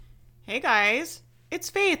Hey guys, it's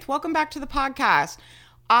Faith. Welcome back to the podcast.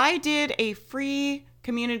 I did a free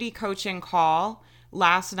community coaching call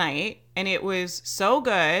last night and it was so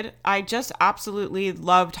good. I just absolutely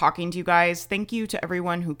love talking to you guys. Thank you to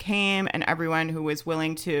everyone who came and everyone who was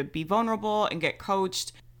willing to be vulnerable and get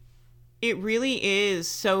coached. It really is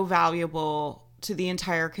so valuable to the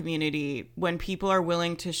entire community when people are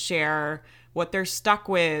willing to share what they're stuck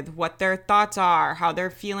with, what their thoughts are, how they're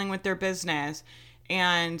feeling with their business,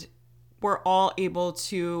 and we're all able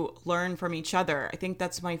to learn from each other. I think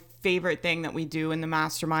that's my favorite thing that we do in the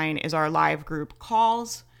mastermind is our live group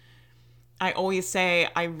calls. I always say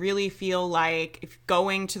I really feel like if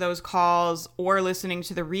going to those calls or listening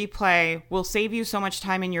to the replay will save you so much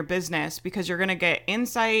time in your business because you're going to get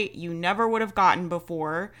insight you never would have gotten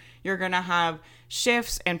before. You're going to have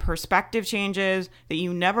shifts and perspective changes that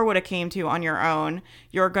you never would have came to on your own.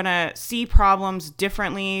 You're going to see problems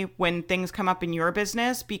differently when things come up in your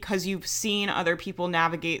business because you've seen other people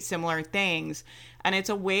navigate similar things. And it's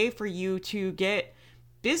a way for you to get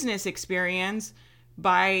business experience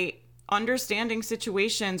by understanding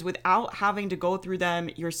situations without having to go through them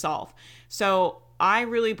yourself. So I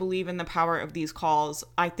really believe in the power of these calls.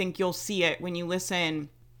 I think you'll see it when you listen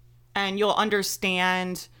and you'll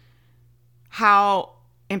understand how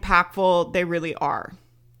impactful they really are.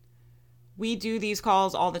 We do these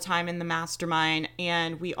calls all the time in the mastermind,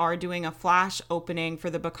 and we are doing a flash opening for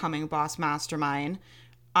the Becoming Boss Mastermind.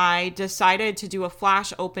 I decided to do a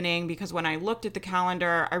flash opening because when I looked at the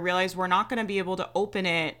calendar, I realized we're not going to be able to open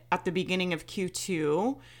it at the beginning of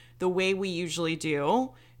Q2 the way we usually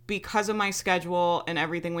do because of my schedule and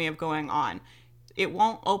everything we have going on. It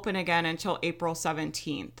won't open again until April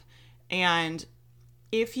 17th. And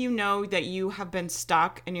if you know that you have been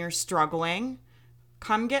stuck and you're struggling,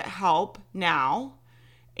 come get help now.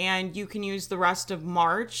 And you can use the rest of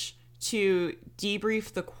March to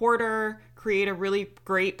debrief the quarter, create a really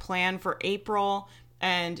great plan for April,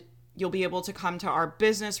 and you'll be able to come to our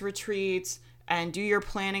business retreats and do your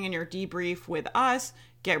planning and your debrief with us,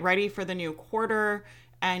 get ready for the new quarter,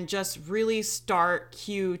 and just really start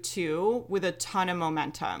Q2 with a ton of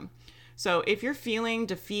momentum. So if you're feeling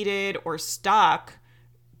defeated or stuck,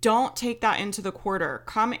 don't take that into the quarter.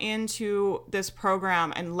 Come into this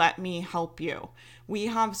program and let me help you. We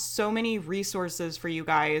have so many resources for you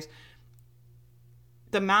guys.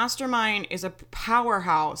 The mastermind is a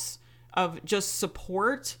powerhouse of just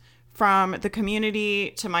support from the community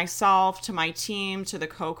to myself, to my team, to the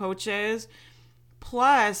co-coaches,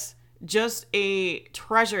 plus just a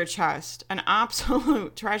treasure chest, an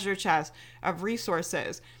absolute treasure chest of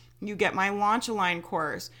resources. You get my Launch Align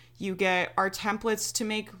course. You get our templates to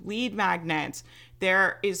make lead magnets.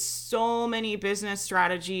 There is so many business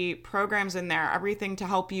strategy programs in there, everything to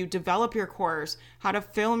help you develop your course, how to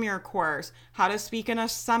film your course, how to speak in a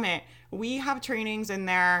summit. We have trainings in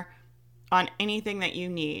there on anything that you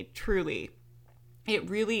need, truly. It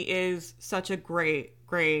really is such a great,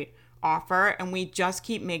 great offer, and we just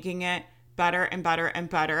keep making it better and better and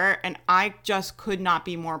better. And I just could not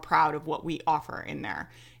be more proud of what we offer in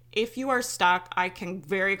there. If you are stuck, I can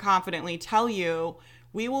very confidently tell you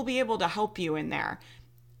we will be able to help you in there.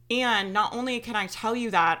 And not only can I tell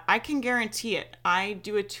you that, I can guarantee it. I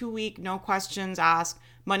do a 2-week, no questions asked,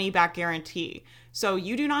 money back guarantee. So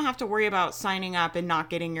you do not have to worry about signing up and not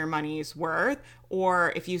getting your money's worth,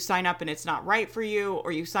 or if you sign up and it's not right for you,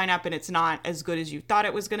 or you sign up and it's not as good as you thought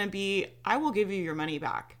it was going to be, I will give you your money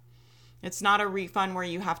back. It's not a refund where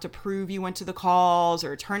you have to prove you went to the calls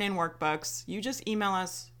or turn in workbooks. You just email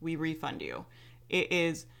us, we refund you. It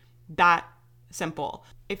is that simple.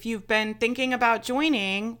 If you've been thinking about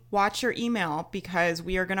joining, watch your email because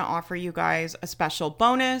we are going to offer you guys a special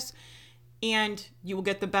bonus, and you will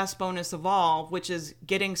get the best bonus of all, which is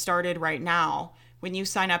getting started right now. When you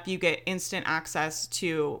sign up, you get instant access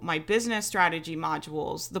to my business strategy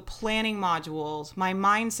modules, the planning modules, my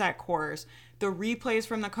mindset course, the replays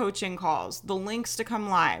from the coaching calls, the links to come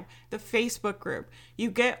live, the Facebook group.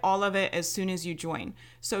 You get all of it as soon as you join.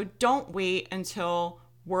 So don't wait until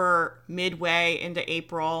we're midway into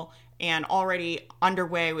April and already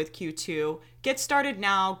underway with Q2. Get started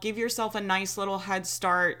now. Give yourself a nice little head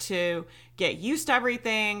start to get used to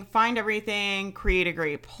everything, find everything, create a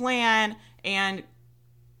great plan, and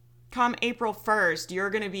come April 1st,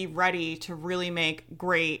 you're going to be ready to really make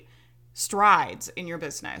great strides in your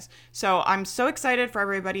business. So I'm so excited for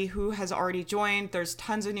everybody who has already joined. There's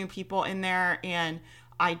tons of new people in there, and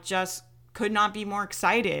I just could not be more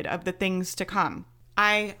excited of the things to come.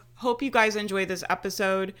 I hope you guys enjoy this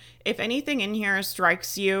episode. If anything in here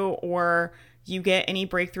strikes you or you get any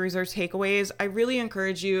breakthroughs or takeaways, I really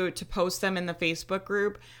encourage you to post them in the Facebook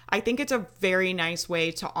group. I think it's a very nice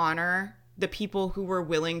way to honor the people who were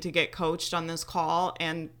willing to get coached on this call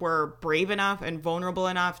and were brave enough and vulnerable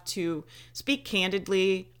enough to speak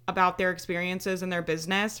candidly about their experiences in their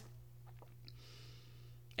business.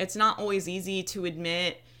 It's not always easy to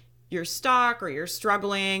admit you're stuck or you're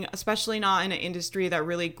struggling, especially not in an industry that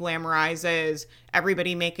really glamorizes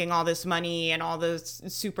everybody making all this money and all those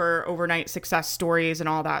super overnight success stories and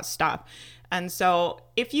all that stuff. And so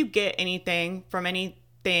if you get anything from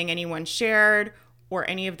anything anyone shared or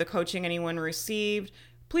any of the coaching anyone received,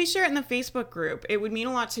 please share it in the Facebook group. It would mean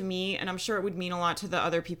a lot to me, and I'm sure it would mean a lot to the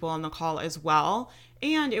other people on the call as well.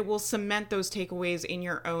 And it will cement those takeaways in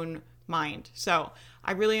your own mind. So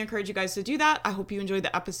I really encourage you guys to do that. I hope you enjoyed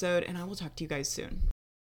the episode, and I will talk to you guys soon.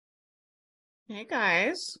 Hey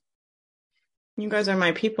guys. You guys are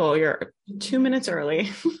my people. You're 2 minutes early.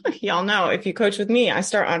 Y'all know if you coach with me, I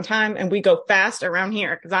start on time and we go fast around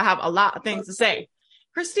here because I have a lot of things to say.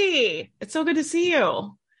 Christy, it's so good to see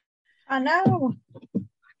you. I know. I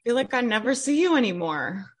feel like I never see you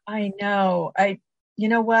anymore. I know. You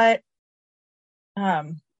know what? I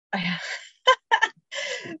have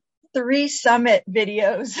 3 summit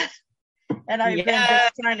videos and I've been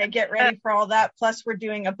just trying to get ready for all that. Plus we're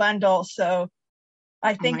doing a bundle. So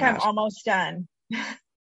I think I'm almost done.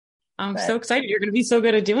 I'm so excited. You're going to be so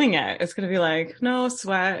good at doing it. It's going to be like, no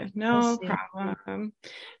sweat, no problem.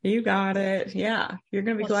 You got it. Yeah. You're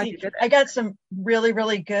going to be glad you did it. I got some really,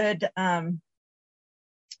 really good, a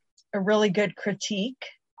really good critique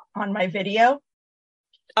on my video.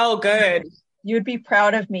 Oh, good. You'd be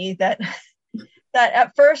proud of me that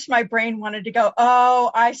at first my brain wanted to go, oh,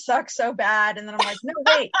 I suck so bad. And then I'm like, no,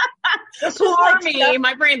 wait. This was Poor me. Stuff.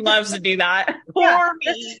 My brain loves to do that. Poor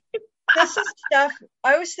me. This is stuff.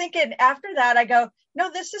 I was thinking after that, I go,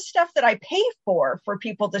 no, this is stuff that I pay for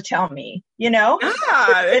people to tell me, you know?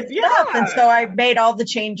 It's stuff. And so I made all the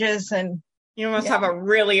changes and. You must have a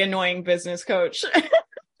really annoying business coach.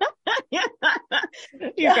 You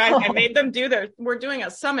guys, I made them we're doing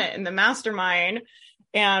a summit in the mastermind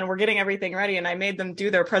and we're getting everything ready. And I made them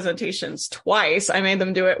do their presentations twice. I made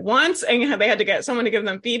them do it once and they had to get someone to give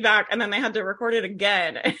them feedback and then they had to record it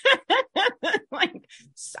again. Like,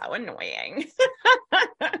 so annoying.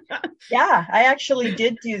 Yeah, I actually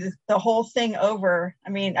did do the whole thing over. I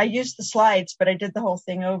mean, I used the slides, but I did the whole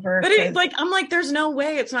thing over. But I'm like, there's no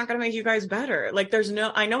way it's not going to make you guys better. Like,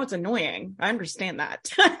 I know it's annoying. I understand that.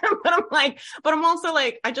 but I'm also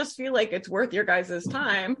like, I just feel like it's worth your guys'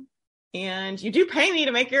 time. And you do pay me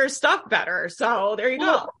to make your stuff better. So there you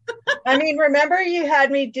go. I mean, remember you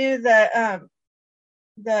had me do the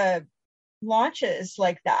launches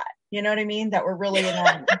like that. You know what I mean? That were really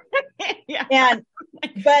annoying. Yeah.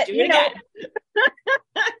 But you know,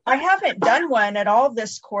 I haven't done one at all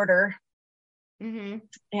this quarter. Mm-hmm.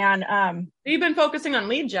 And you've been focusing on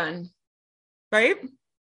lead gen, right?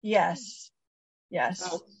 Yes.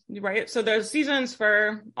 Oh, right. So there's seasons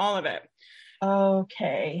for all of it.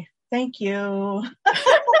 Okay. Thank you.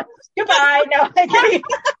 Goodbye. No, I can't.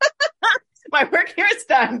 My work here is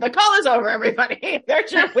done. The call is over, everybody.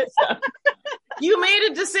 There's your wisdom. You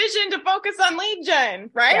made a decision to focus on lead gen,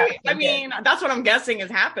 right? Yeah, I mean, that's what I'm guessing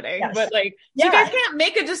is happening. Yes. But you guys can't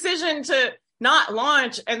make a decision to not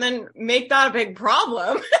launch and then make that a big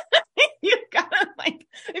problem. You gotta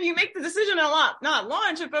if you make the decision to not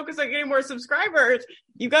launch and focus on getting more subscribers,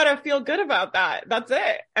 you gotta feel good about that. That's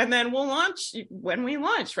it. And then we'll launch when we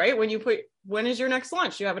launch, right? When is your next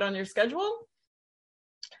launch? Do you have it on your schedule?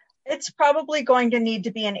 It's probably going to need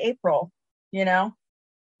to be in April, you know?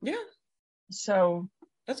 Yeah. So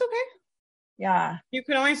that's okay. Yeah. You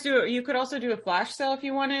could also do a flash sale if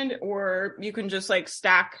you wanted, or you can just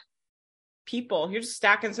stack people. You're just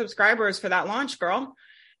stacking subscribers for that launch, girl.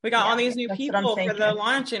 We got all these new people for the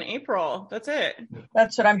launch in April. That's it.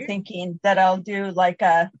 That's what I'm thinking, that I'll do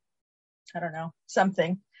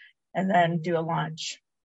something and then do a launch.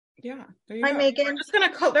 Yeah. Hi, Megan.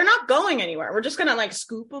 They're not going anywhere. We're just going to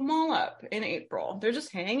scoop them all up in April. They're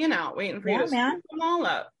just hanging out, waiting for you to scoop them all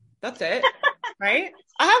up. That's it. Right?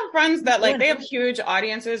 I have friends that they have huge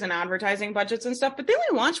audiences and advertising budgets and stuff, but they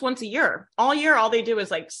only launch once a year. All year, all they do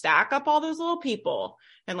is stack up all those little people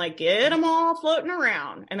and get them all floating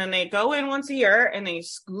around. And then they go in once a year and they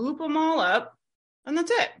scoop them all up and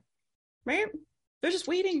that's it. Right? They're just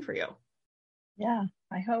waiting for you. Yeah,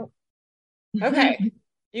 I hope. Okay.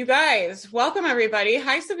 You guys, welcome everybody.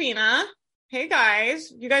 Hi, Sabina. Hey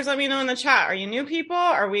guys. You guys let me know in the chat. Are you new people?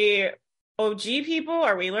 Are we OG people?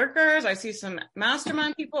 Are we lurkers? I see some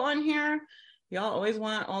mastermind people on here. Y'all always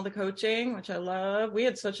want all the coaching, which I love. We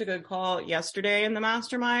had such a good call yesterday in the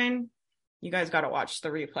mastermind. You guys got to watch the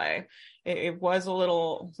replay. It was a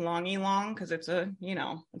little long because it's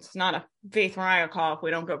it's not a Faith Mariah call if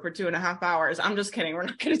we don't go for 2.5 hours. I'm just kidding. We're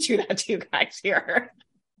not going to do that to you guys here.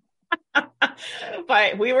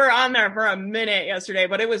 But we were on there for a minute yesterday,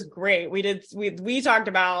 but it was great. We talked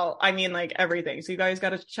about, everything. So you guys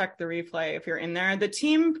got to check the replay if you're in there. The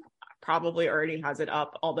team probably already has it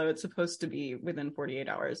up, although it's supposed to be within 48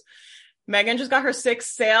 hours. Megan just got her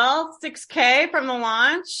 6K from the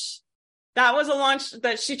launch. That was a launch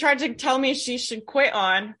that she tried to tell me she should quit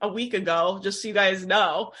on a week ago, just so you guys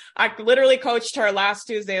know. I literally coached her last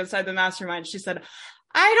Tuesday inside the mastermind. She said,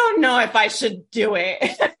 I don't know if I should do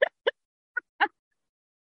it.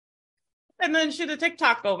 And then the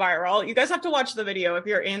TikTok go viral. You guys have to watch the video. If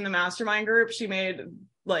you're in the mastermind group, she made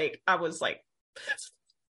I was like,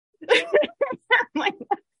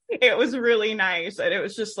 it was really nice. And it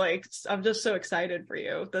was just I'm just so excited for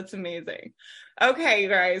you. That's amazing. Okay, you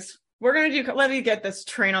guys, let me get this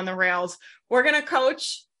train on the rails. We're going to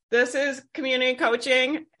coach. This is community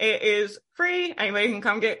coaching. It is free. Anybody can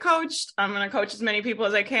come get coached. I'm going to coach as many people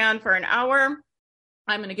as I can for an hour.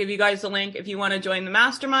 I'm going to give you guys the link if you want to join the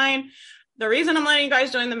mastermind. The reason I'm letting you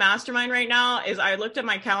guys join the mastermind right now is I looked at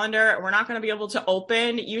my calendar. We're not going to be able to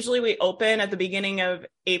open. Usually we open at the beginning of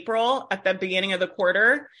April, at the beginning of the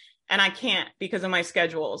quarter, and I can't because of my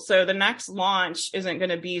schedule. So the next launch isn't going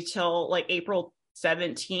to be till April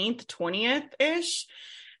 17th, 20th-ish.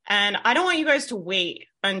 And I don't want you guys to wait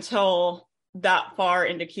until that far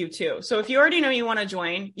into Q2. So if you already know you want to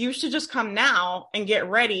join, you should just come now and get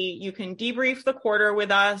ready. You can debrief the quarter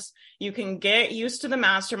with us. You can get used to the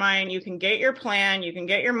mastermind. You can get your plan. You can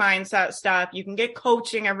get your mindset stuff. You can get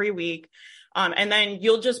coaching every week. And then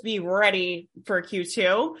you'll just be ready for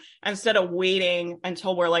Q2 instead of waiting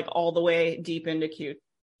until we're all the way deep into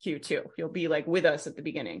Q2. You'll be with us at the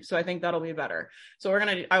beginning. So I think that'll be better. So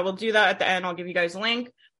I will do that at the end. I'll give you guys a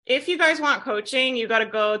link. If you guys want coaching, you got to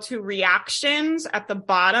go to reactions at the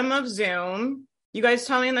bottom of Zoom. You guys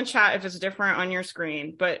tell me in the chat if it's different on your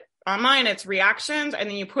screen, but on mine, it's reactions, and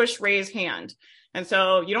then you push raise hand. And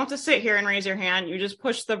so you don't have to sit here and raise your hand. You just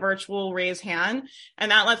push the virtual raise hand, and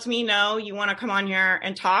that lets me know you want to come on here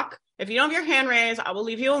and talk. If you don't have your hand raised, I will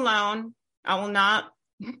leave you alone. I'll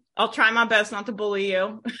try my best not to bully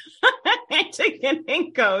you into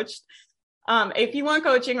getting coached. If you want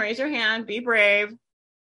coaching, raise your hand, be brave.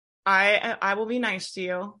 I will be nice to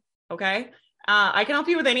you. Okay. I can help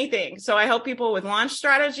you with anything. So I help people with launch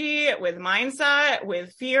strategy, with mindset,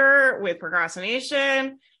 with fear, with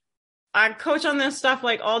procrastination. I coach on this stuff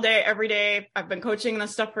all day, every day. I've been coaching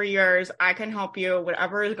this stuff for years. I can help you.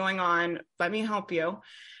 Whatever is going on, let me help you.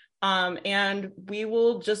 And we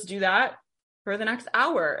will just do that for the next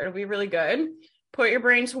hour. It'll be really good. Put your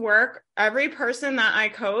brain to work. Every person that I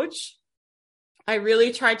coach, I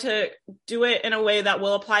really try to do it in a way that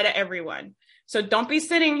will apply to everyone. So don't be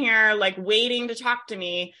sitting here waiting to talk to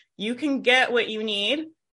me. You can get what you need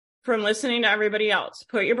from listening to everybody else.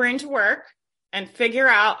 Put your brain to work and figure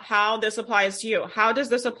out how this applies to you. How does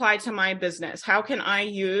this apply to my business? How can I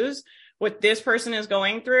use what this person is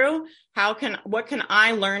going through? What can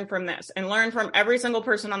I learn from this and learn from every single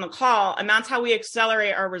person on the call? And that's how we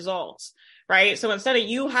accelerate our results. Right? So instead of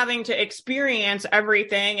you having to experience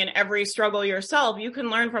everything and every struggle yourself, you can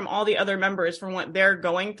learn from all the other members from what they're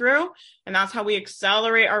going through. And that's how we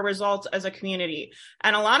accelerate our results as a community.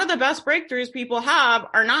 And a lot of the best breakthroughs people have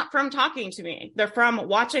are not from talking to me. They're from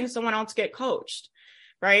watching someone else get coached,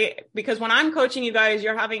 right? Because when I'm coaching you guys,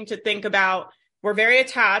 you're having to think about, we're very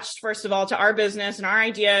attached, first of all, to our business and our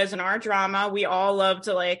ideas and our drama. We all love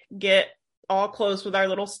to get all close with our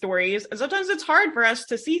little stories. And sometimes it's hard for us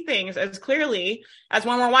to see things as clearly as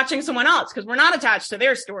when we're watching someone else, because we're not attached to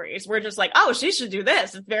their stories. We're just oh, she should do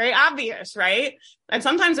this. It's very obvious, right? And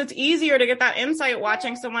sometimes it's easier to get that insight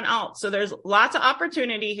watching someone else. So there's lots of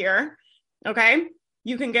opportunity here. Okay.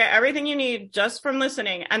 You can get everything you need just from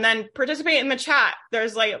listening, and then participate in the chat.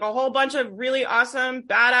 There's a whole bunch of really awesome,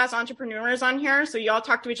 badass entrepreneurs on here. So y'all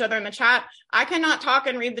talk to each other in the chat. I cannot talk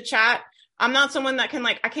and read the chat. I'm not someone that can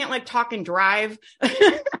I can't talk and drive.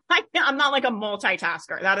 I'm not a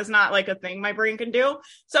multitasker. That is not a thing my brain can do.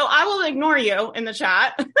 So I will ignore you in the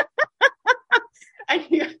chat.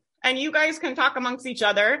 and you guys can talk amongst each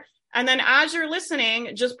other. And then as you're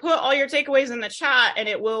listening, just put all your takeaways in the chat, and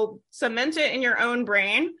it will cement it in your own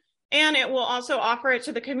brain. And it will also offer it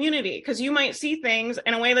to the community, because you might see things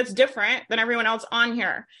in a way that's different than everyone else on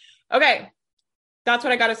here. Okay. That's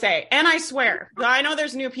what I got to say. And I swear, I know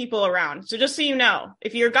there's new people around. So just so you know,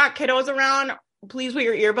 if you've got kiddos around, please put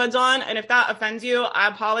your earbuds on. And if that offends you, I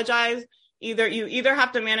apologize. You either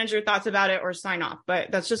have to manage your thoughts about it or sign off.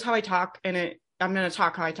 But that's just how I talk. And I'm going to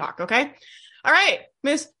talk how I talk. Okay. All right.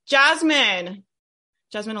 Miss Jasmine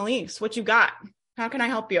Elise, what you got? How can I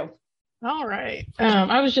help you? All right.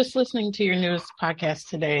 I was just listening to your newest podcast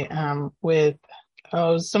today with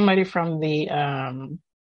somebody from the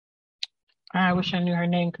I wish I knew her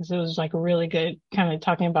name because it was like really good, kind of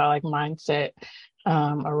talking about like mindset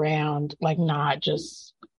around like not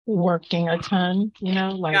just working a ton,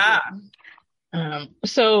 like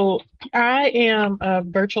so I am a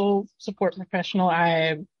virtual support professional.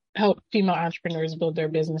 I help female entrepreneurs build their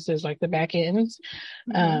businesses, like the back ends.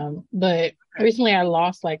 But recently I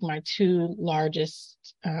lost like my two largest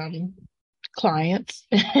clients.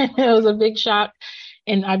 It was a big shock.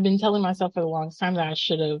 And I've been telling myself for the longest time that I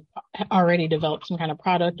should have already developed some kind of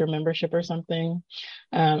product or membership or something.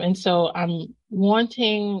 And so I'm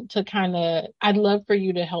wanting to I'd love for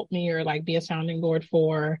you to help me or like be a sounding board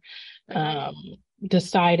for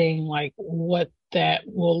deciding like what that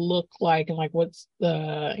will look like and like what's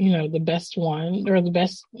the best one or the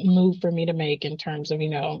best move for me to make in terms of,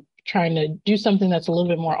 trying to do something that's a little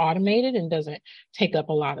bit more automated and doesn't take up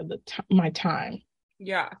a lot of my time.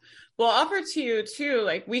 Yeah. Well, I'll offer to you too,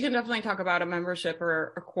 like we can definitely talk about a membership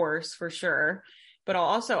or a course for sure, but I'll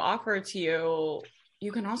also offer to you,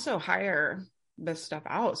 you can also hire this stuff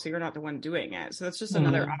out so you're not the one doing it. So that's just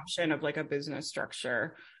another option of like a business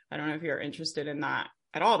structure. I don't know if you're interested in that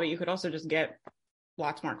at all, but you could also just get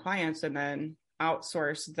lots more clients and then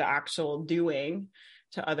outsource the actual doing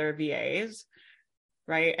to other VAs,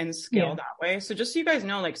 right? And scale that way. So just so you guys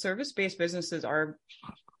know, like service-based businesses are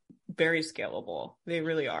very scalable. They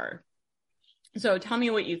really are. So tell me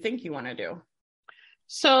what you think you want to do.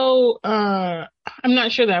 So I'm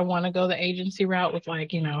not sure that I want to go the agency route with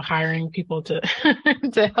like, hiring people to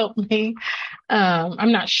to help me.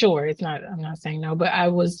 I'm not sure. I'm not saying no, but I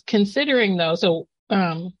was considering though. So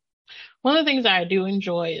one of the things that I do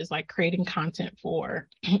enjoy is like creating content for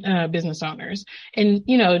business owners. And,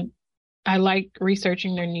 I like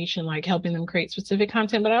researching their niche and like helping them create specific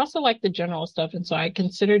content, but I also like the general stuff. And so I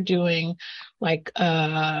considered doing like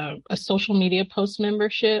a social media post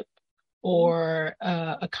membership or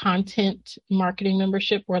a content marketing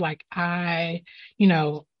membership where like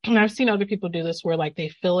and I've seen other people do this where like they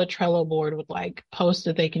fill a Trello board with like posts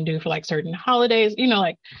that they can do for like certain holidays,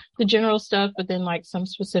 like the general stuff, but then like some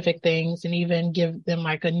specific things and even give them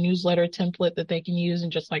like a newsletter template that they can use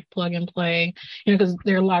and just like plug and play, because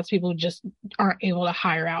there are lots of people who just aren't able to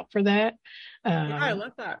hire out for that. Yeah, I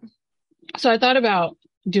love that. So I thought about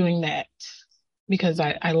doing that because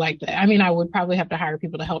I like that. I mean, I would probably have to hire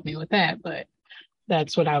people to help me with that, but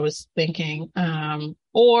that's what I was thinking.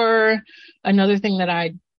 Or another thing that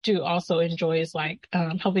I do also enjoy is like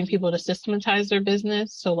helping people to systematize their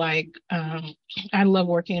business. So like I love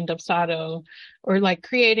working in Dubsado or like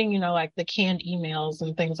creating, like the canned emails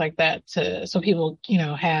and things like that so people,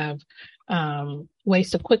 have ways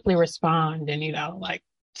to quickly respond and, like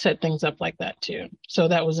set things up like that too. So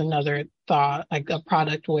that was another thought, like a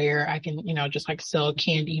product where I can, just like sell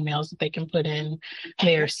canned emails that they can put in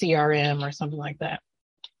their CRM or something like that.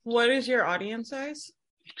 What is your audience size?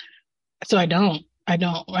 So I don't.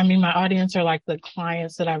 I mean, my audience are like the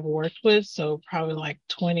clients that I've worked with. So probably like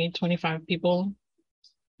 20, 25 people.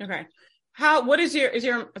 Okay. Is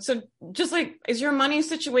your money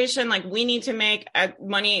situation like we need to make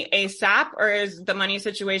money ASAP, or is the money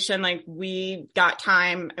situation like we got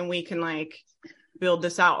time and we can like build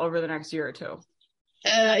this out over the next year or two?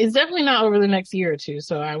 It's definitely not over the next year or two.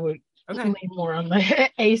 So I would lean more on the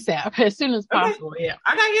ASAP as soon as possible. Yeah.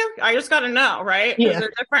 I got you. I just got to know, right? Because there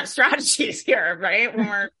are different strategies here,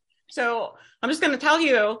 right? So I'm just going to tell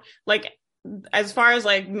you, like, as far as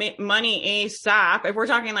like money ASAP, if we're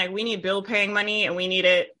talking like we need bill paying money and we need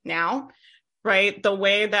it now, right? The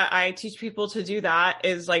way that I teach people to do that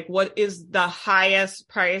is like, what is the highest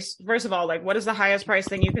price? First of all, like, what is the highest price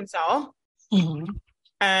thing you can sell?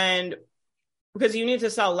 And because you need to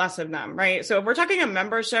sell less of them, right? So if we're talking a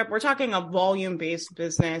membership, we're talking a volume-based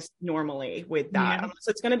business normally with that. Unless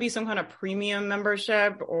it's going to be some kind of premium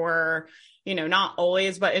membership or, not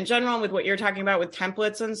always, but in general with what you're talking about with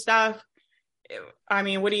templates and stuff, I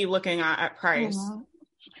mean, what are you looking at price?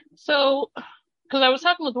 So, because I was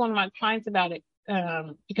talking with one of my clients about it,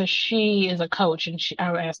 because she is a coach and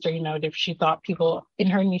I asked her, if she thought people in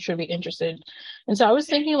her niche would be interested. And so I was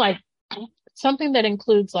thinking like something that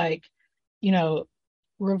includes like,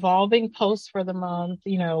 revolving posts for the month,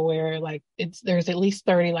 where like there's at least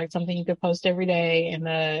 30, like something you could post every day, and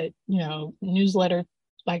the, newsletter,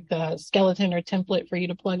 like the skeleton or template for you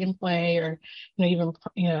to plug and play, or, even,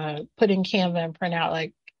 put in Canva and print out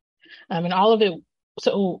like, and all of it.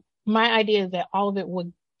 So my idea is that all of it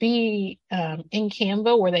would be in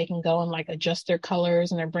Canva where they can go and like adjust their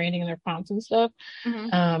colors and their branding and their fonts and stuff.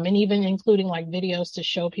 And even including like videos to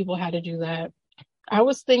show people how to do that. I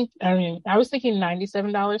was thinking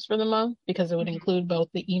 $97 for the month because it would include both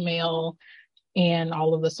the email and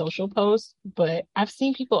all of the social posts, but I've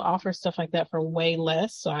seen people offer stuff like that for way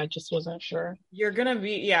less, so I just wasn't sure. You're gonna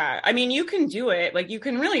be, I mean, you can do it. Like, you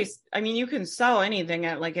can really, I mean, you can sell anything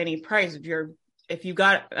at like any price if you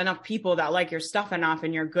got enough people that like your stuff enough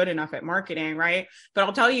and you're good enough at marketing, right? But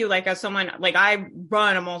I'll tell you, like, as someone, like, I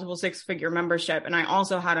run a multiple 6-figure membership, and I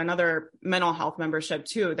also had another mental health membership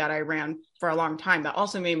too that I ran for a long time that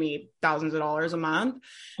also made me thousands of dollars a month.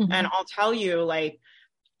 And I'll tell you, like,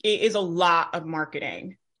 it is a lot of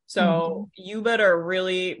marketing. So you better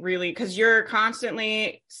really, really, because you're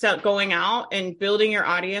constantly going out and building your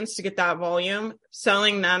audience to get that volume,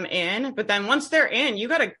 selling them in. But then once they're in, you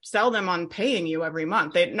got to sell them on paying you every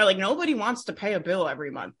month. Nobody wants to pay a bill every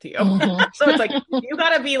month to you. So it's like, you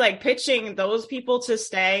got to be like pitching those people to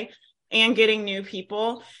stay and getting new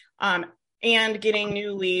people. And getting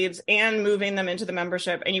new leads and moving them into the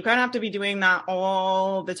membership. And you kind of have to be doing that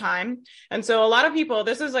all the time. And so a lot of people,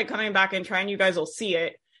 this is like coming back and trying, you guys will see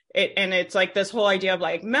it. And it's like this whole idea of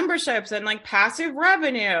like memberships and like passive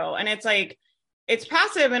revenue. And it's like, it's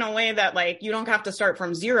passive in a way that like, you don't have to start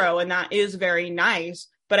from zero. And that is very nice.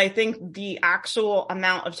 But I think the actual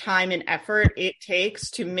amount of time and effort it takes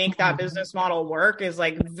to make that business model work is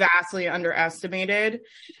like vastly underestimated.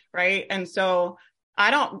 Right. And so I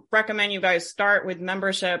don't recommend you guys start with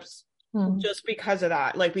memberships just because of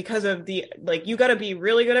that. Like, because of you got to be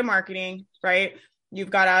really good at marketing, right? You've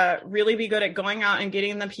got to really be good at going out and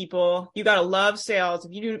getting the people. You got to love sales.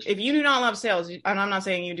 If you do not love sales, and I'm not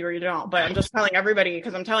saying you do or you don't, but I'm just telling everybody,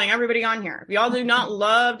 because I'm telling everybody on here, if y'all do not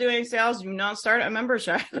love doing sales, do not start a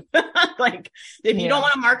membership. Like, if you don't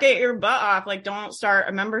want to market your butt off, like, don't start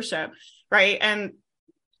a membership, right? And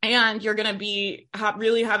you're going to be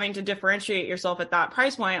really having to differentiate yourself at that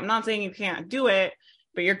price point. I'm not saying you can't do it,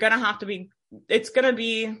 but you're going to have to it's going to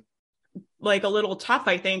be like a little tough,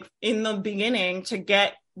 I think, in the beginning to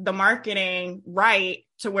get the marketing right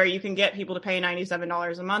to where you can get people to pay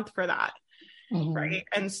 $97 a month for that. Right.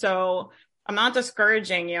 And so I'm not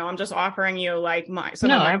discouraging you. I'm just offering you like my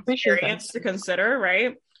experience to consider.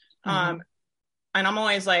 Right. And I'm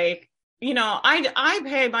always like, I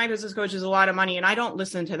pay my business coaches a lot of money and I don't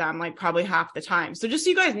listen to them like probably half the time. So just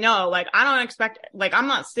so you guys know, like, I don't expect, like, I'm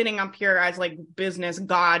not sitting up here as like business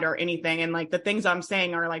God or anything. And like the things I'm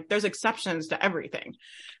saying are like, there's exceptions to everything.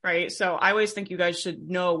 Right. So I always think you guys should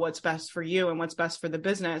know what's best for you and what's best for the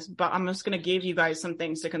business. But I'm just going to give you guys some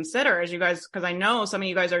things to consider because I know some of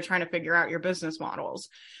you guys are trying to figure out your business models.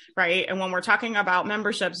 Right. And when we're talking about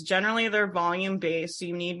memberships, generally they're volume based. So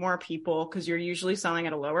you need more people because you're usually selling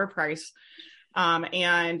at a lower price.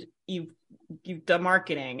 And the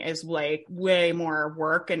marketing is like way more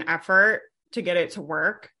work and effort to get it to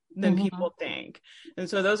work than people think. And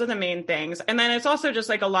so those are the main things. And then it's also just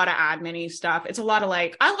like a lot of admin-y stuff. It's a lot of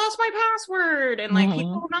like, I lost my password and like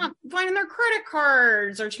people not finding their credit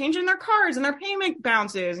cards or changing their cards and their payment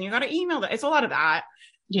bounces and you got to email that. It's a lot of that.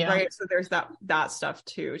 Yeah. Right. So there's that stuff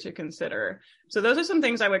too to consider. So those are some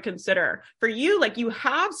things I would consider for you. Like, you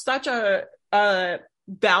have such a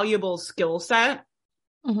valuable skill set,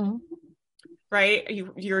 right?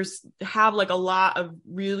 You have like a lot of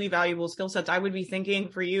really valuable skill sets. I would be thinking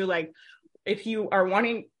for you, like, if you are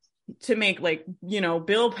wanting to make like,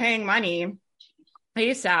 bill paying money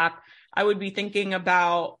ASAP, I would be thinking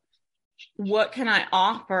about what can I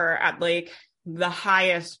offer at like the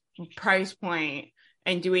highest price point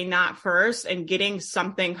and doing that first and getting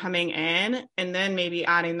something coming in and then maybe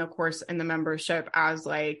adding the course and the membership as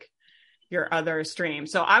like your other stream.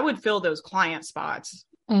 So I would fill those client spots.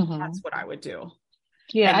 That's what I would do.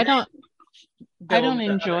 Yeah. I don't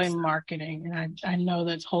enjoy marketing. And I know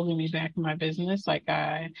that's holding me back in my business. Like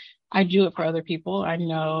I do it for other people. I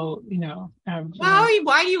know,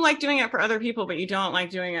 why do you like doing it for other people, but you don't like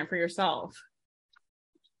doing it for yourself?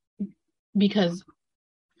 Because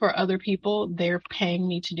for other people, they're paying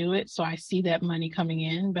me to do it. So I see that money coming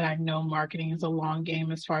in, but I know marketing is a long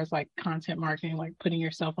game as far as like content marketing, like putting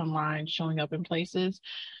yourself online, showing up in places.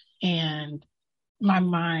 And my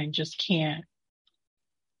mind just can't,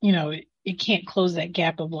 it can't close that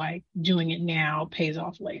gap of like doing it now pays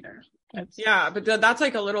off later. But that's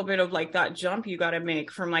like a little bit of like that jump you got to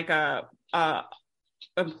make from like a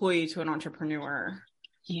employee to an entrepreneur.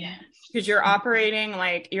 Yes. Because you're operating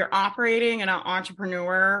in an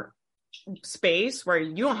entrepreneur space where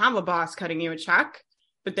you don't have a boss cutting you a check,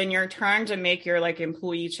 but then you're trying to make your like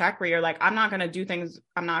employee check where you're like, I'm not going to do things.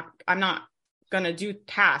 I'm not going to do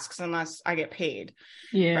tasks unless I get paid.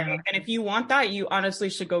 Yeah. Right? And if you want that, you honestly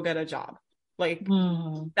should go get a job. Like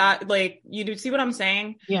that, like, you do see what I'm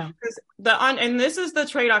saying? Yeah. And this is the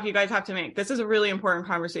trade-off you guys have to make. This is a really important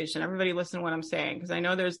conversation. Everybody listen to what I'm saying, because I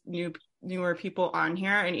know there's newer people on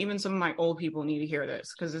here, and even some of my old people need to hear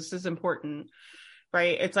this, because this is important,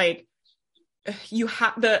 right? It's like, you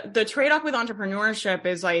have the trade-off with entrepreneurship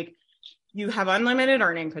is like, you have unlimited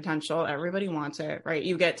earning potential. Everybody wants it, right?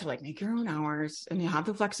 You get to like make your own hours, and you have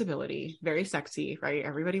the flexibility, very sexy, right?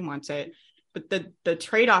 Everybody wants it. But the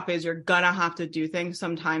trade-off is you're gonna have to do things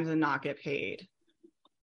sometimes and not get paid.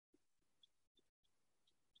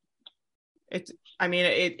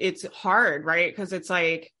 It's hard, right? Because it's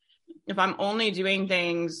like, if I'm only doing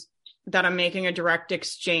things that I'm making a direct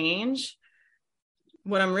exchange,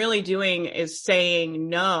 what I'm really doing is saying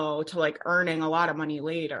no to like earning a lot of money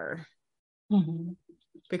later.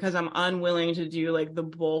 Because I'm unwilling to do like the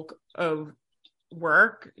bulk of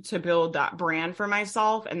work to build that brand for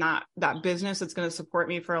myself and that business that's going to support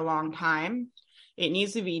me for a long time. It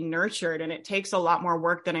needs to be nurtured, and it takes a lot more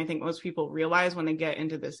work than I think most people realize when they get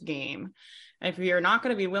into this game. And if you're not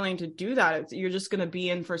going to be willing to do that, you're just going to be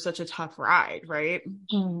in for such a tough ride, right?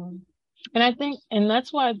 And I think, and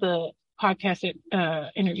that's why the podcast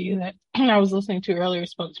interview that I was listening to earlier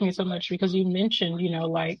spoke to me so much, because you mentioned, you know,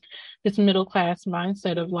 like this middle class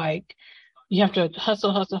mindset of like, you have to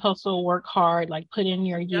hustle, work hard, like put in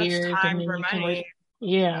your years, and then you can work.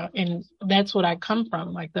 Yeah. And that's what I come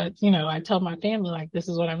from. Like that, you know, I tell my family, like, this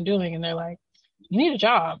is what I'm doing. And they're like, you need a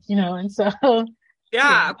job, you know? And so.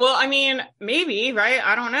 Yeah. Well, I mean, maybe, right?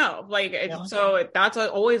 I don't know. Like, so that's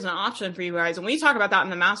always an option for you guys. And we talk about that in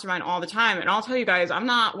the mastermind all the time. And I'll tell you guys, I am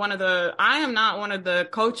not one of the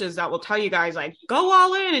coaches that will tell you guys like, go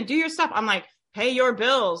all in and do your stuff. I'm like, pay your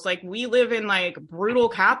bills. Like, we live in like brutal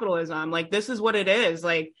capitalism. Like, this is what it is.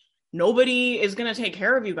 Like, nobody is going to take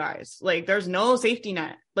care of you guys. Like, there's no safety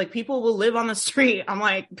net. Like, people will live on the street. I'm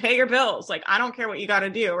like, pay your bills. Like, I don't care what you got to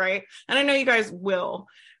do. Right. And I know you guys will.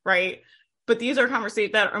 Right. But these are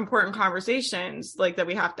important conversations like that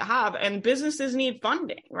we have to have, and businesses need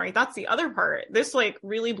funding, right? That's the other part. This like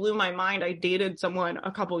really blew my mind. I dated someone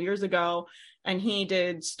a couple years ago, and he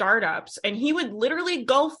did startups, and he would literally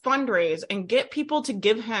go fundraise and get people to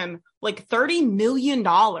give him like $30 million.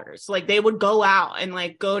 Like, they would go out and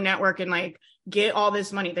like go network and like get all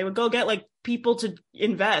this money. They would go get like people to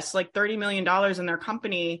invest like $30 million in their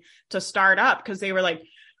company to start up, because they were like,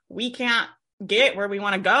 we can't get where we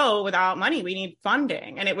want to go without money. We need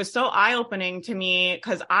funding. And it was so eye-opening to me,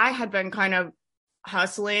 because I had been kind of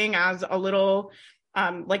hustling as a little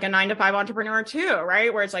like a 9-to-5 entrepreneur too,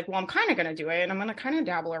 right? Where it's like, well, I'm kind of going to do it and I'm going to kind of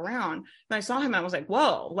dabble around. And I saw him and I was like,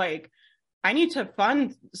 whoa, like, I need to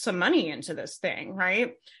fund some money into this thing,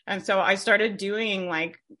 right? And so I started doing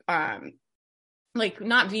like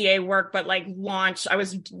not VA work, but like I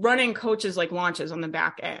was running coaches like launches on the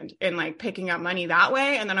back end and like picking up money that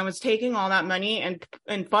way. And then I was taking all that money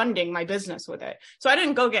and funding my business with it. So I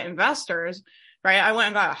didn't go get investors, right? I went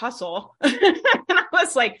and got a hustle. And I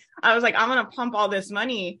was like, I'm going to pump all this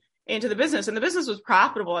money into the business. And the business was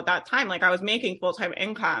profitable at that time. Like, I was making full-time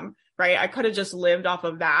income, right? I could have just lived off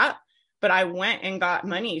of that, but I went and got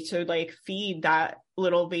money to like feed that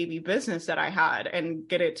little baby business that I had and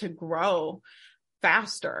get it to grow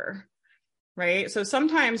faster, right? So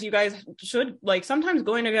sometimes you guys should like, sometimes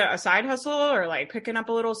going to get a side hustle or like picking up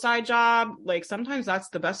a little side job, like sometimes that's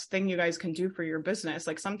the best thing you guys can do for your business.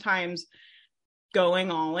 Like, sometimes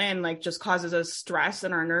going all in like just causes us stress,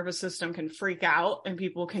 and our nervous system can freak out and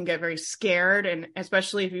people can get very scared. And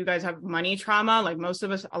especially if you guys have money trauma, like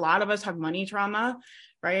a lot of us have money trauma,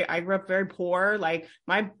 right? I grew up very poor. Like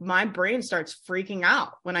my brain starts freaking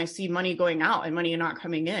out when I see money going out and money not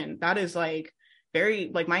coming in. That is like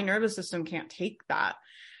very, like, my nervous system can't take that,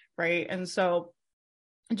 right? And so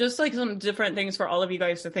just like some different things for all of you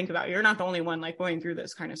guys to think about. You're not the only one like going through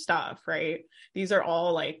this kind of stuff, right? These are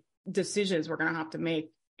all like decisions we're going to have to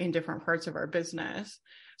make in different parts of our business.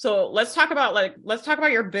 So let's talk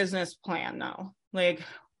about your business plan though. Like,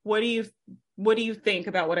 what do you think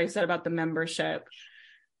about what I said about the membership?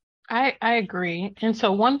 I agree. And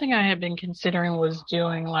so one thing I had been considering was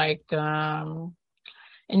doing like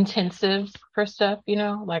intensive for stuff, you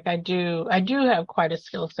know, like I do have quite a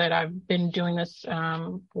skill set. I've been doing this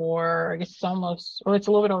for, I guess it's a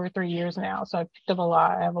little bit over 3 years now. So I picked up a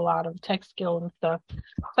lot. I have a lot of tech skills and stuff.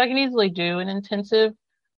 So I can easily do an intensive.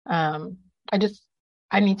 I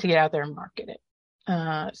need to get out there and market it.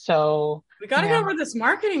 So we got to go over this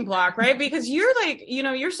marketing block, right? Because you're like, you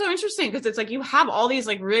know, you're so interesting because it's like you have all these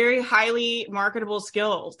like very highly marketable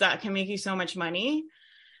skills that can make you so much money.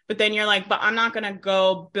 But then you're like, but I'm not going to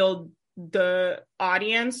go build the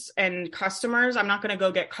audience and customers. I'm not going to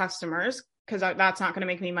go get customers because that's not going to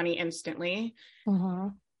make me money instantly. Mm-hmm.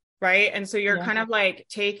 Right. And so you're kind of like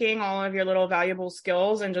taking all of your little valuable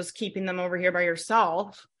skills and just keeping them over here by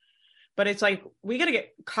yourself. But it's like, we got to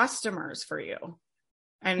get customers for you.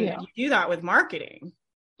 And you do that with marketing.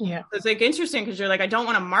 Yeah. It's like interesting because you're like, I don't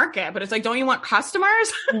want to market, but it's like, don't you want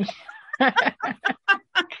customers?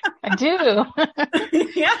 I do.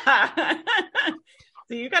 Yeah.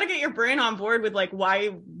 So you got to get your brain on board with like,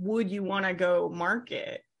 why would you want to go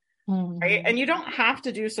market? Mm-hmm. Right. And you don't have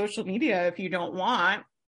to do social media if you don't want,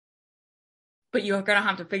 but you're going to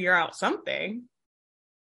have to figure out something.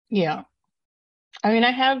 Yeah. I mean,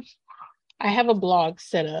 I have a blog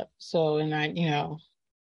set up. So, and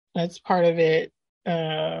that's part of it.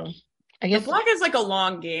 I guess the blog is like a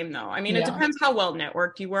long game though. I mean, it depends how well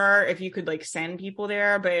networked you were, if you could like send people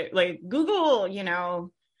there, but like Google,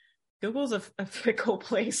 Google's a fickle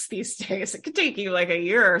place these days. It could take you like a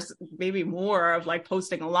year, or maybe more, of like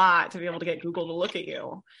posting a lot to be able to get Google to look at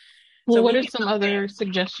you. Well, so what are some other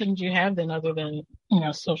suggestions you have then, other than,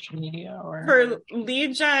 social media or for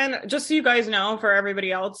lead gen? Just so you guys know, for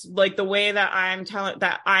everybody else, like the way that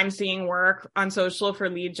I'm seeing work on social for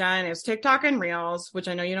lead gen is TikTok and Reels, which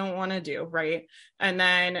I know you don't want to do, right? And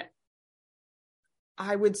then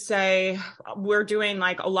I would say we're doing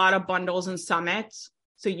like a lot of bundles and summits.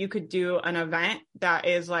 So you could do an event that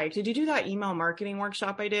is like, did you do that email marketing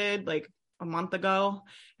workshop I did like a month ago?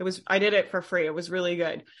 I did it for free. It was really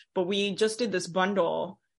good. But we just did this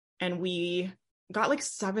bundle and we got like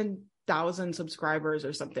 7,000 subscribers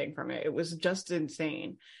or something from it. It was just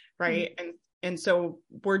insane. Right. Mm-hmm. And so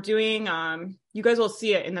we're doing, you guys will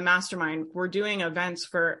see it in the mastermind. We're doing events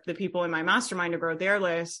for the people in my mastermind to grow their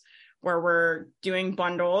list, where we're doing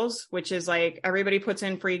bundles, which is like everybody puts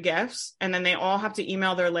in free gifts and then they all have to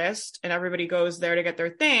email their list and everybody goes there to get their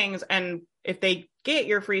things. And if they get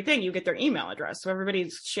your free thing, you get their email address. So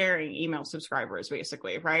everybody's sharing email subscribers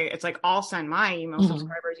basically, right? It's like, I'll send my email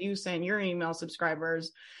subscribers, you send your email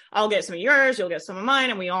subscribers, I'll get some of yours, you'll get some of mine,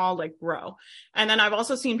 and we all like grow. And then I've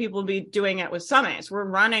also seen people be doing it with summits. We're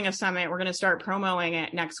running a summit. We're going to start promoting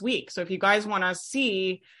it next week. So if you guys want to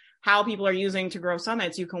see how people are using to grow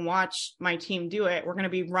summits, you can watch my team do it. We're going to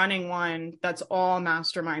be running one that's all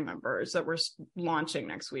mastermind members that we're launching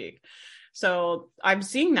next week. So I'm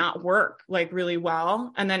seeing that work like really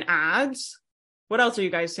well. And then ads. What else are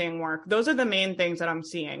you guys seeing work? Those are the main things that I'm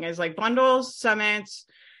seeing, is like bundles, summits,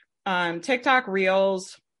 TikTok,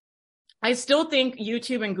 Reels. I still think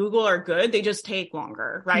YouTube and Google are good. They just take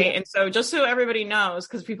longer, right? Yeah. And so just so everybody knows,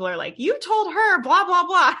 because people are like, you told her, blah, blah,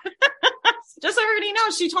 blah. Just so everybody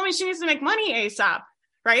knows, she told me she needs to make money ASAP,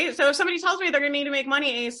 right? So if somebody tells me they're going to need to make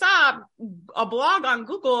money ASAP, a blog on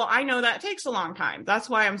Google, I know that takes a long time. That's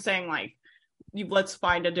why I'm saying like, let's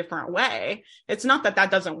find a different way. It's not that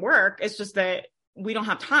that doesn't work. It's just that we don't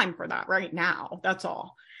have time for that right now. That's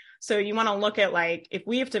all. So you want to look at like, if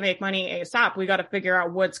we have to make money ASAP, we got to figure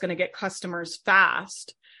out what's going to get customers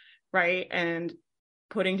fast, right? And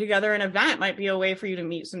putting together an event might be a way for you to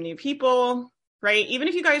meet some new people, right? Even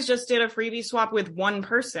if you guys just did a freebie swap with one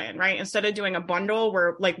person, right? Instead of doing a bundle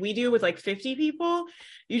where like we do with like 50 people,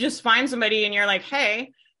 you just find somebody and you're like,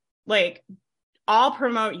 hey, like I'll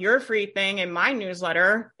promote your free thing in my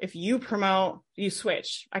newsletter. If you promote, you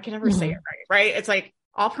switch. I can never say it right? It's like,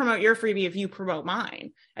 I'll promote your freebie if you promote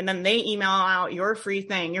mine. And then they email out your free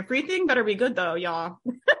thing. Your free thing better be good though, y'all.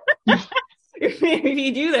 If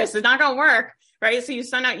you do this, it's not going to work, right? So you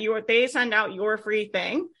they send out your free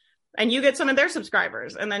thing and you get some of their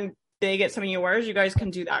subscribers and then they get some of yours. You guys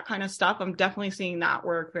can do that kind of stuff. I'm definitely seeing that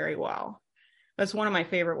work very well. That's one of my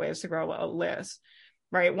favorite ways to grow a list,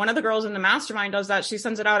 right? One of the girls in the mastermind does that. She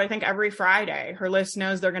sends it out, I think, every Friday. Her list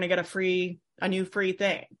knows they're going to get a new free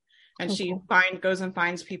thing. And she goes and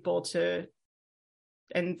finds people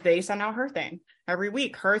and they send out her thing every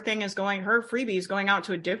week. Her freebie is going out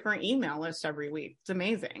to a different email list every week. It's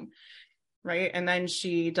amazing. Right. And then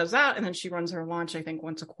she does that. And then she runs her launch, I think,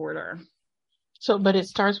 once a quarter. So, but it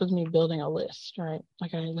starts with me building a list, right?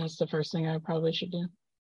 Like that's the first thing I probably should do.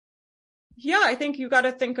 Yeah. I think you got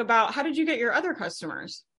to think about, how did you get your other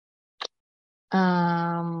customers?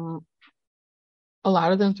 A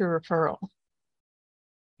lot of them through referral.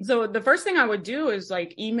 So the first thing I would do is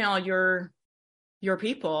like email your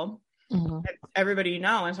people, everybody you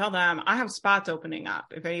know, and tell them I have spots opening up.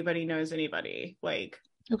 If anybody knows anybody, like,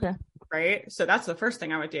 okay. Right. So that's the first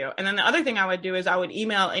thing I would do. And then the other thing I would do is I would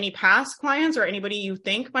email any past clients or anybody you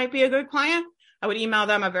think might be a good client. I would email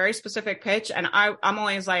them a very specific pitch. And I'm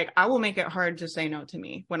always like, I will make it hard to say no to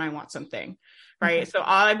me when I want something. right? So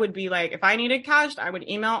I would be like, if I needed cash, I would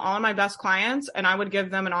email all of my best clients and I would give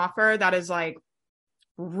them an offer that is like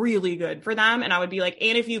really good for them. And I would be like,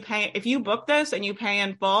 and if you book this and you pay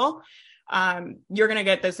in full, you're going to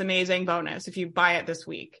get this amazing bonus if you buy it this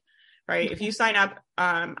week, right? Okay. If you sign up,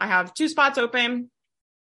 I have 2 spots open,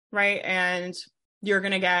 right? And you're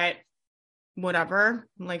going to get whatever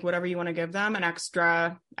you want to give them, an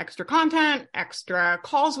extra content, extra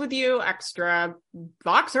calls with you, extra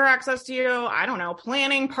Voxer access to you. I don't know,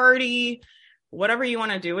 planning party, whatever you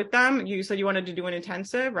want to do with them. You said you wanted to do an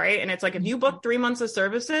intensive, right? And it's like, if you book 3 months of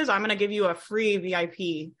services, I'm going to give you a free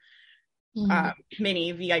VIP,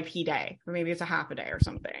 mini VIP day, or maybe it's a half a day or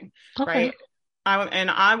something. Okay. Right.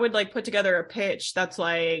 I would like put together a pitch that's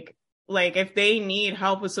like if they need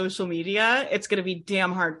help with social media, it's going to be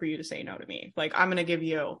damn hard for you to say no to me. Like, I'm going to give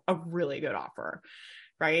you a really good offer.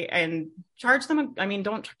 Right. And charge them.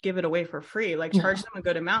 Don't give it away for free, like charge them a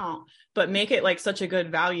good amount, but make it like such a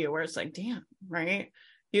good value where it's like, damn, right.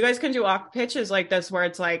 You guys can do off pitches like this, where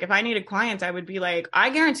it's like, if I needed clients, I would be like, I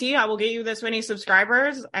guarantee I will get you this many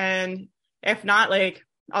subscribers. And if not, like,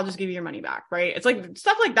 I'll just give you your money back. Right. It's like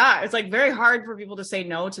stuff like that. It's like very hard for people to say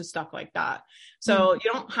no to stuff like that. So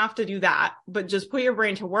you don't have to do that, but just put your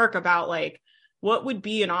brain to work about like, what would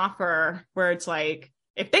be an offer where it's like,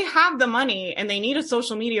 if they have the money and they need a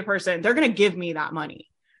social media person, they're going to give me that money.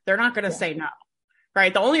 They're not going to say no.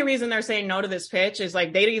 Right. The only reason they're saying no to this pitch is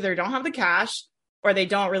like, they either don't have the cash or they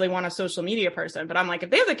don't really want a social media person. But I'm like, if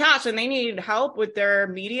they have the cash and they need help with their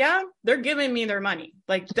media, they're giving me their money.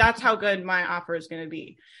 Like, that's how good my offer is going to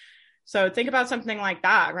be. So think about something like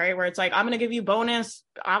that, right? Where it's like, I'm going to give you bonus.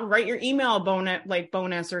 I'll write your email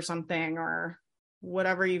bonus or something, or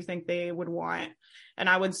whatever you think they would want. And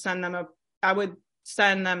I would send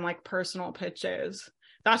them like personal pitches.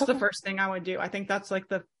 That's the first thing I would do. I think that's like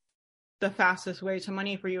the fastest way to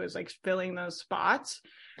money for you, is like filling those spots,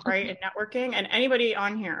 right? And networking. And anybody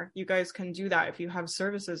on here, you guys can do that if you have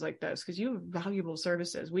services like this, because you have valuable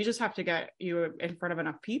services. We just have to get you in front of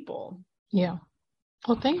enough people. Yeah.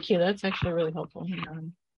 Well, thank you. That's actually really helpful. Yeah.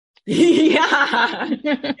 You're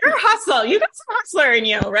a hustle. You got some hustler in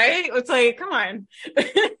you, right? It's like, come on.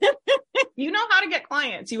 You know how to get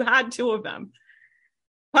clients. You had 2 of them.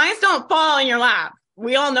 Clients don't fall in your lap.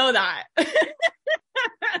 We all know that.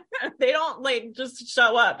 They don't like just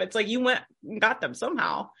show up. It's like you went and got them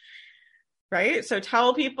somehow. Right. So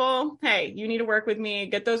tell people, hey, you need to work with me,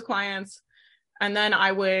 get those clients. And then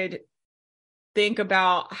I would think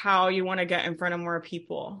about how you want to get in front of more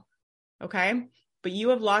people. Okay. But you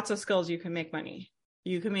have lots of skills. You can make money.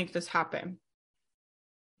 You can make this happen.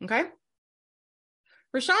 Okay.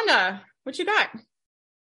 Rashonda, what you got?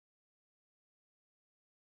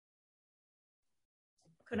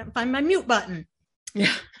 Couldn't find my mute button.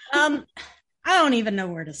 Yeah. I don't even know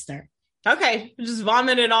where to start. Okay. Just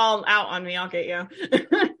vomit it all out on me. I'll get you.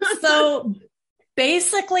 So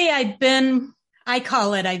basically I've been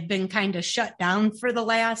kind of shut down for the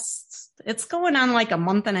last, it's going on like a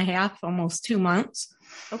month and a half, almost 2 months.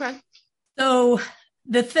 Okay. So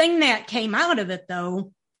the thing that came out of it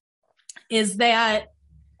though, is that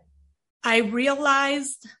I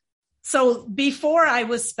realized, so before I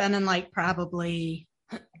was spending like probably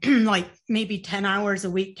like maybe 10 hours a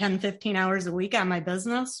week, 10, 15 hours a week on my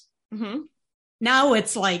business. Mm-hmm. Now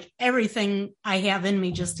it's like everything I have in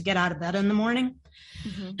me just to get out of bed in the morning.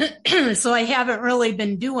 Mm-hmm. So I haven't really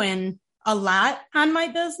been doing a lot on my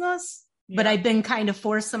business, but I've been kind of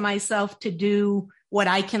forcing myself to do what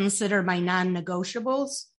I consider my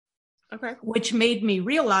non-negotiables. Okay. Which made me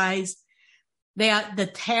realize that the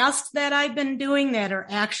tasks that I've been doing that are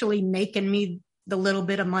actually making me the little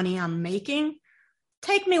bit of money I'm making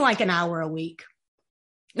take me like an hour a week.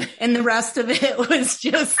 And the rest of it was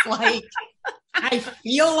just like, I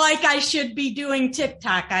feel like I should be doing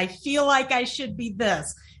TikTok. I feel like I should be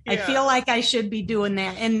this. Yeah. I feel like I should be doing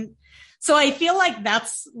that. And so I feel like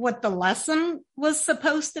that's what the lesson was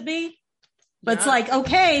supposed to be. But it's like,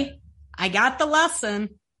 okay, I got the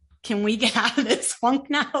lesson. Can we get out of this funk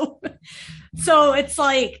now? So it's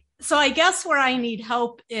like, so I guess where I need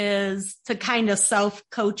help is to kind of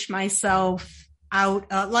self-coach myself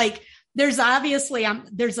out. Like there's obviously,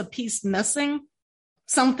 there's a piece missing.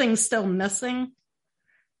 Something's still missing,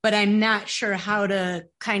 but I'm not sure how to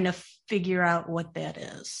kind of figure out what that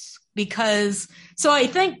is, because, so I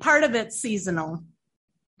think part of it's seasonal.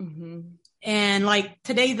 Mm-hmm. And like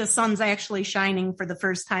today, the sun's actually shining for the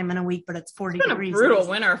first time in a week, but it's 40 degrees. It's been a brutal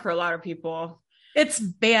winter for a lot of people. It's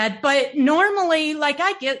bad, but normally like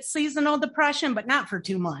I get seasonal depression, but not for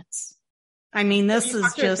 2 months. I mean, this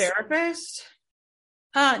is just. A therapist?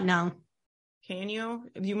 No. Can you?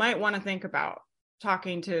 You might want to think about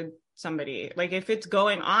talking to somebody. Like if it's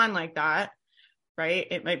going on like that, right,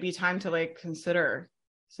 it might be time to like consider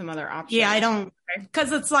some other options. Yeah,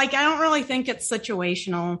 because it's like, I don't really think it's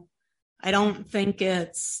situational. I think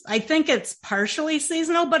it's partially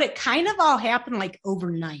seasonal, but it kind of all happened like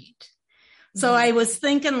overnight. So I was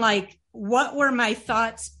thinking like, what were my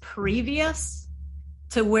thoughts previous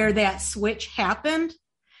to where that switch happened?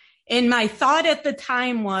 And my thought at the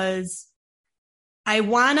time was, I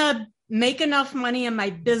want to make enough money in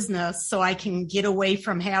my business so I can get away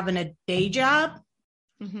from having a day job.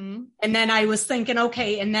 Mm-hmm. And then I was thinking,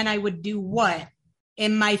 okay, and then I would do what?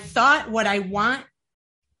 And my thought, what I want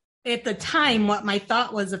at the time, what my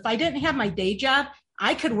thought was, if I didn't have my day job,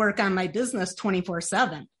 I could work on my business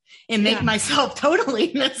 24/7 and make myself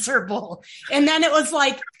totally miserable. And then it was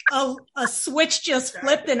like a switch just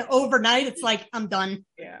flipped, and overnight it's like, I'm done.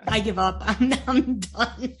 Yeah. I give up. I'm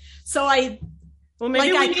done. So well,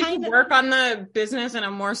 maybe we need to work on the business in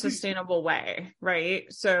a more sustainable way,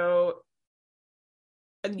 right? So,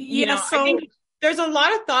 you know, I think there's a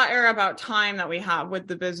lot of thought error about time that we have with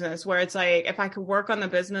the business, where it's like, if I could work on the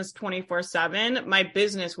business 24/7, my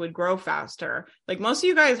business would grow faster. Like most of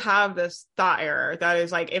you guys have this thought error that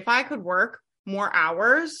is like, if I could work more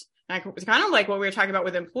hours, and it's kind of like what we were talking about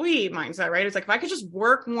with employee mindset, right? It's like, if I could just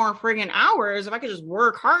work more friggin' hours, if I could just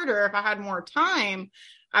work harder, if I had more time,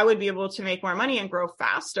 I would be able to make more money and grow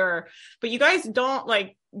faster. But you guys don't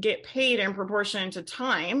like get paid in proportion to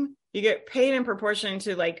time. You get paid in proportion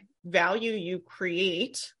to like value you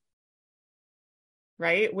create,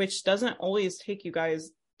 right? Which doesn't always take you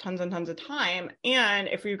guys tons and tons of time. And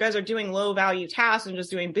if you guys are doing low value tasks and just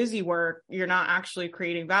doing busy work, you're not actually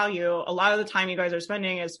creating value. A lot of the time you guys are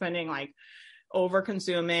spending like over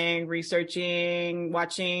consuming, researching,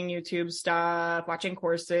 watching YouTube stuff, watching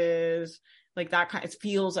courses, like that kind. It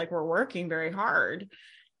feels like we're working very hard,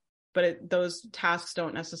 but those tasks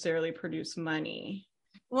don't necessarily produce money.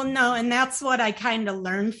 Well, no, and that's what I kind of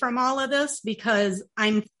learned from all of this, because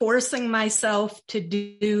I'm forcing myself to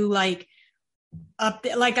do like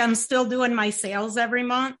I'm still doing my sales every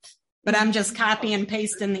month, but I'm just copy and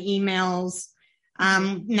pasting the emails.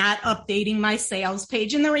 I'm not updating my sales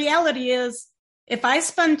page. And the reality is, if I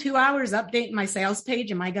spend 2 hours updating my sales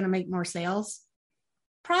page, am I going to make more sales?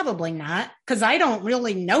 Probably not, because I don't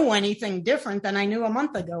really know anything different than I knew a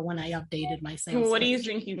month ago when I updated my sales. What do you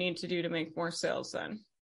think you need to do to make more sales then?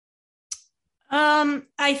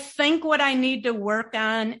 I think what I need to work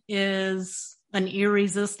on is an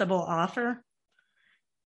irresistible offer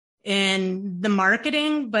in the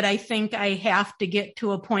marketing, but I think I have to get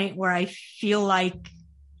to a point where I feel like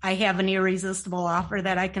I have an irresistible offer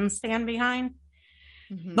that I can stand behind.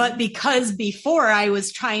 Mm-hmm. But because before I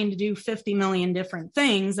was trying to do 50 million different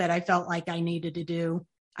things that I felt like I needed to do,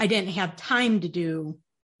 I didn't have time to do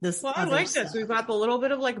this. Well, I like this. We've got the little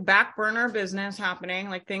bit of like back burner business happening.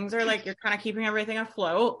 Like things are like, you're kind of keeping everything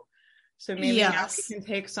afloat. So maybe now you can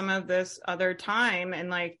take some of this other time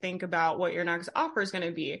and like think about what your next offer is going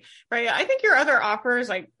to be, right? I think your other offers,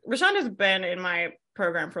 like Rashawn has been in my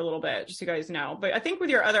program for a little bit, just so you guys know, but I think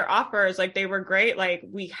with your other offers, like they were great. Like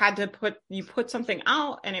we had to put something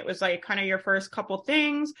out, and it was like kind of your first couple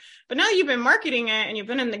things, but now you've been marketing it and you've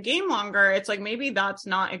been in the game longer. It's like, maybe that's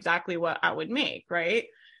not exactly what I would make. Right.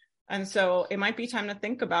 And so it might be time to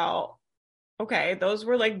think about, okay, those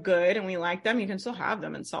were like good and we like them. You can still have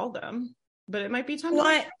them and sell them, but it might be time to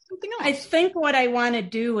try something else. I think what I want to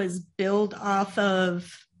do is build off of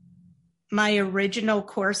my original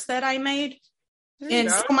course that I made.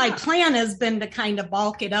 And so my plan has been to kind of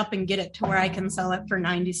bulk it up and get it to where I can sell it for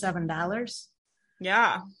 $97.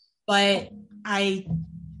 Yeah. But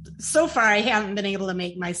so far I haven't been able to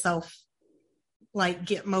make myself like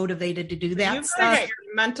get motivated to do that. You gotta get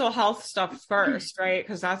your mental health stuff first, right?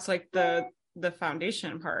 Because that's like the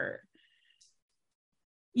foundation part.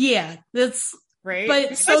 Yeah, that's right.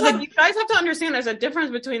 But you guys have to understand there's a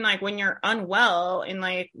difference between like when you're unwell in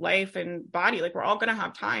like life and body. Like we're all gonna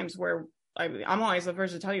have times where I'm always the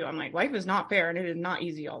first to tell you, I'm like, life is not fair and it is not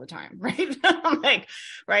easy all the time, right? I'm like,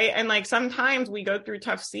 right. And like sometimes we go through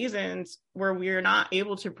tough seasons where we're not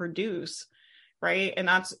able to produce. Right. And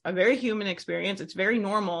that's a very human experience. It's very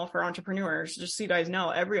normal for entrepreneurs. Just so you guys know,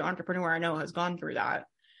 every entrepreneur I know has gone through that.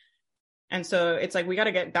 And so it's like, we got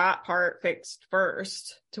to get that part fixed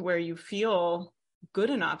first to where you feel good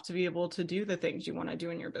enough to be able to do the things you want to do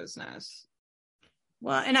in your business.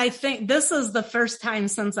 Well, and I think this is the first time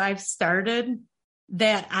since I've started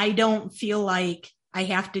that I don't feel like I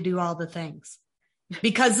have to do all the things,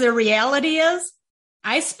 because the reality is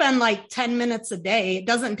I spend like 10 minutes a day. It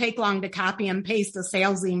doesn't take long to copy and paste a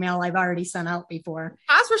sales email I've already sent out before.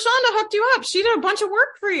 Ask for Shonda hooked you up. She did a bunch of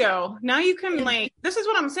work for you. Now you can this is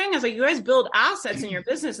what I'm saying is like you guys build assets in your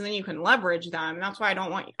business and then you can leverage them. And that's why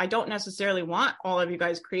I don't necessarily want all of you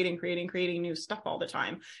guys creating new stuff all the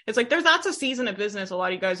time. It's like that's a season of business a lot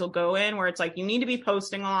of you guys will go in where it's like you need to be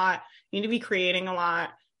posting a lot, you need to be creating a lot.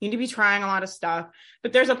 You need to be trying a lot of stuff,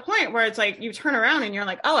 but there's a point where it's like you turn around and you're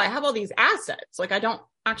like, oh, I have all these assets. Like I don't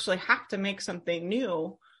actually have to make something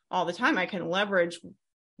new all the time. I can leverage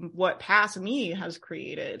what past me has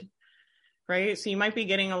created, right? So you might be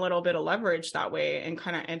getting a little bit of leverage that way and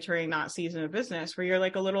kind of entering that season of business where you're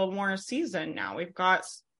like a little more seasoned now. We've got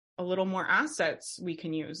a little more assets we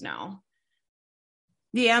can use now.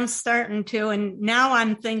 Yeah, I'm starting to. And now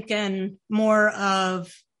I'm thinking more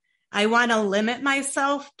of, I want to limit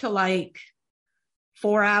myself to like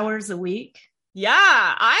 4 hours a week. Yeah,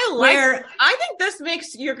 I think this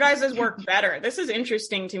makes your guys' work better. This is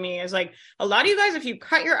interesting to me is like a lot of you guys, if you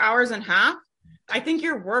cut your hours in half, I think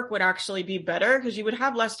your work would actually be better because you would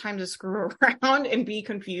have less time to screw around and be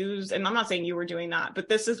confused. And I'm not saying you were doing that, but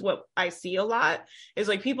this is what I see a lot is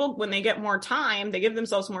like people, when they get more time, they give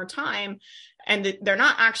themselves more time and they're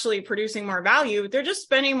not actually producing more value. They're just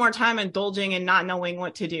spending more time indulging and not knowing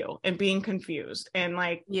what to do and being confused. And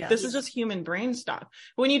this is just human brain stuff.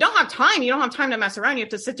 When you don't have time, you don't have time to mess around. You have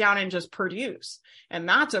to sit down and just produce. And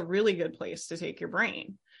that's a really good place to take your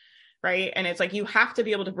brain. Right. And it's like, you have to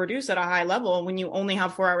be able to produce at a high level when you only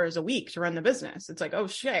have 4 hours a week to run the business. It's like, oh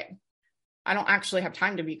shit, I don't actually have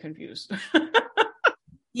time to be confused.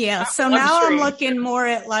 Yeah. So now I'm looking more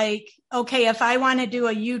at like, okay, if I want to do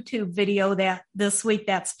a YouTube video that this week,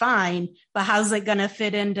 that's fine. But how's it going to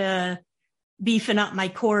fit into beefing up my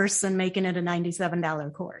course and making it a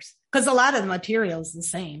 $97 course? Because a lot of the material is the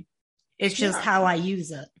same. It's just how I use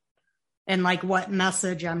it and like what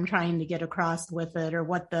message I'm trying to get across with it or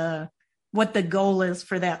what the goal is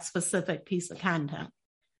for that specific piece of content.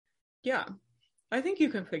 Yeah. I think you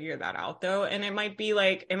can figure that out though. And it might be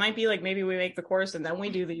like maybe we make the course and then we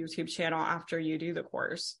do the YouTube channel after you do the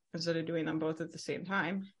course instead of doing them both at the same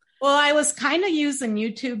time. Well, I was kind of using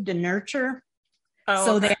YouTube to nurture.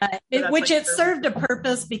 It served a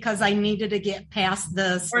purpose because I needed to get past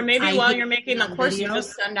this. Or maybe while you're making the course, you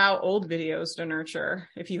just send out old videos to nurture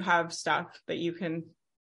if you have stuff that you can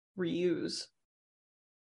reuse.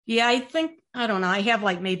 Yeah, I don't know. I have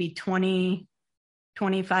like maybe 20,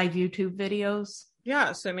 25 YouTube videos.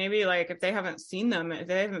 Yeah. So maybe like if they haven't seen them, if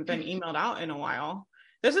they haven't been emailed out in a while,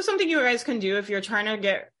 this is something you guys can do if you're trying to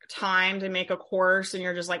get time to make a course and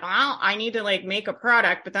you're just like, oh, I need to like make a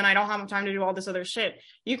product, but then I don't have time to do all this other shit.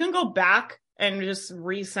 You can go back and just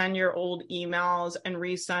resend your old emails and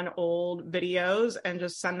resend old videos and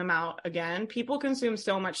just send them out again. People consume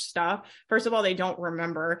so much stuff. First of all, they don't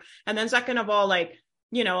remember. And then second of all, like,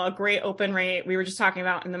 you know, a great open rate we were just talking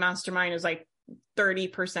about in the mastermind is like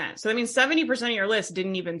 30%. So that means 70% of your list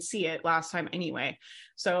didn't even see it last time anyway.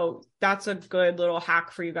 So that's a good little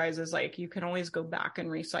hack for you guys is like, you can always go back and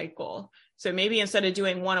recycle. So maybe instead of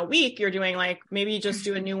doing one a week, you're doing like, maybe you just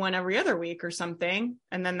do a new one every other week or something.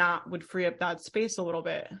 And then that would free up that space a little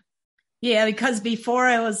bit. Yeah, because before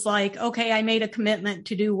I was like, okay, I made a commitment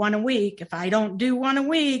to do one a week. If I don't do one a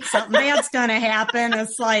week, something bad's going to happen.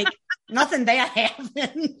 It's like nothing bad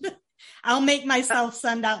happened. I'll make myself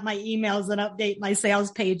send out my emails and update my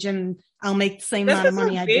sales page and I'll make the same amount of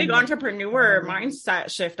money. This is a big entrepreneur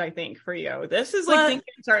mindset shift, I think, for you. This is like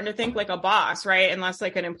starting to think like a boss, right? And less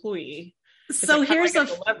like an employee. So here's a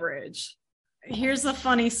leverage. Here's a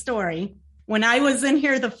funny story. When I was in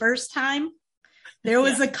here the first time, there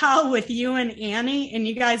was a call with you and Annie and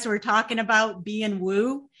you guys were talking about being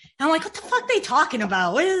woo. And I'm like, what the fuck are they talking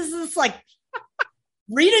about? What is this like?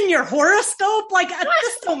 Reading your horoscope? Like,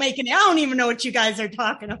 this don't make it. I don't even know what you guys are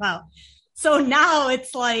talking about. So now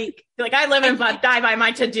it's like I live and die by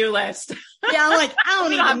my to-do list. Yeah, I'm like, I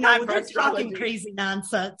don't even know. They're talking crazy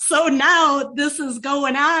nonsense. So now this is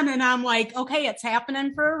going on and I'm like, okay, it's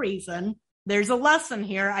happening for a reason. There's a lesson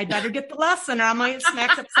here. I better get the lesson or I might get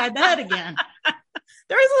smacked upside the head again.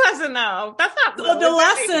 There is a lesson though. That's not so the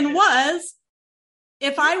lesson was,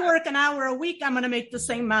 if I work an hour a week, I'm going to make the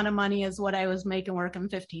same amount of money as what I was making working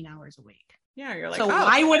 15 hours a week. Yeah, you're like, so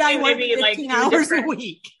why would I work 15 hours a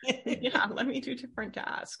week? Yeah, let me do different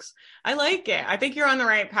tasks. I like it. I think you're on the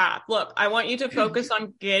right path. Look, I want you to focus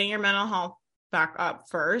on getting your mental health back up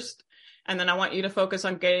first. And then I want you to focus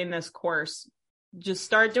on getting this course. Just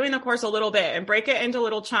start doing the course a little bit and break it into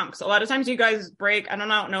little chunks. A lot of times you guys break, I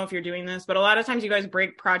don't know if you're doing this, but a lot of times you guys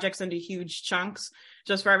break projects into huge chunks.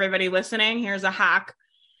 Just for everybody listening, here's a hack.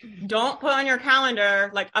 Don't put on your calendar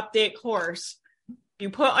like update course. You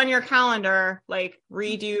put on your calendar, like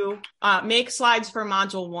redo, make slides for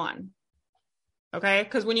module 1. Okay.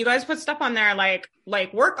 Cause when you guys put stuff on there, like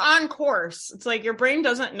work on course, it's like your brain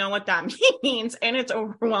doesn't know what that means and it's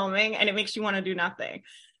overwhelming and it makes you want to do nothing.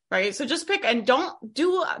 Right. So just pick, and don't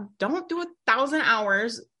do 1,000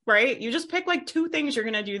 hours, right? You just pick like 2 things you're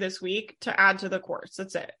going to do this week to add to the course.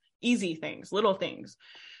 That's it. Easy things, little things.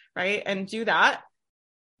 Right. And do that.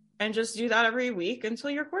 And just do that every week until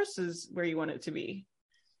your course is where you want it to be.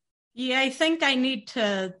 Yeah, I think I need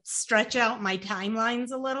to stretch out my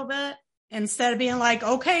timelines a little bit instead of being like,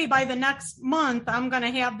 okay, by the next month, I'm going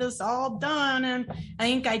to have this all done. And I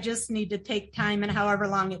think I just need to take time, and however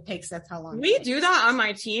long it takes, that's how long. We do that on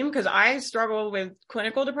my team because I struggle with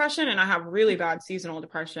clinical depression and I have really bad seasonal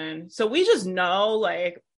depression. So we just know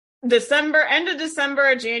like end of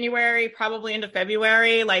December, January, probably into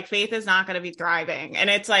February, like Faith is not going to be thriving. And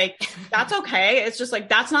it's like, that's okay. It's just like,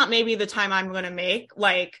 that's not maybe the time I'm going to make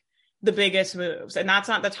like the biggest moves. And that's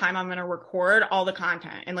not the time I'm going to record all the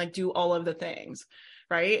content and like do all of the things.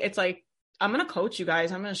 Right. It's like, I'm going to coach you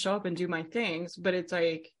guys. I'm going to show up and do my things, but it's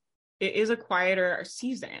like, it is a quieter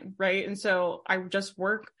season. Right. And so I just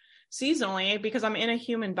work seasonally because I'm in a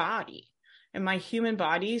human body, and my human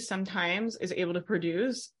body sometimes is able to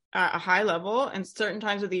produce at a high level, and certain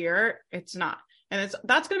times of the year it's not. And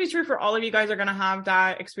that's going to be true for all of you guys are going to have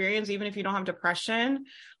that experience. Even if you don't have depression,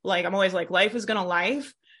 like I'm always like, life is going to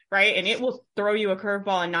life. Right. And it will throw you a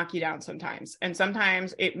curveball and knock you down sometimes. And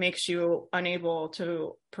sometimes it makes you unable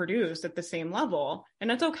to produce at the same level. And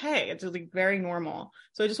that's okay. It's like very normal.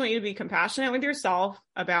 So I just want you to be compassionate with yourself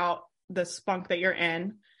about the spunk that you're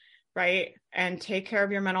in. Right. And take care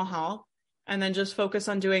of your mental health. And then just focus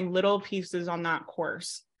on doing little pieces on that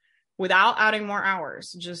course without adding more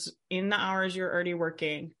hours. Just in the hours you're already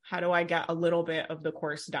working, how do I get a little bit of the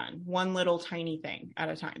course done? One little tiny thing at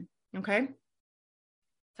a time. Okay.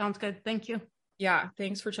 Sounds good. Thank you. Yeah.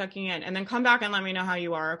 Thanks for checking in. And then come back and let me know how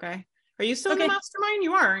you are. Okay. Are you still in the mastermind?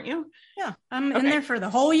 You are, aren't you? Yeah. I'm in there for the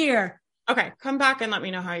whole year. Okay. Come back and let me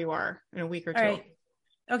know how you are in a week or two. All right.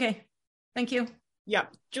 Okay. Thank you.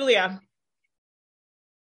 Yep. Julia.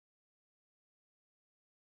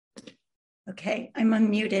 Okay. I'm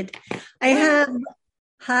unmuted.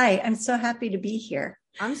 Hi. I'm so happy to be here.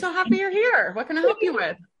 I'm so happy you're here. What can I help you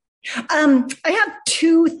with? I have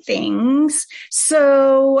 2 things.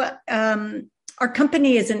 So, our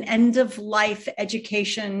company is an end of life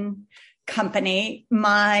education company.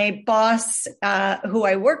 My boss, who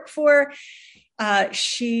I work for,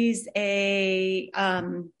 she's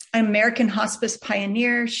an American hospice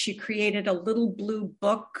pioneer. She created a little blue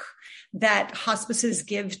book that hospices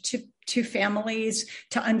give to families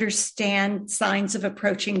to understand signs of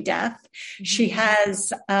approaching death. Mm-hmm. She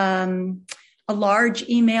has, a large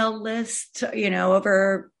email list,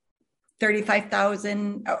 over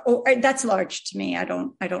 35,000. Oh, that's large to me. I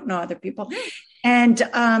don't know other people. And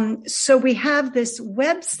so we have this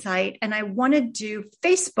website, and I want to do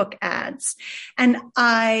Facebook ads. And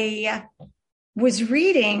I was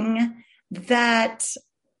reading that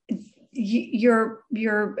your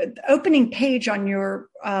opening page on your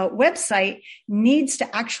website needs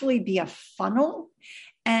to actually be a funnel.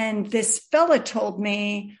 And this fella told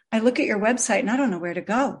me, I look at your website and I don't know where to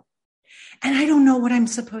go. And I don't know what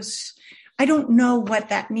I don't know what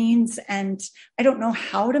that means. And I don't know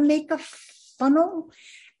how to make a funnel.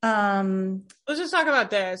 Let's just talk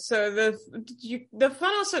about this. So the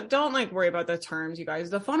funnel stuff, don't like worry about the terms, you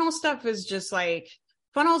guys. The funnel stuff is just like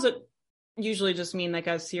funnels that usually just mean like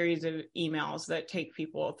a series of emails that take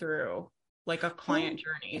people through like a client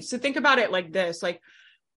journey. So think about it like this,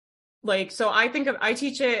 so I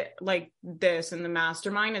teach it like this in the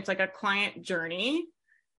mastermind. It's like a client journey.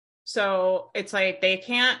 So it's like, they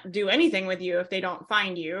can't do anything with you if they don't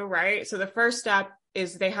find you. Right. So the first step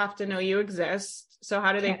is they have to know you exist. So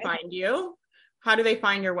how do they find you? How do they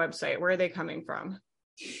find your website? Where are they coming from?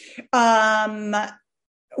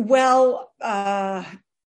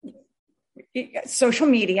 Social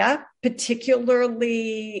media,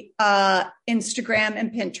 particularly Instagram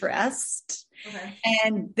and Pinterest. Okay.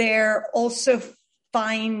 And they're also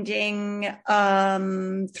finding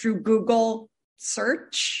through Google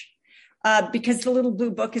search because the little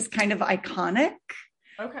blue book is kind of iconic.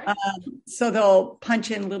 Okay. So they'll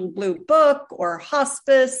punch in little blue book or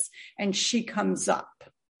hospice and she comes up.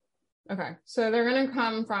 Okay. So they're going to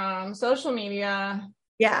come from social media.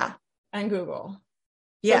 Yeah. And Google.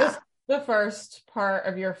 Yeah. So this is the first part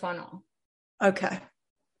of your funnel. Okay.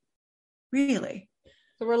 Really?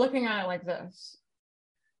 So we're looking at it like this,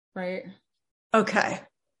 right? Okay.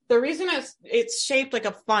 The reason it's shaped like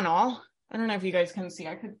a funnel, I don't know if you guys can see.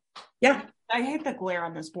 I I hate the glare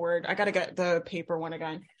on this board. I got to get the paper one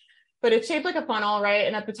again. But it's shaped like a funnel, right?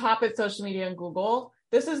 And at the top, it's social media and Google.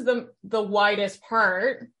 This is the widest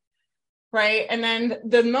part, right? And then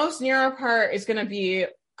the most narrow part is going to be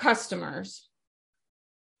customers,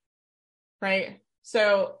 right?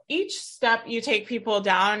 So each step you take people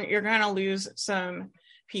down, you're going to lose some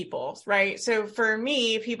people, right? So for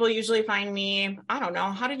me, people usually find me, I don't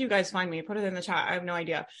know, how did you guys find me? Put it in the chat. I have no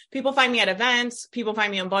idea. People find me at events. People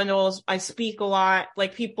find me in bundles. I speak a lot.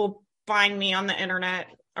 Like people find me on the internet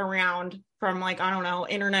around from like, I don't know,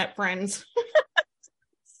 internet friends.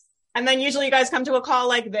 And then usually you guys come to a call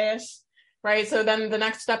like this, right? So then the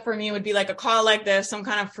next step for me would be like a call like this, some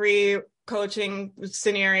kind of free coaching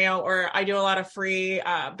scenario, or I do a lot of free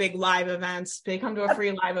big live events. They come to a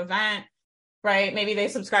free live event, right? Maybe they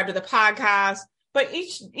subscribe to the podcast, but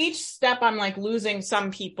each step I'm like losing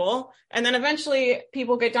some people. And then eventually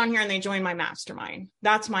people get down here and they join my mastermind.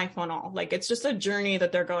 That's my funnel. Like it's just a journey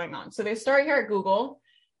that they're going on. So they start here at Google.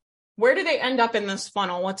 Where do they end up in this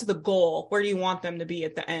funnel? What's the goal? Where do you want them to be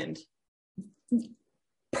at the end?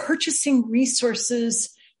 Purchasing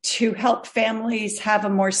resources to help families have a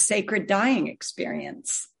more sacred dying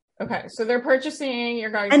experience. Okay, so they're purchasing your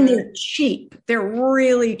guys' and they're cheap. They're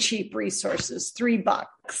really cheap resources, $3.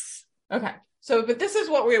 Okay, so but this is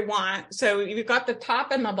what we want. So you've got the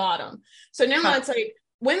top and the bottom. So now it's like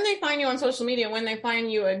when they find you on social media, when they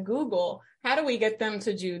find you at Google, how do we get them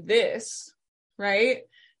to do this, right?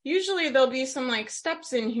 Usually there'll be some like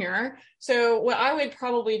steps in here. So what I would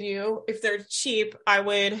probably do if they're cheap, I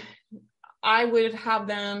would have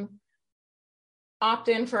them opt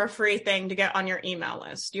in for a free thing to get on your email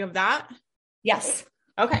list. Do you have that? Yes.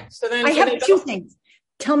 Okay. So then I have two things.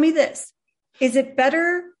 Tell me this. Is it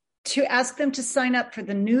better to ask them to sign up for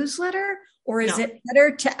the newsletter, or is it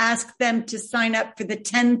better to ask them to sign up for the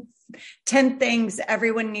 10 things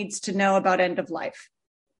everyone needs to know about end of life?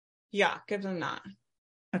 Yeah, give them that.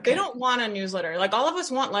 Okay. They don't want a newsletter. Like all of us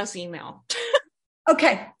want less email.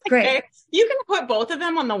 Okay, great. Okay. You can put both of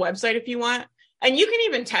them on the website if you want. And you can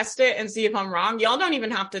even test it and see if I'm wrong. Y'all don't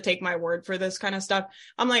even have to take my word for this kind of stuff.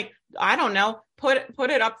 I'm like, I don't know, put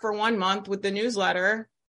it up for 1 month with the newsletter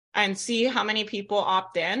and see how many people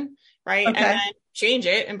opt in, right? Okay. And then change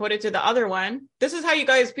it and put it to the other one. This is how you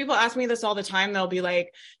guys, people ask me this all the time. They'll be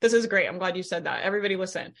like, this is great. I'm glad you said that. Everybody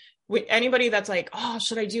listen. Anybody that's like, oh,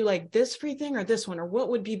 should I do like this free thing or this one? Or what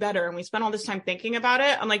would be better? And we spend all this time thinking about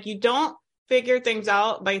it. I'm like, you don't figure things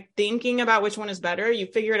out by thinking about which one is better. You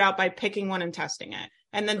figure it out by picking one and testing it.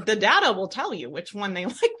 And then the data will tell you which one they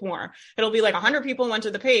like more. It'll be like 100 people went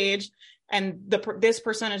to the page and this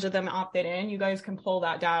percentage of them opted in. You guys can pull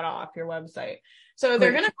that data off your website. So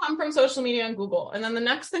they're going to come from social media and Google. And then the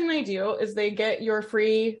next thing they do is they get your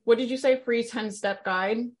free, what did you say? Free 10-step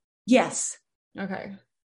guide? Yes. Okay.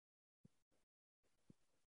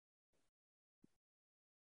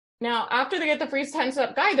 Now, after they get the free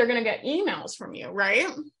 10-step guide, they're going to get emails from you, right?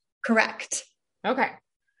 Correct. Okay.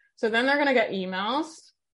 So then they're going to get emails.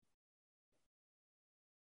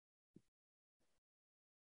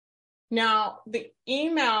 Now, the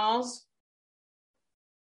emails,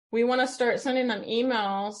 we want to start sending them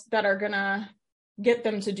emails that are going to get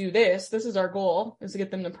them to do this. This is our goal, is to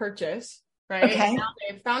get them to purchase, right? Okay. Now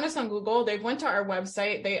they've found us on Google. They've went to our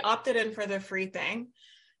website. They opted in for the free thing,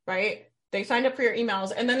 right? They signed up for your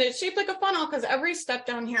emails, and then it's shaped like a funnel because every step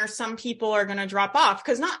down here, some people are going to drop off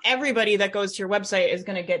because not everybody that goes to your website is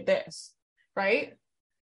going to get this, right?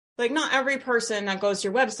 Like not every person that goes to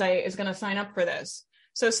your website is going to sign up for this.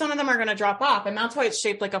 So some of them are going to drop off, and that's why it's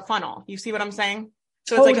shaped like a funnel. You see what I'm saying?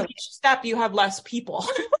 So It's like each step you have less people.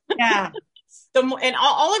 Yeah. And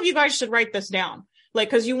all of you guys should write this down, like,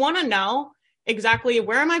 because you want to know exactly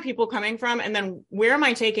where are my people coming from, and then where am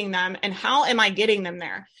I taking them, and how am I getting them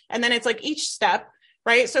there? And then it's like each step,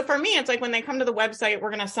 right? So for me, it's like when they come to the website, we're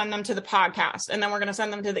going to send them to the podcast, and then we're going to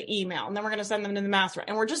send them to the email, and then we're going to send them to the master,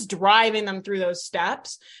 and we're just driving them through those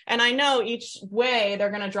steps. And I know each way they're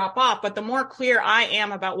going to drop off, but the more clear I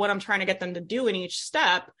am about what I'm trying to get them to do in each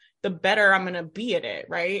step, the better I'm going to be at it,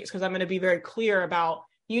 right? Because I'm going to be very clear about,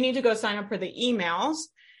 you need to go sign up for the emails.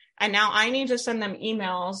 And now I need to send them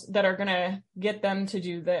emails that are going to get them to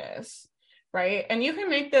do this, right? And you can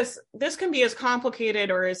make this can be as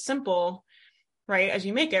complicated or as simple, right, as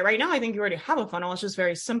you make it. Right now, I think you already have a funnel. It's just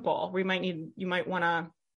very simple. You might want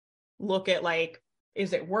to look at like,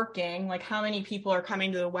 is it working? Like how many people are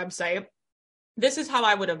coming to the website? This is how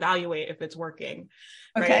I would evaluate if it's working,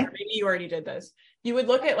 right? Okay. Or maybe you already did this. You would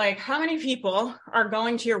look at like how many people are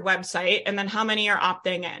going to your website and then how many are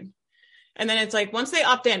opting in. And then it's like, once they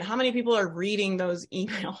opt in, how many people are reading those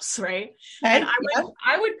emails, right? Okay, And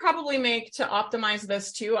I would probably make, to optimize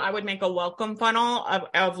this too, I would make a welcome funnel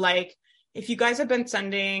of like, if you guys have been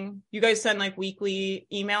sending, you guys send like weekly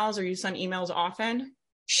emails, or you send emails often?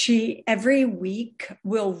 She every week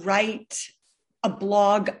will write a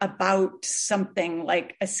blog about something,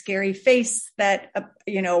 like a scary face that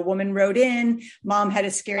a woman wrote in. Mom had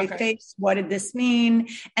a scary face. What did this mean?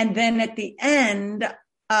 And then at the end,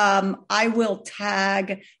 I will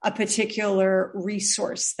tag a particular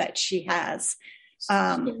resource that she has.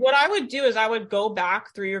 What I would do is I would go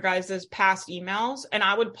back through your guys' past emails, and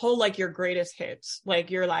I would pull like your greatest hits.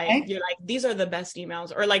 Like you're like, these are the best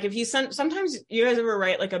emails. Or like if you send, sometimes you guys ever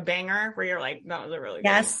write like a banger where you're like, that was a really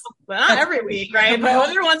good. But not every week, right? But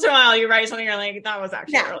every once in a while you write something, you're like, that was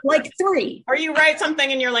actually really like good. 3. Or you write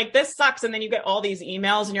something and you're like, this sucks. And then you get all these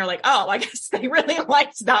emails and you're like, oh, I guess they really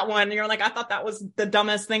liked that one. And you're like, I thought that was the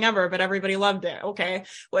dumbest thing ever, but everybody loved it. Okay.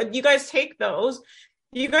 Well, you guys take those.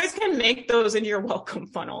 You guys can make those into your welcome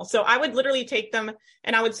funnel. So I would literally take them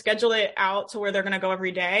and I would schedule it out to where they're going to go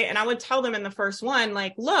every day. And I would tell them in the first one,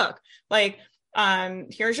 like, look, like,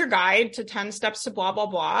 here's your guide to 10 steps to blah, blah,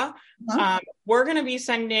 blah. We're going to be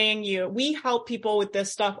sending you, we help people with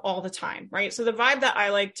this stuff all the time, right? So the vibe that I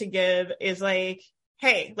like to give is like,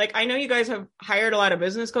 hey, like, I know you guys have hired a lot of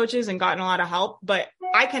business coaches and gotten a lot of help, but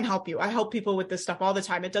I can help you. I help people with this stuff all the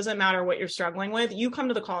time. It doesn't matter what you're struggling with. You come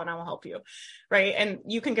to the call and I will help you. Right. And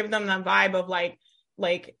you can give them that vibe of like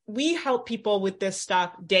we help people with this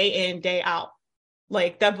stuff day in, day out.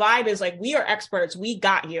 Like the vibe is like, we are experts. We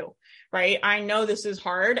got you. Right. I know this is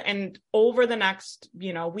hard. And over the next,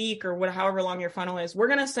 week or however long your funnel is, we're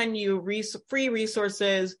going to send you free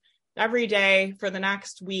resources every day for the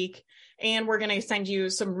next week. And we're going to send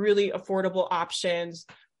you some really affordable options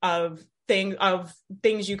of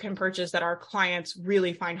things you can purchase that our clients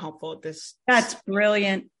really find helpful at this. That's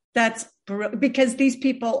brilliant. Because these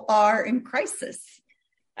people are in crisis.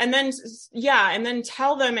 And then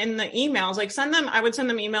tell them in the emails, like I would send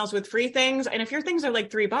them emails with free things. And if your things are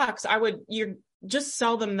like $3, you just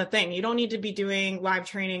sell them the thing. You don't need to be doing live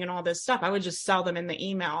training and all this stuff. I would just sell them in the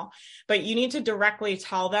email, but you need to directly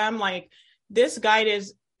tell them like, this guide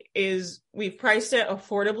is we've priced it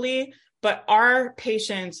affordably, but our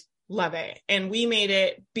patients love it. And we made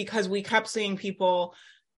it because we kept seeing people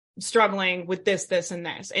struggling with this, and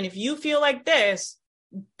this. And if you feel like this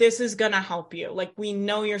is going to help you. Like, we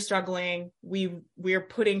know you're struggling. We're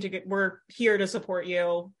here to support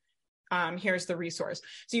you. Here's the resource.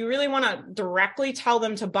 So you really want to directly tell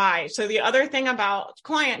them to buy. So the other thing about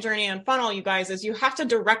client journey and funnel, you guys, is you have to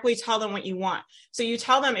directly tell them what you want. So you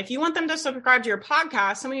tell them, if you want them to subscribe to your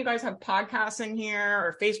podcast, some of you guys have podcasts in here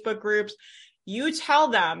or Facebook groups, you tell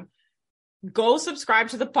them, go subscribe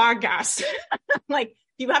to the podcast. Like,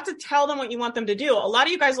 you have to tell them what you want them to do. A lot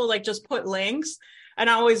of you guys will like just put links. And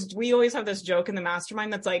we always have this joke in the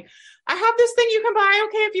mastermind that's like, I have this thing you can buy.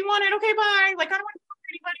 Okay, if you want it, okay, bye. Like, I don't want to talk to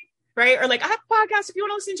anybody. Right? Or like, I have a podcast. If you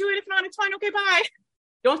want to listen to it, if not, it's fine. Okay, bye.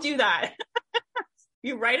 Don't do that.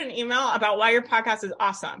 You write an email about why your podcast is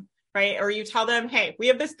awesome, right? Or you tell them, hey, we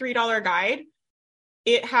have this $3 guide.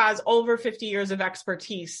 It has over 50 years of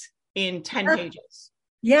expertise in 10 pages.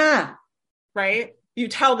 Yeah. Right? You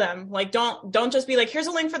tell them, like, don't just be like, here's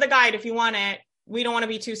a link for the guide if you want it. We don't want to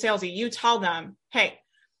be too salesy. You tell them, hey,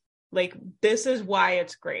 like, this is why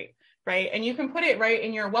it's great. Right. And you can put it right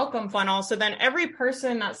in your welcome funnel. So then every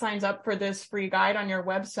person that signs up for this free guide on your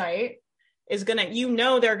website is they're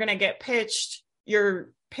going to get pitched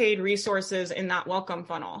your paid resources in that welcome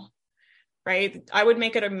funnel. Right. I would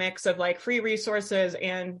make it a mix of like free resources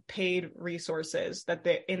and paid resources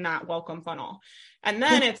in that welcome funnel. And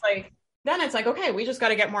then it's like, okay, we just got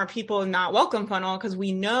to get more people in that welcome funnel because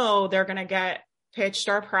we know they're going to get pitched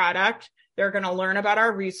our product. They're going to learn about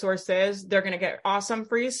our resources. They're going to get awesome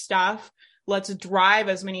free stuff. Let's drive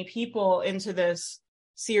as many people into this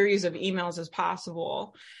series of emails as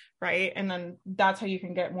possible. Right. And then that's how you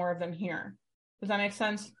can get more of them here. Does that make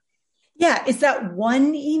sense? Yeah. Is that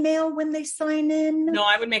one email when they sign in? No,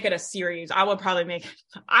 I would make it a series. I would probably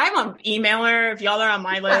I'm an emailer. If y'all are on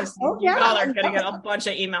my list, y'all are going to get a bunch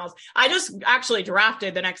of emails. I just actually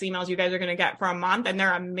drafted the next emails you guys are going to get for a month, and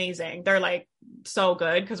they're amazing. They're like so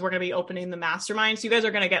good because we're going to be opening the mastermind. So you guys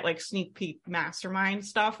are going to get like sneak peek mastermind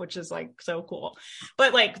stuff, which is like so cool.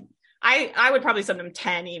 But like, I would probably send them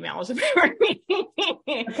 10 emails if it were me.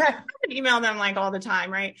 Okay. I would email them like all the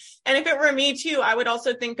time, right? And if it were me too, I would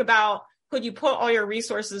also think about, could you put all your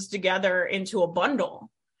resources together into a bundle,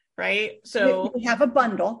 right? So we have a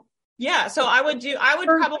bundle. Yeah. So I would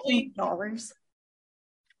probably $13.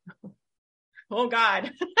 Oh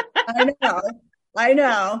God. I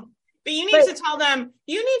know. But you need to tell them,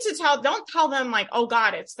 don't tell them like, oh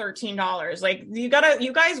God, it's $13. Like you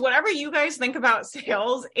guys, whatever you guys think about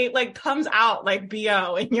sales, it like comes out like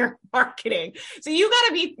BO in your marketing. So you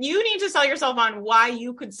need to sell yourself on why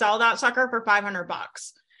you could sell that sucker for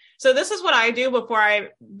 $500. So this is what I do because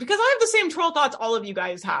I have the same troll thoughts all of you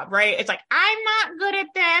guys have, right? It's like, I'm not good at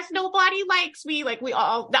this. Nobody likes me. Like I'm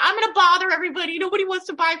going to bother everybody. Nobody wants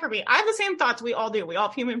to buy from me. I have the same thoughts we all do. We all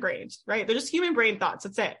have human brains, right? They're just human brain thoughts.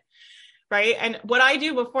 That's it. Right. And what I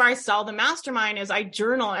do before I sell the mastermind is I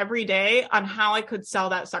journal every day on how I could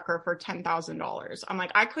sell that sucker for $10,000. I'm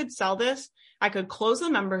like, I could sell this. I could close the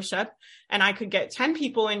membership and I could get 10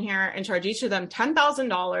 people in here and charge each of them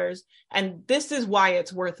 $10,000. And this is why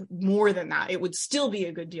it's worth more than that. It would still be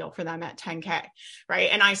a good deal for them at 10K. Right.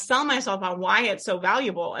 And I sell myself on why it's so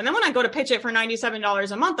valuable. And then when I go to pitch it for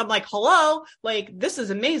 $97 a month, I'm like, hello, like, this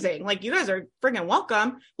is amazing. Like, you guys are friggin'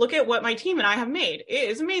 welcome. Look at what my team and I have made.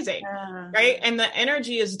 It is amazing. Right. And the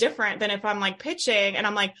energy is different than if I'm like pitching and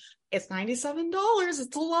I'm like, it's $97.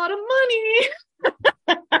 It's a lot of money.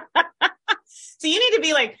 So you need to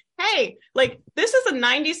be like, hey, like this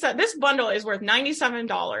bundle is worth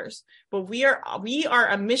 $97, but we are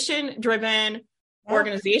a mission driven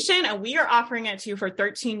organization and we are offering it to you for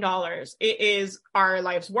 $13. It is our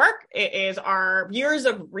life's work. It is our years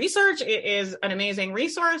of research. It is an amazing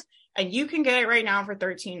resource and you can get it right now for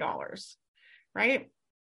 $13, right?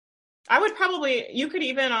 You could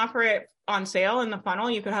even offer it on sale in the funnel.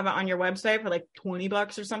 You could have it on your website for like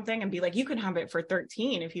 $20 or something and be like, you can have it for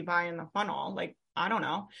 $13 if you buy in the funnel. Like, I don't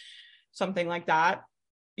know, something like that.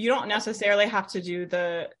 You don't necessarily have to do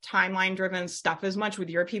the timeline driven stuff as much with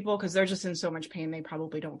your people because they're just in so much pain. They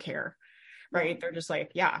probably don't care, right? They're just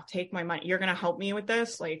like, yeah, take my money. You're going to help me with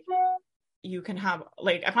this. Like you can have,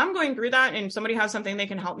 like, if I'm going through that and somebody has something they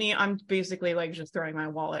can help me, I'm basically like just throwing my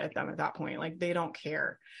wallet at them at that point. Like they don't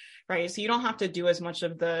care. Right. So you don't have to do as much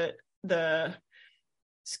of the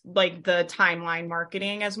timeline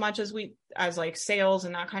marketing as much as like sales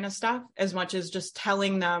and that kind of stuff, as much as just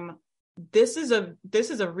telling them this is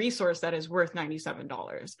a resource that is worth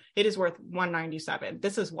 $97. It is worth $197.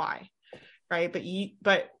 This is why. Right.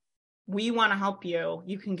 But we want to help you.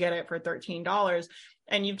 You can get it for $13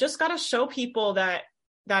 and you've just got to show people that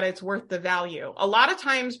it's worth the value. A lot of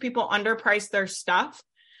times people underprice their stuff.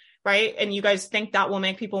 Right. And you guys think that will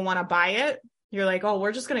make people want to buy it. You're like, oh,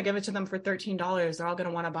 we're just going to give it to them for $13. They're all going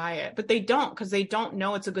to want to buy it. But they don't, because they don't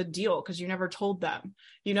know it's a good deal because you never told them.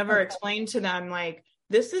 You never explained to them, like,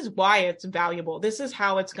 this is why it's valuable. This is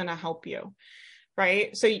how it's going to help you.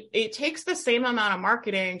 Right. So it takes the same amount of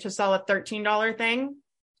marketing to sell a $13 thing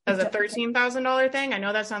as a $13,000 thing. I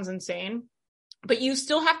know that sounds insane. But you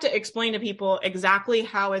still have to explain to people exactly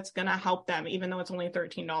how it's going to help them, even though it's only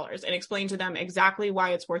 $13, and explain to them exactly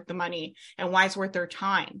why it's worth the money and why it's worth their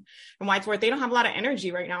time and why it's worth, they don't have a lot of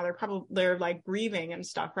energy right now. They're like grieving and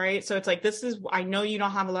stuff. Right. So it's like, I know you don't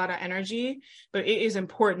have a lot of energy, but it is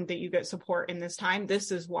important that you get support in this time.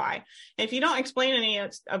 This is why. And if you don't explain any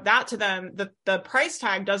of that to them, the price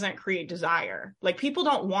tag doesn't create desire. Like people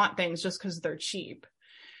don't want things just because they're cheap.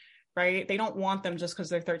 Right? They don't want them just because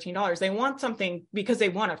they're $13. They want something because they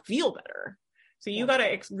want to feel better. So you got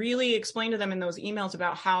to really explain to them in those emails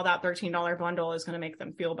about how that $13 bundle is going to make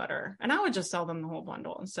them feel better. And I would just sell them the whole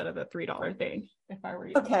bundle instead of the $3 thing if I were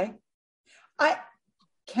you. Okay.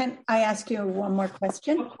 Can I ask you one more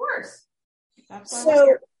question? Of course.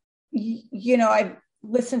 So, I've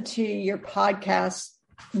listened to your podcast,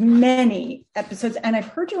 many episodes, and I've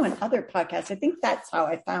heard you on other podcasts. I think that's how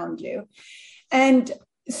I found you. And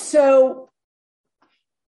so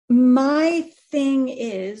my thing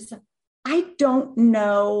is, I don't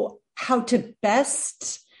know how to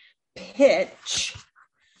best pitch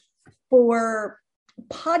for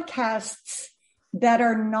podcasts that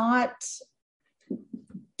are not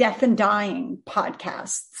death and dying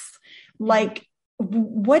podcasts. Like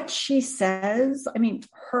what she says, I mean,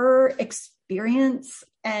 her experience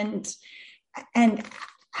and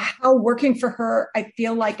how working for her, I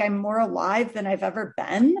feel like I'm more alive than I've ever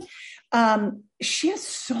been. She has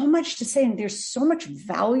so much to say and there's so much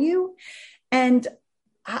value. And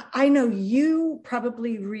I know you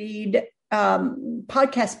probably read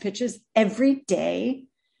podcast pitches every day.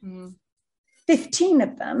 15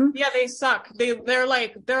 of them. Yeah, they suck. They're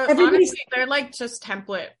like just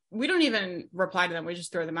template. We don't even reply to them. We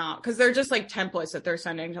just throw them out because they're just like templates that they're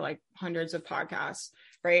sending to like hundreds of podcasts.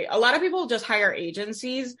 Right. A lot of people just hire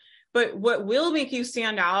agencies, but what will make you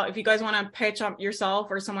stand out if you guys want to pitch up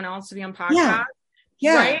yourself or someone else to be on podcast,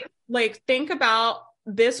 right? Like think about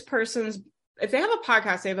this person's, if they have a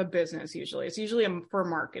podcast, they have a business usually. It's usually for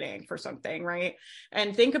marketing for something, right?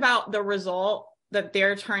 And think about the result that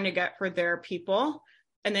they're trying to get for their people.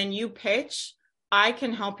 And then you pitch, I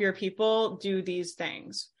can help your people do these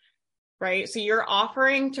things, right? So you're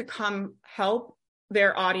offering to come help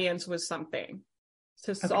their audience with something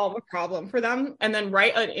to solve a problem for them, and then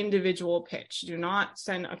write an individual pitch. Do not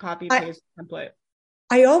send a copy paste template.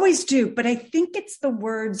 I always do, but I think it's the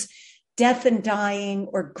words death and dying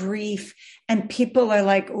or grief, and people are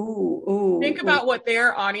like, ooh. Think about what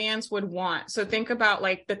their audience would want. So think about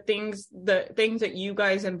like the things that you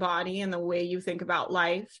guys embody and the way you think about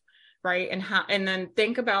life, right? And then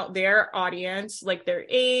think about their audience, like their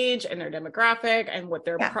age and their demographic and what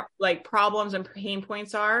their problems and pain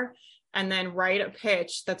points are. And then write a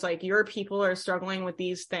pitch that's like, your people are struggling with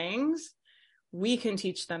these things. We can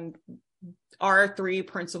teach them our 3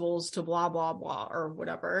 principles to blah, blah, blah, or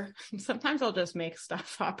whatever. Sometimes I'll just make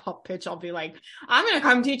stuff up. I'll pitch. I'll be like, I'm going to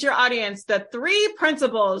come teach your audience the 3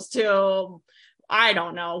 principles to, I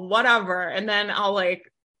don't know, whatever. And then I'll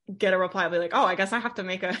like get a reply. I'll be like, oh, I guess I have to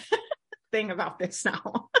make a thing about this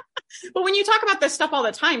now. But when you talk about this stuff all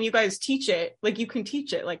the time, you guys teach it, like you can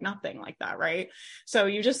teach it like nothing like that, right? So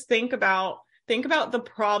you just think about the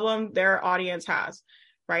problem their audience has,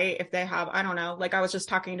 right? If they have, I don't know, like I was just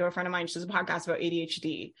talking to a friend of mine, she does a podcast about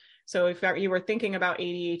ADHD. So if you were thinking about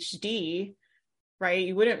ADHD, right,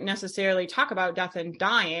 you wouldn't necessarily talk about death and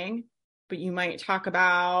dying, but you might talk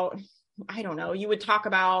about, I don't know, you would talk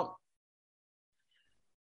about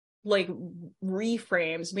like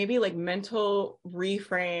reframes, maybe like mental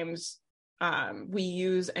reframes we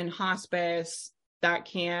use in hospice that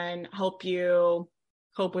can help you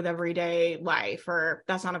cope with everyday life. Or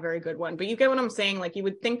that's not a very good one, but you get what I'm saying? Like you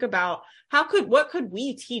would think about what could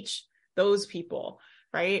we teach those people,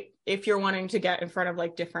 right? If you're wanting to get in front of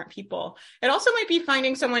like different people. It also might be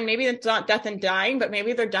finding someone, maybe that's not death and dying, but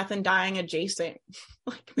maybe they're death and dying adjacent.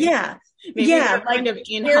 Like maybe they're like kind of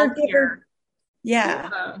in healthcare. Yeah.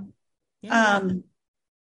 That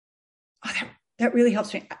really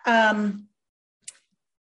helps me.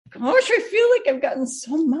 Gosh, I feel like I've gotten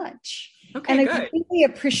so much. Okay, and good. I really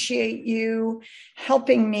appreciate you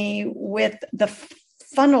helping me with the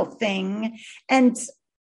funnel thing. And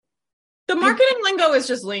the marketing lingo is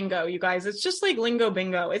just lingo, you guys. It's just like lingo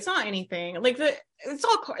bingo. It's not anything. Like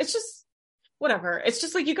it's just whatever. It's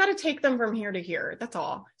just like you got to take them from here to here. That's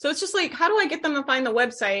all. So it's just like, how do I get them to find the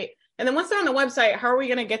website? And then once they're on the website, how are we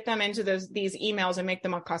going to get them into these emails and make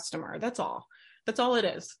them a customer? That's all. That's all it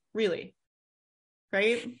is, really.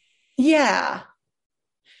 Right? Yeah.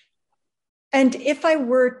 And if I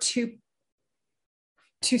were to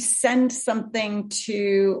send something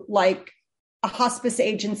to like a hospice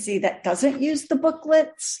agency that doesn't use the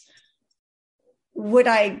booklets, would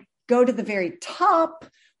I go to the very top?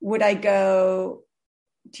 Would I go,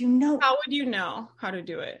 do you know? How would you know how to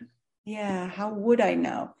do it? Yeah. How would I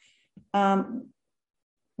know?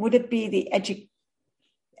 Would it be the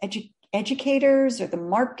educators or the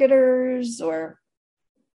marketers, or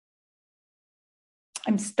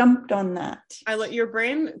I'm stumped on that. Your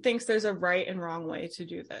brain thinks there's a right and wrong way to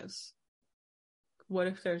do this. What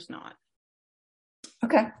if there's not?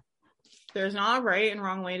 Okay. There's not a right and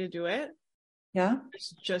wrong way to do it. Yeah. It's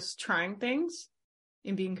just trying things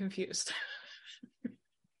and being confused.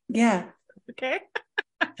 Yeah. Okay.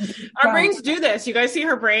 Our brains do this. You guys see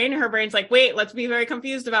her brain? Her brain's like, wait, let's be very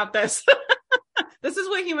confused about this. This is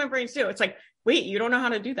what human brains do. It's like, wait, you don't know how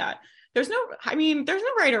to do that. There's no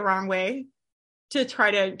right or wrong way to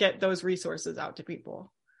try to get those resources out to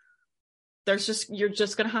people. You're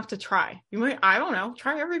just going to have to try. You might, I don't know,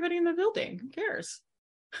 try everybody in the building. Who cares?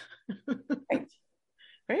 Right.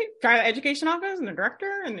 Try the education office and the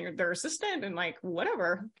director and their assistant and like,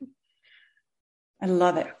 whatever. I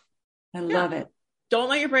love it. I love it. Don't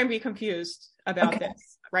let your brain be confused about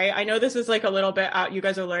this, right? I know this is like a little bit out. You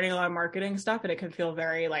guys are learning a lot of marketing stuff and it can feel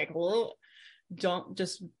very like, well, don't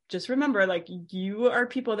just remember, like you are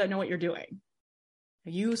people that know what you're doing.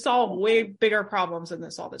 You solve way bigger problems than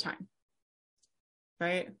this all the time,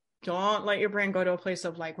 right? Don't let your brain go to a place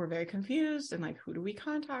of like, we're very confused and like, who do we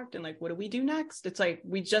contact? And like, what do we do next? It's like,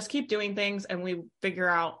 we just keep doing things and we figure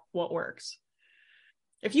out what works.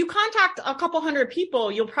 If you contact a couple hundred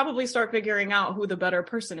people, you'll probably start figuring out who the better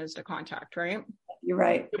person is to contact, right? You're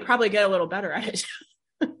right. You'll probably get a little better at it.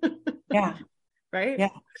 Yeah. Right? Yeah.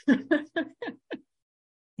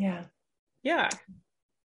 Yeah. Yeah.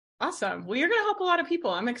 Awesome. Well, you're going to help a lot of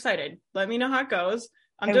people. I'm excited. Let me know how it goes.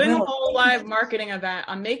 I'm doing a whole live marketing event.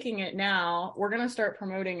 I'm making it now. We're going to start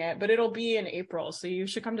promoting it, but it'll be in April. So you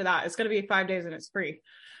should come to that. It's going to be 5 days and it's free.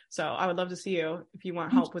 So I would love to see you if you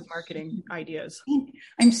want help with marketing ideas.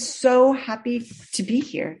 I'm so happy to be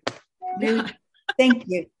here. Really. Thank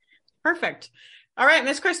you. Perfect. All right,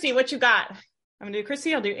 Miss Christy, what you got? I'm gonna do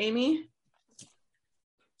Chrissy. I'll do Amy.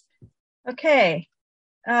 Okay.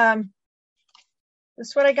 This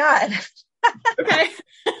is what I got. Okay.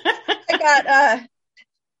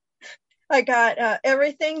 I got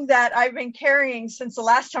everything that I've been carrying since the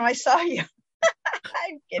last time I saw you.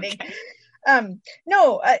 I'm kidding.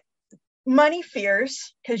 Okay. Money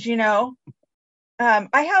fears, because I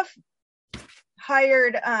have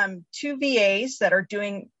hired 2 VAs that are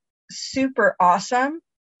doing super awesome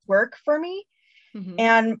work for me. Mm-hmm.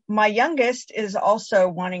 And my youngest is also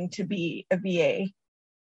wanting to be a VA,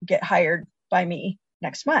 get hired by me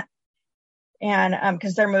next month. And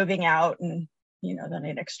because they're moving out and, they'll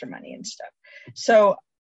need extra money and stuff. So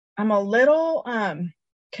I'm a little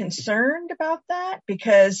concerned about that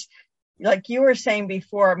because, like you were saying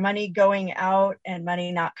before, money going out and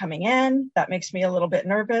money not coming in, that makes me a little bit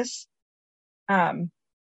nervous. And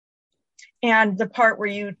the part where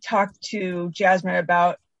you talked to Jasmine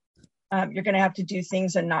about you're going to have to do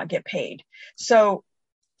things and not get paid. So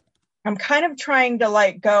I'm kind of trying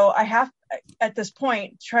to go, I have at this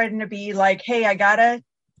point trying to be like, hey, I got to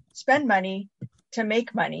spend money to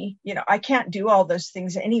make money. I can't do all those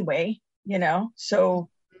things anyway, so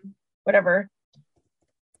whatever.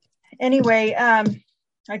 Anyway, I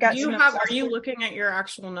got are you looking at your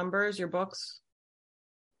actual numbers, your books?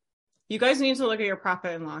 You guys need to look at your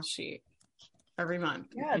profit and loss sheet every month.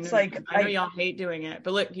 Yeah, it's I know y'all hate doing it,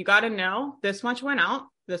 but look, you got to know this much went out,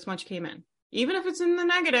 this much came in. Even if it's in the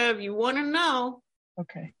negative, you want to know.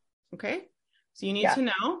 Okay. So you need to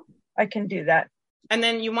know. I can do that. And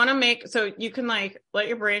then you want to so you can let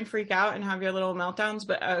your brain freak out and have your little meltdowns.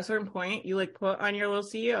 But at a certain point, you put on your little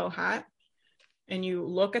CEO hat and you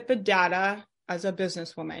look at the data as a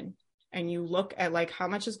businesswoman and you look at how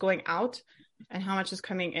much is going out and how much is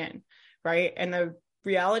coming in. Right. And the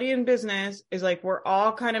reality in business is we're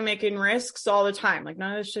all kind of making risks all the time.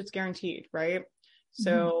 None of this shit's guaranteed. Right. Mm-hmm.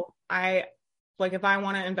 So if I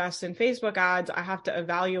want to invest in Facebook ads, I have to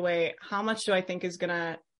evaluate how much do I think is going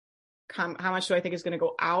to come, how much do I think is going to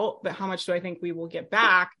go out, but how much do I think we will get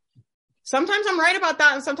back? Sometimes I'm right about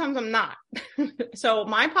that and sometimes I'm not. So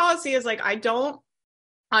my policy is I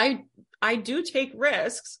do take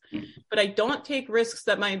risks, but I don't take risks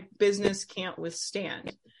that my business can't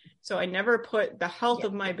withstand. So I never put the health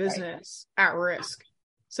of my business at risk.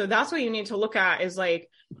 So that's what you need to look at is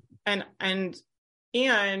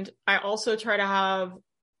and I also try to have,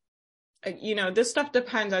 this stuff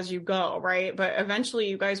depends as you go, right? But eventually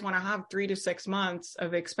you guys want to have 3 to 6 months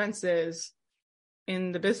of expenses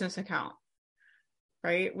in the business account,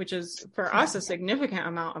 right? Which is for us a significant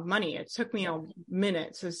amount of money. It took me a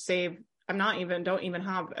minute to save. Don't even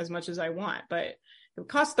have as much as I want, but it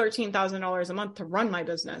costs $13,000 a month to run my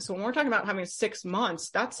business. So when we're talking about having 6 months,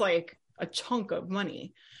 that's a chunk of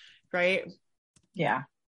money, right? Yeah.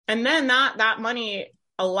 And then that money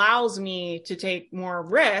allows me to take more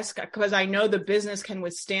risk because I know the business can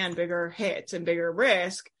withstand bigger hits and bigger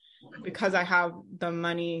risk because I have the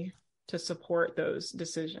money to support those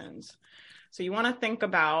decisions. So you want to think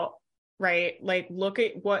about, right? Look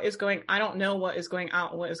at what is going, I don't know what is going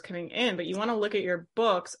out and what is coming in, but you want to look at your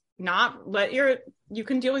books, you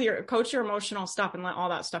can deal with your emotional stuff and let all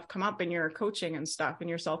that stuff come up in your coaching and stuff and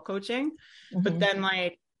your self-coaching. Mm-hmm. But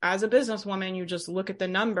then as a businesswoman, you just look at the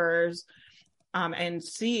numbers and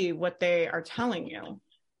see what they are telling you.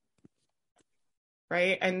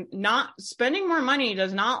 Right. And not spending more money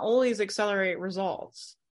does not always accelerate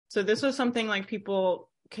results. So this was something people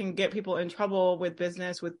can get people in trouble with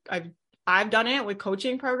business with. I've done it with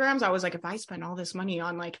coaching programs. I was if I spend all this money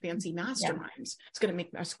on fancy masterminds, it's going to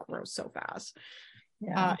make us grow so fast.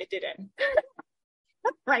 Yeah. It didn't.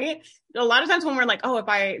 Right. A lot of times when we're if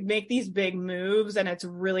I make these big moves and it's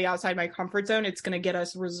really outside my comfort zone, it's going to get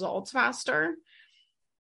us results faster.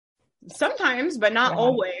 Sometimes, but not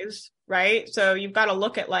always. Right. So you've got to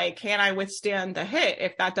look at can I withstand the hit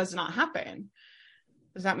if that does not happen?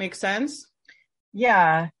 Does that make sense?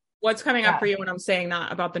 Yeah. What's coming up for you when I'm saying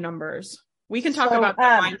that about the numbers? We can talk about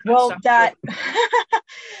that.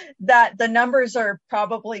 That the numbers are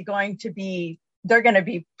probably going to be, they're going to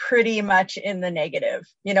be pretty much in the negative,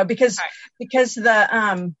 because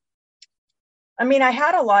the, I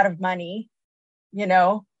had a lot of money,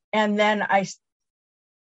 and then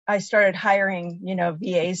I started hiring,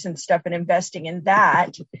 VAs and stuff and investing in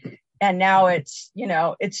that. And now it's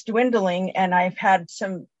dwindling, and I've had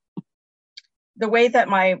the way that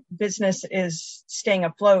my business is staying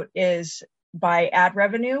afloat is by ad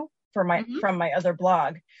revenue from my other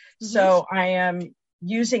blog. Mm-hmm. So I am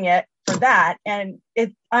using it for that, and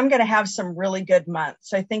I'm going to have some really good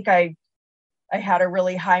months. I think I I had a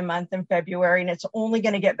really high month in February, and it's only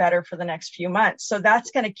going to get better for the next few months. So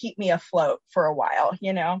that's going to keep me afloat for a while,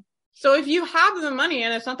 you know? So if you have the money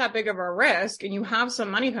and it's not that big of a risk and you have some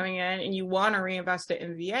money coming in and you want to reinvest it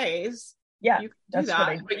in VAs, yeah, you can do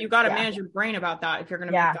that, but you got to manage your brain about that if you're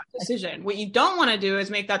going to make that decision. What you don't want to do is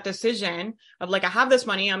make that decision of like, I have this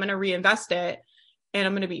money, I'm going to reinvest it, and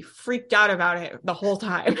I'm going to be freaked out about it the whole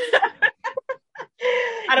time.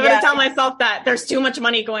 And I'm going to tell myself that there's too much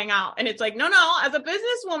money going out. And it's like, no, as a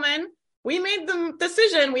businesswoman, we made the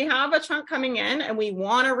decision. We have a chunk coming in and we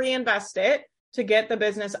want to reinvest it to get the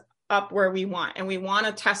business up where we want. And we want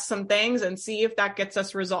to test some things and see if that gets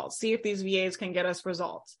us results, see if these VAs can get us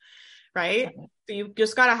results. Right. Okay. So you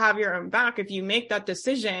just got to have your own back. If you make that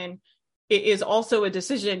decision, it is also a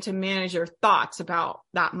decision to manage your thoughts about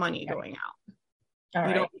that money going out.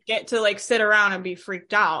 You don't get to like sit around and be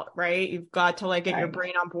freaked out, right? You've got to like get your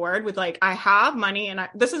brain on board with like, I have money and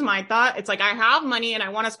this is my thought. It's like, I have money and I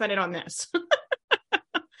want to spend it on this.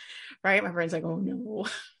 Right? My brain's like, oh no.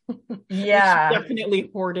 Yeah. We should definitely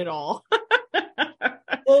hoard it all.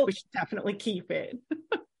 Well, we should definitely keep it.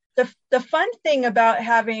 The fun thing about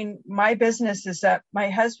having my business is that my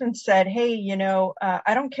husband said, hey, you know,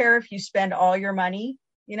 I don't care if you spend all your money,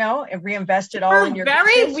 you know, and reinvest it all in your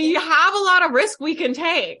business. We have a lot of risk we can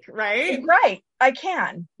take, right? Right. I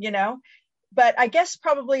can, you know, but I guess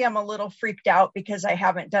probably I'm a little freaked out because I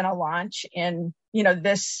haven't done a launch in,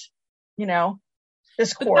 this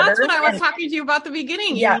quarter. That's what I was talking to you about the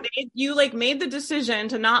beginning. You made the decision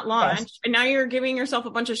to not launch, and now you're giving yourself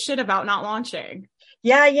a bunch of shit about not launching.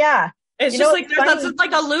 Yeah. It's just like, that's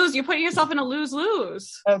like a lose. You're putting yourself in a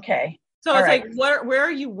lose-lose. Okay. So it's like, where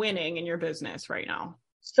are you winning in your business right now?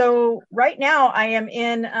 So right now I am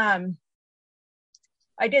in, I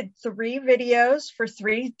did 3 videos for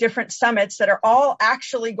 3 different summits that are all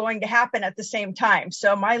actually going to happen at the same time.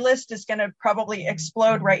 So my list is going to probably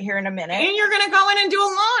explode right here in a minute. And you're going to go in and do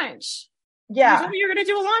a launch. Yeah. You're going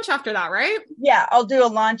to do a launch after that, right? Yeah, I'll do a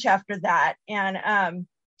launch after that. And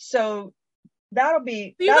so that'll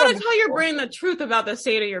be. You got to tell your brain the truth about the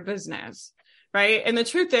state of your business, right? And the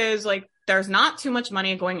truth is, like, there's not too much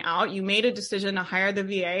money going out. You made a decision to hire the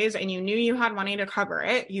VAs and you knew you had money to cover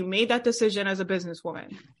it. You made that decision as a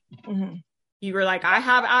businesswoman. Mm-hmm. You were like, I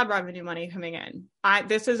have ad revenue money coming in.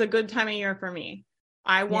 This is a good time of year for me.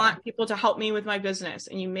 I want people to help me with my business.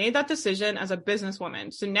 And you made that decision as a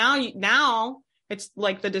businesswoman. So now it's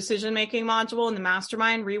like the decision-making module in the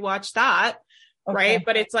mastermind, rewatch that. Okay. Right.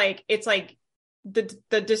 But it's like, the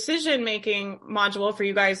decision-making module for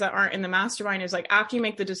you guys that aren't in the mastermind is like, after you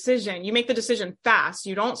make the decision fast.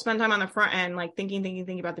 You don't spend time on the front end, like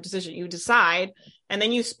thinking about the decision. You decide, and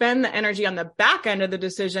then you spend the energy on the back end of the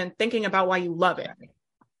decision, thinking about why you love it.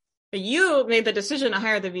 But you made the decision to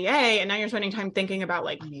hire the VA, and now you're spending time thinking about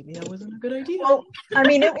like, maybe that wasn't a good idea. Well, I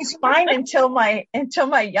mean, it was fine until my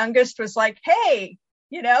youngest was like, hey,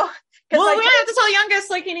 well, we have to tell youngest,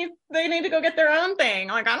 like, they need to go get their own thing.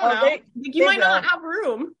 Like, I don't know. You might not have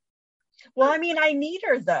room. Well, I mean, I need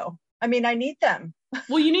her though. I mean, I need them.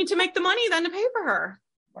 Well, you need to make the money then to pay for her.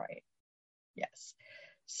 Right. Yes.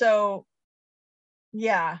 So,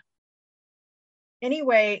 yeah.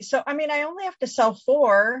 Anyway, so, I mean, I only have to sell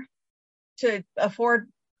 4 to afford.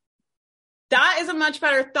 That is a much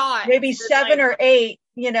better thought. Maybe 7 or 8.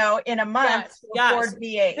 In a month, yes.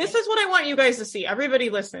 VA. This is what I want you guys to see. Everybody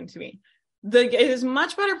listen to me. It is a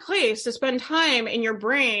much better place to spend time in your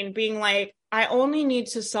brain being like, I only need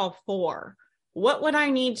to sell 4. What would I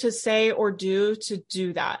need to say or do to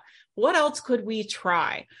do that? What else could we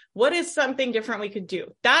try? What is something different we could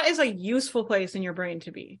do? That is a useful place in your brain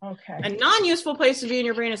to be. Okay. A non-useful place to be in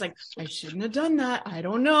your brain is like, I shouldn't have done that. I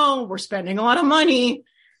don't know. We're spending a lot of money.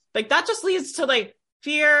 Like that just leads to like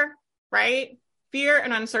fear, right? Fear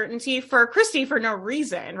and uncertainty for Christy for no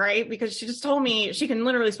reason, right? Because she just told me she can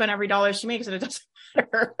literally spend every dollar she makes and it doesn't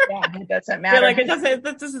matter. Yeah, it doesn't matter. Like it doesn't,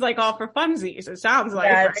 this is like all for funsies, it sounds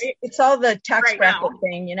like, right? It's all the tax bracket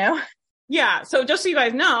thing, Yeah. So just so you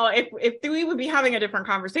guys know, if we would be having a different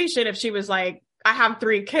conversation, if she was like, I have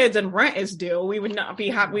 3 kids and rent is due, we would not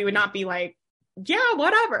be like, yeah,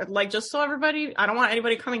 whatever. Like, just so everybody, I don't want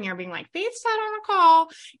anybody coming here being like, Faith said on a call,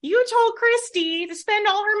 you told Christy to spend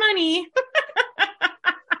all her money.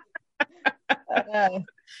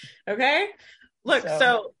 Okay. Look,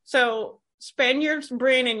 so spend your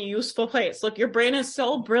brain in a useful place. Look, your brain is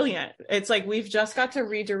so brilliant. It's like, we've just got to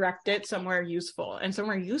redirect it somewhere useful, and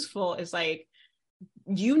somewhere useful is like,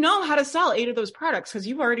 how to sell 8 of those products because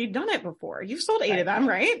you've already done it before. You've sold 8 of them,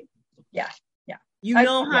 right? Yeah. You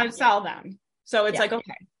know how to sell them. So it's like,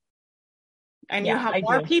 okay. And you have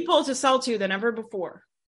more people to sell to than ever before.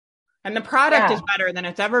 And the product is better than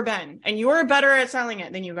it's ever been. And you're better at selling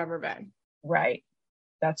it than you've ever been. Right.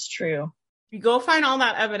 That's true. You go find all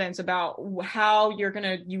that evidence about how you're going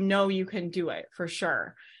to, you can do it for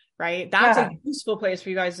sure. Right. That's a useful place for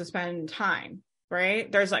you guys to spend time.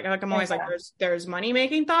 Right. There's like I'm always like, there's money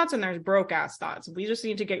making thoughts and there's broke ass thoughts. We just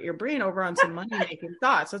need to get your brain over on some money making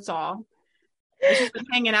thoughts. That's all. It's just been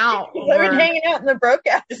hanging out. I've been hanging out in the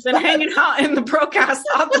broadcast. It's been hanging out in the broadcast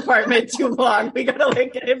thought department too long. We gotta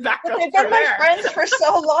like get it back up. They've been my friends for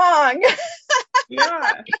so long.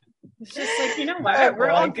 Yeah. It's just like, you know what? We're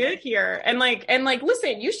all good here. And like,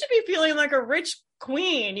 listen, you should be feeling like a rich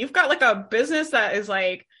queen. You've got like a business that is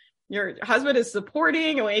like your husband is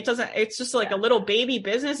supporting. It's just like a little baby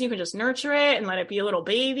business. You can just nurture it and let it be a little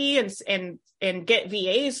baby and get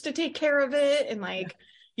VAs to take care of it. And like,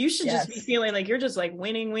 you should just be feeling like you're just like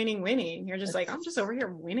winning. You're just like, I'm just over here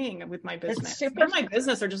winning with my business. Me and my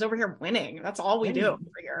business are just over here winning. That's all we do over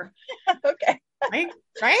here. Okay.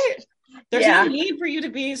 Right? There's no need for you to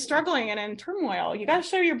be struggling and in turmoil. You got to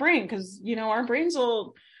show your brain because, our brains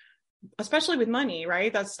will, especially with money,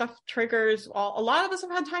 right? That stuff triggers a lot of us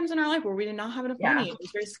have had times in our life where we did not have enough money. It was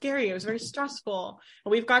very scary. It was very stressful.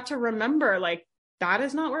 And we've got to remember like, that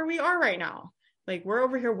is not where we are right now. Like we're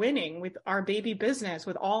over here winning with our baby business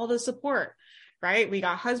with all the support, right? We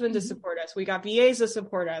got husband to support us. We got VAs to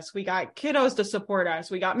support us. We got kiddos to support us.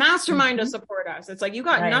 We got mastermind to support us. It's like, you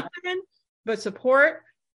got nothing but support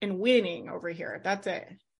and winning over here. That's it.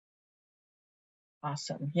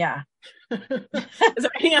 Awesome. Yeah. Is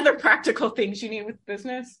there any other practical things you need with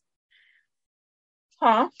business?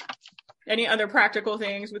 Any other practical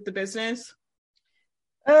things with the business?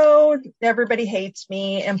 Oh, everybody hates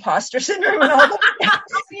me, imposter syndrome and all that.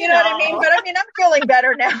 You know what I mean? But I mean, I'm feeling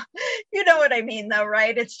better now. You know what I mean though,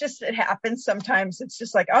 right? It's just, it happens sometimes. It's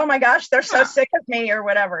just like, oh my gosh, they're so sick of me or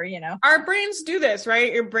whatever, Our brains do this,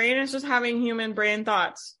 right? Your brain is just having human brain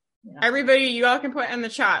thoughts. Yeah. Everybody, you all can put in the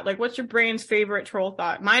chat, like, what's your brain's favorite troll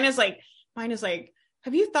thought? Mine is like,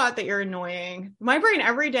 have you thought that you're annoying? My brain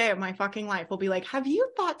every day of my fucking life will be like, have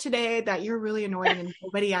you thought today that you're really annoying and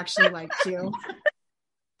nobody actually likes you?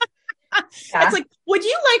 It's like, would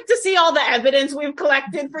you like to see all the evidence we've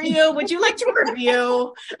collected for you? Would you like to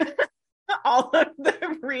review all of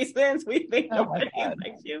the reasons we think nobody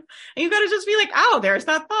likes you? And you got to just be like, oh, there's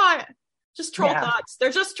that thought. Just troll thoughts.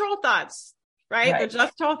 They're just troll thoughts, right? They're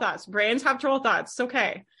just troll thoughts. Brains have troll thoughts. It's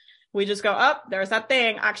okay. We just go up. There's that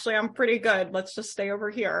thing. Actually, I'm pretty good. Let's just stay over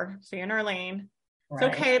here. Stay in our lane. Right.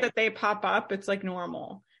 It's okay that they pop up. It's like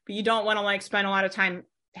normal, but you don't want to like spend a lot of time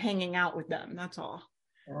hanging out with them. That's all.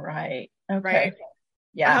 Right. Okay. Right.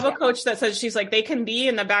 Yeah. I have a coach that says she's like, they can be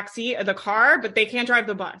in the back seat of the car, but they can't drive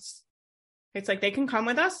the bus. It's like, they can come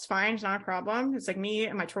with us. It's fine. It's not a problem. It's like me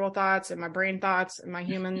and my troll thoughts and my brain thoughts and my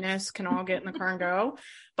humanness can all get in the car and go,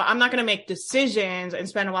 but I'm not going to make decisions and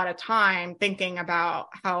spend a lot of time thinking about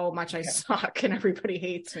how much I suck and everybody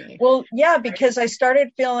hates me. Well, yeah, because I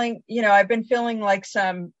started feeling, I've been feeling like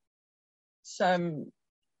some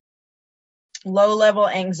low level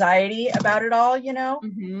anxiety about it all,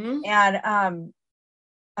 and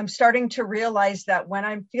I'm starting to realize that when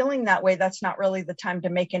I'm feeling that way, that's not really the time to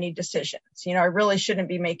make any decisions. I really shouldn't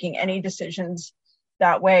be making any decisions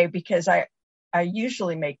that way because I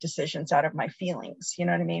usually make decisions out of my feelings. You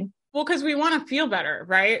know what I mean? Well, because we want to feel better,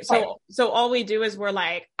 right? So all we do is we're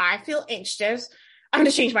like, I feel anxious. I'm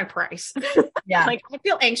going to change my price. Yeah. Like I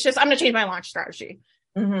feel anxious. I'm going to change my launch strategy.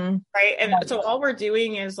 Mm-hmm. Right. And so all we're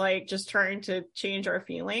doing is like just trying to change our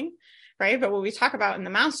feeling. Right. But what we talk about in the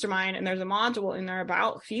mastermind, and there's a module in there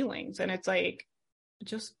about feelings, and it's like,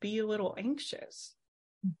 just be a little anxious.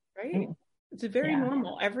 Right. Mm-hmm. It's very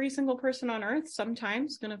normal. Every single person on earth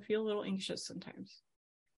sometimes going to feel a little anxious sometimes.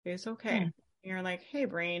 It's okay. Mm-hmm. You're like, hey,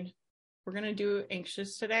 brain, we're going to do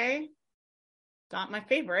anxious today. Not my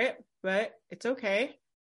favorite, but it's okay.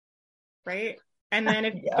 Right. And then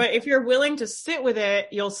if you're willing to sit with it,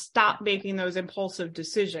 you'll stop making those impulsive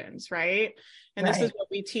decisions. Right. And this is what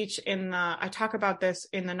we teach I talk about this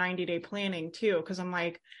in the 90-day planning too. Cause I'm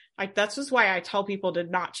like, that's just why I tell people to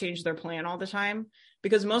not change their plan all the time.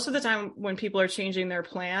 Because most of the time when people are changing their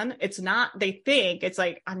plan, they think it's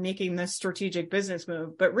like, I'm making this strategic business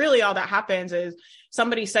move. But really all that happens is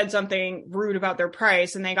somebody said something rude about their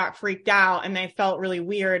price and they got freaked out and they felt really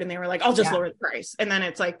weird and they were like, I'll just lower the price. And then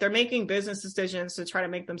it's like, they're making business decisions to try to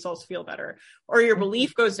make themselves feel better. Or your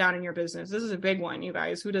belief goes down in your business. This is a big one, you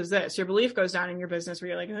guys. Who does this? Your belief goes down in your business where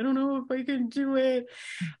you're like, I don't know if I can do it.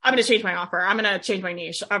 I'm going to change my offer. I'm going to change my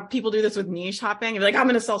niche. People do this with niche hopping. You're like, I'm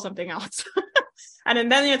going to sell something else.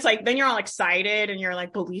 And then it's like, then you're all excited and your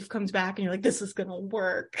like belief comes back and you're like, this is going to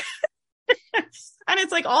work. And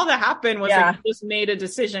it's like all that happened was like you just made a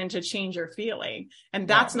decision to change your feeling. And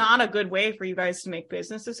that's not a good way for you guys to make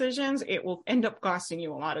business decisions. It will end up costing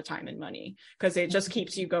you a lot of time and money because it just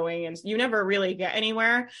keeps you going and you never really get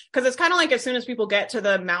anywhere. Because it's kind of like as soon as people get to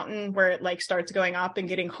the mountain where it like starts going up and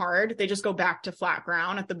getting hard, they just go back to flat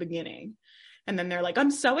ground at the beginning. And then they're like,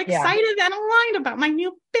 I'm so excited and aligned about my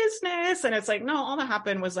new business. And it's like, no, all that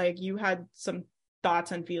happened was like you had some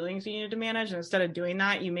thoughts and feelings you needed to manage. And instead of doing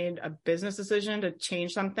that, you made a business decision to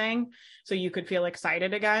change something so you could feel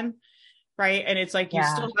excited again. Right. And it's like you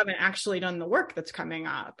still haven't actually done the work that's coming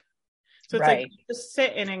up. So it's like just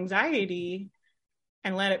sit in anxiety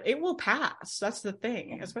and let it will pass. That's the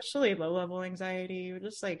thing, especially low level anxiety. You're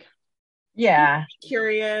just like, be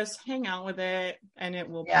curious, hang out with it, and it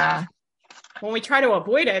will pass. When we try to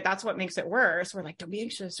avoid it, that's what makes it worse. We're like, don't be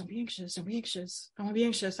anxious, don't be anxious, don't be anxious. I want to be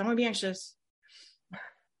anxious. I want to be anxious.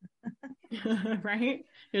 Right?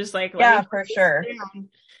 You're just like, for sure. Down.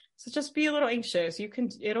 So just be a little anxious.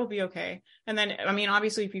 It'll be okay. And then, I mean,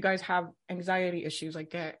 obviously if you guys have anxiety issues,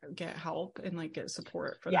 like get help and like get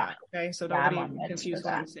support for that. Okay. So don't be confused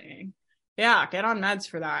what I'm saying. Yeah. Get on meds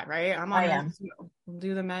for that. Right. I'm on meds. We'll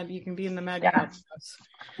do the med. You can be in the med.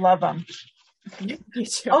 Love them. Me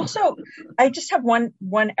too. Also, I just have one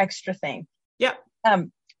extra thing. Yeah.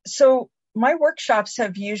 So my workshops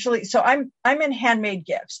have usually, so I'm in handmade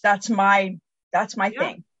gifts. That's my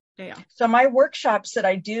thing. Yeah. So my workshops that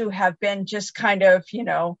I do have been just kind of,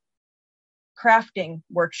 crafting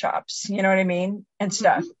workshops, you know what I mean? And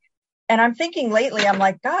stuff. And I'm thinking lately, I'm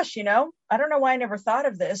like, gosh, I don't know why I never thought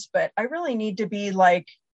of this, but I really need to be like,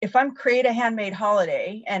 if I'm create a handmade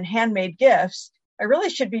holiday and handmade gifts, I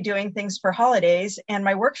really should be doing things for holidays, and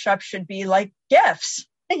my workshop should be like gifts,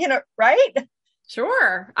 right?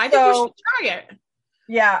 Sure. I think we should try it.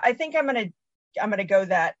 Yeah. I think I'm going to go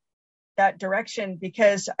that direction,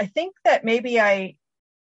 because I think that maybe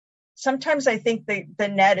sometimes I think the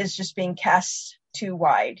net is just being cast too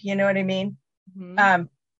wide. You know what I mean? Mm-hmm.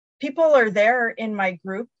 People are there in my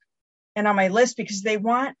group and on my list because they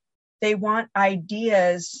want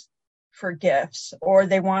ideas for gifts, or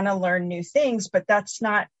they want to learn new things, but that's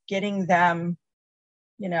not getting them,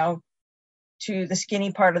 to the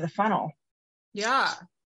skinny part of the funnel. Yeah.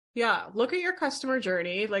 Yeah. Look at your customer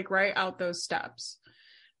journey, like write out those steps.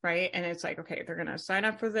 Right. And it's like, okay, they're going to sign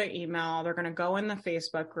up for the email. They're going to go in the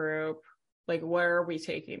Facebook group. Like, where are we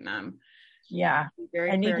taking them? Yeah.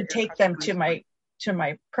 I need to take them to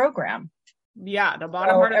my program. Yeah. The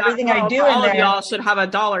bottom part of everything that, I do all in of there, y'all should have a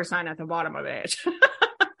dollar sign at the bottom of it.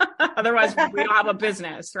 Otherwise we don't have a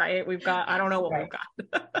business, right? We've got, I don't know what we've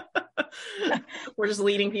got. We're just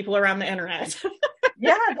leading people around the internet.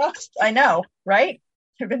 Yeah, I know, right?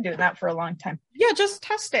 I've been doing that for a long time. Yeah, just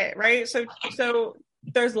test it, right? So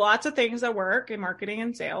there's lots of things that work in marketing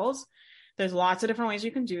and sales. There's lots of different ways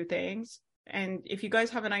you can do things. And if you guys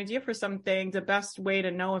have an idea for something, the best way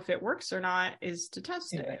to know if it works or not is to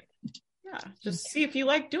test it. Yeah, just see if you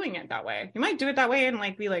like doing it that way. You might do it that way and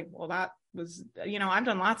like be like, well, that was, I've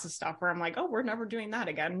done lots of stuff where I'm like, oh, we're never doing that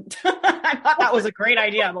again. I thought that was a great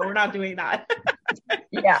idea, but we're not doing that.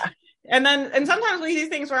 Yeah. And sometimes we do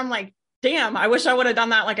things where I'm like, damn, I wish I would have done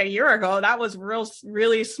that like a year ago. That was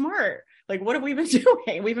really smart. Like, what have we been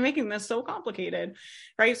doing? We've been making this so complicated,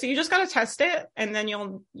 right? So you just got to test it, and then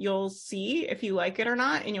you'll see if you like it or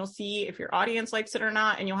not, and you'll see if your audience likes it or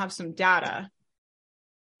not, and you'll have some data.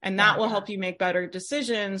 And that will help you make better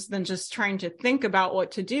decisions than just trying to think about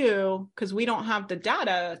what to do, because we don't have the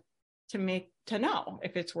data to know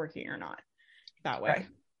if it's working or not that way. Right.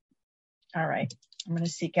 All right. I'm going to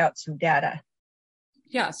seek out some data.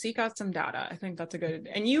 Yeah, seek out some data. I think that's a good,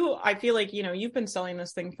 and I feel like, you've been selling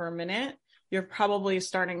this thing for a minute. You're probably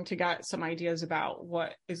starting to get some ideas about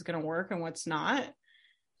what is going to work and what's not.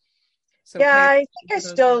 So yeah, I think I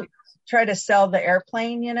still try to sell the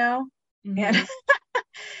airplane, mm-hmm. And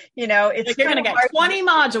it's like you're going to get 20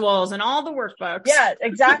 modules and all the workbooks. Yeah,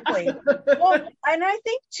 exactly. Well, and I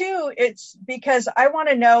think too, it's because I want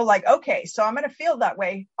to know, like, okay, so I'm going to feel that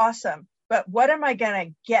way. Awesome. But what am I going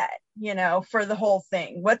to get, for the whole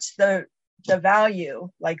thing? What's the value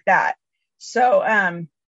like that? So,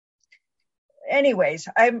 anyways,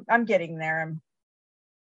 I'm getting there.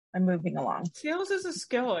 I'm moving along. Sales is a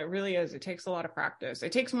skill. It really is. It takes a lot of practice.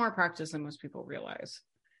 It takes more practice than most people realize.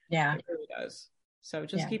 Yeah. It really does. So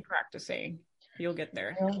just keep practicing. You'll get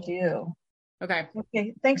there. Will do. Okay.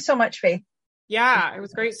 Thanks so much, Faith. Yeah. It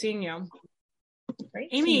was great seeing you. Great.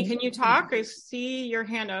 Amy, can you talk? I see your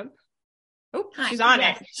hand up. Oh, she's on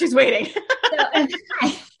it. She's waiting.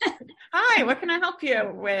 Hi. Hi, what can I help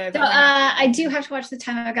you with? So I do have to watch the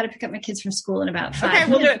time. I've got to pick up my kids from school in about 5 minutes.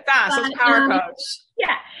 Okay, we'll do it fast. Let's power coach.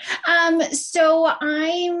 Yeah. So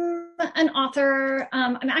I'm an author.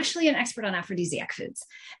 I'm actually an expert on aphrodisiac foods,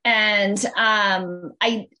 and I'm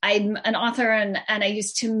an author, and I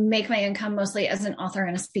used to make my income mostly as an author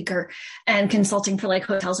and a speaker, and consulting for like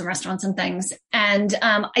hotels and restaurants and things. And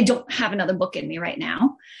I don't have another book in me right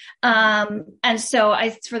now. And so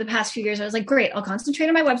for the past few years, I was like, great, I'll concentrate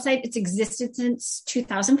on my website. It's existed since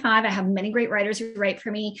 2005. I have many great writers who write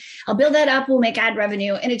for me. I'll build that up. We'll make ad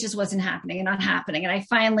revenue. And it just wasn't happening and not happening. And I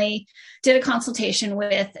finally did a consultation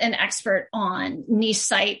with an expert on niche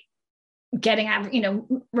site, getting,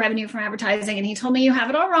 revenue from advertising. And he told me, you have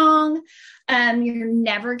it all wrong. You're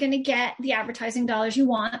never going to get the advertising dollars you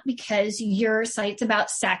want because your site's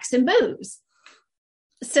about sex and booze.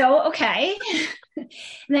 So, okay. And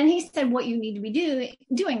then he said, what you need to be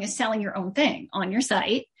doing is selling your own thing on your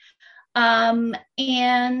site. And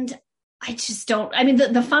I just don't,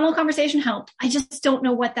 the funnel conversation helped. I just don't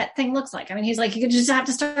know what that thing looks like. He's like, you just have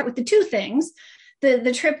to start with the two things, the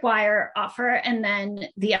Tripwire offer. And then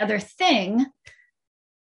the other thing,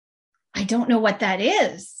 I don't know what that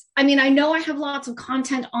is. I know I have lots of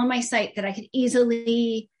content on my site that I could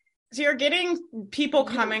easily. So you're getting people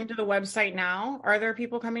coming to the website now? Are there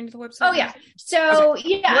people coming to the website? Oh, yeah. So,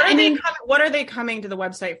 okay. Yeah. What are they coming to the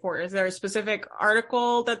website for? Is there a specific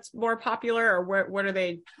article that's more popular, or what are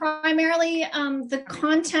they? Primarily the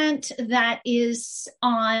content that is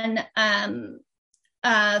on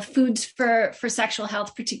foods for sexual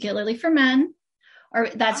health, particularly for men, or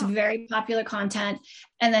that's very popular content.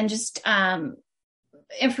 And then just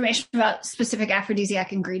information about specific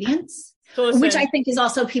aphrodisiac ingredients. So listen, which I think is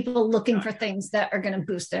also people looking for things that are going to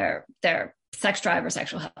boost their sex drive or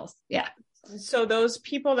sexual health. Yeah. So those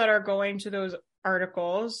people that are going to those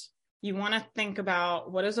articles, you want to think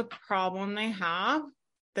about what is a problem they have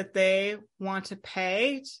that they want to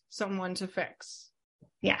pay someone to fix.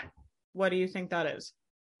 Yeah. What do you think that is?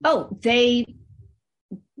 Oh, they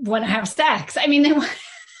want to have sex. They want.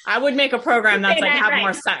 I would make a program that's like have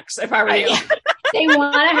more sex if I were you. They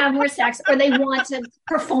want to have more sex, or they want to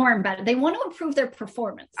perform better. They want to improve their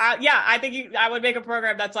performance. I think I would make a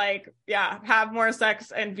program that's like, have more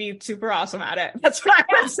sex and be super awesome at it. That's what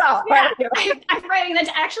I would sell. Yeah. I'm writing that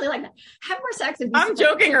to actually like that. Have more sex. And be I'm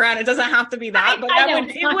joking around. It doesn't have to be that, but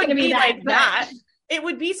it would be like that. It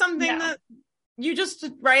would be something that you just,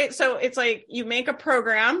 right? So it's like you make a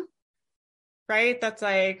program, right? That's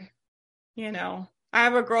like, I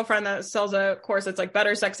have a girlfriend that sells a course that's like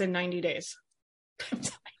better sex in 90 days.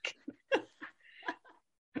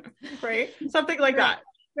 Right, something like that.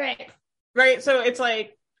 Right. So it's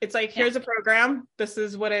like here's a program, this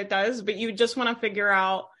is what it does, but you just want to figure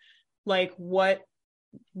out like what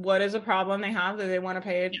is a problem they have that they want to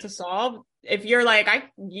pay to solve. If you're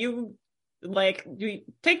like you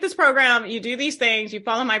take this program, you do these things, you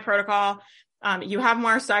follow my protocol, you have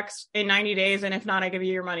more sex in 90 days, and if not, I give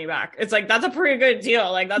you your money back. It's like that's a pretty good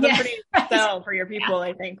deal. Like that's a pretty good sell for your people,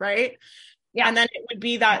 I think, right? Yeah. And then it would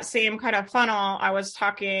be that same kind of funnel I was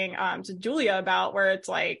talking to Julia about, where it's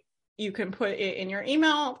like you can put it in your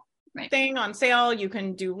email thing on sale. You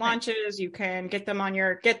can do launches. You can get them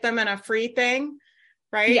in a free thing,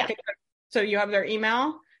 right? Yeah. So you have their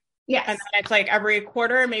email. Yes. And then it's like every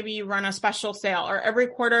quarter, maybe you run a special sale, or every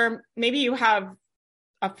quarter, maybe you have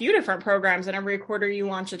a few different programs and every quarter you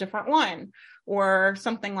launch a different one or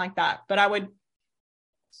something like that. But I would,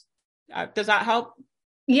 does that help?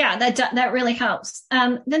 Yeah, that really helps.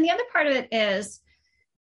 Then the other part of it is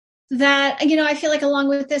that, I feel like along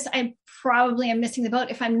with this, I probably am missing the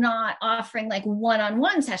boat if I'm not offering like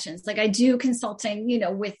one-on-one sessions. Like I do consulting,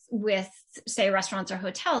 with say restaurants or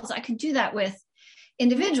hotels. I could do that with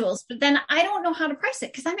individuals, but then I don't know how to price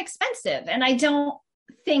it because I'm expensive. And I don't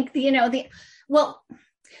think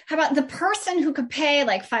how about the person who could pay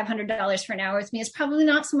like $500 for an hour with me is probably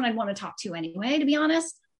not someone I'd want to talk to anyway, to be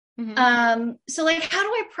honest. Mm-hmm. So like, how do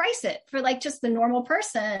I price it for like just the normal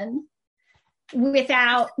person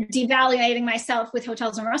without devaluating myself with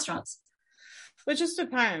hotels and restaurants? It just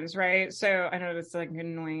depends, right? So I know this is like an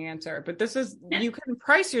annoying answer, but you can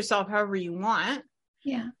price yourself however you want.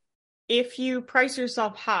 Yeah. If you price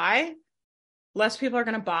yourself high, less people are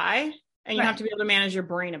going to buy, and you have to be able to manage your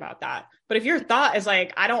brain about that. But if your thought is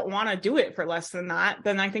like, I don't want to do it for less than that,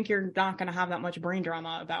 then I think you're not going to have that much brain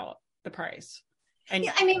drama about the price. And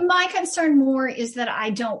my concern more is that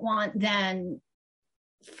I don't want then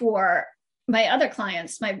for my other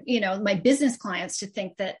clients, my business clients to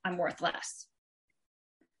think that I'm worth less.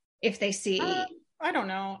 If they see, I don't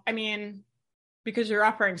know. Because you're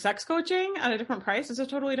offering sex coaching at a different price, it's a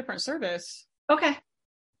totally different service. Okay.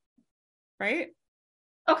 Right?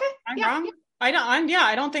 Okay. I'm wrong. I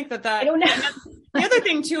don't think that I don't know. The other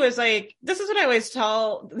thing too is like, this is what I always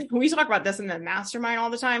tell, we talk about this in the mastermind all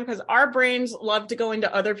the time, because our brains love to go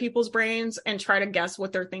into other people's brains and try to guess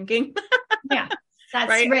what they're thinking. Yeah. That's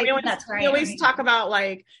right. That's right. We always talk about,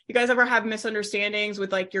 like, you guys ever have misunderstandings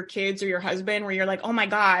with like your kids or your husband where you're like, oh my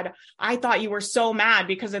God, I thought you were so mad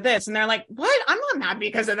because of this. And they're like, what? I'm not mad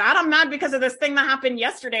because of that. I'm mad because of this thing that happened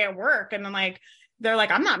yesterday at work. And then like, they're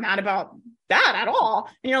like, I'm not mad about that at all.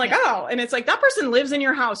 And you're like, oh, and it's like, that person lives in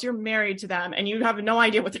your house. You're married to them and you have no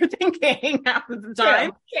idea what they're thinking half of the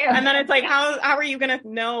time. Yeah. And then it's like, how are you going to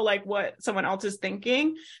know like what someone else is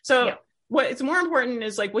thinking? So what's more important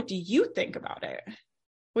is like, what do you think about it?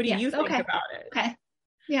 What do you think about it? Okay.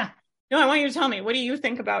 Yeah. No, I want you to tell me, what do you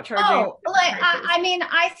think about charging? Oh, like,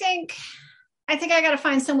 I think I got to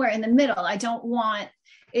find somewhere in the middle. I don't want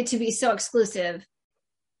it to be so exclusive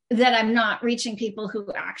that I'm not reaching people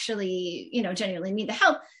who actually, genuinely need the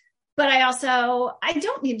help. But I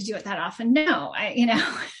don't need to do it that often. No,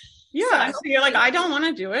 Yeah. So you're like, I don't want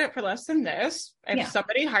to do it for less than this. If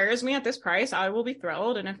somebody hires me at this price, I will be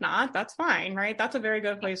thrilled. And if not, that's fine. Right. That's a very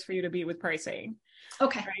good place for you to be with pricing.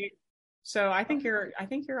 Okay. Right? So I think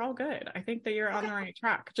you're all good. I think that you're on the right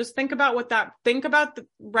track. Just think about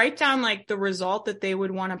write down like the result that they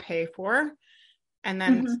would want to pay for and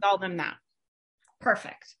then sell them that.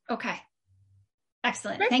 Perfect. Okay.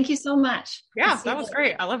 Excellent. Okay. Thank you so much. Yeah, that was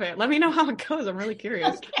great. I love it. Let me know how it goes. I'm really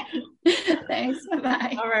curious. Okay. Thanks.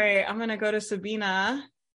 Bye. All right. I'm going to go to Sabina.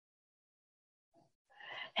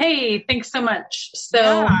 Hey, thanks so much.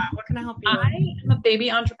 So what can I help you with? I am a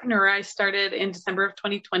baby entrepreneur. I started in December of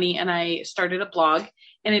 2020 and I started a blog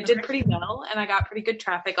and it did pretty well. And I got pretty good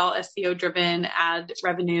traffic, all SEO driven, ad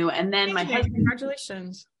revenue. And then my husband,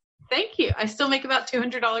 congratulations. Thank you. I still make about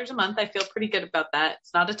 $200 a month. I feel pretty good about that.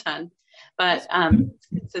 It's not a ton, but it's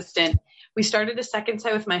consistent. We started a second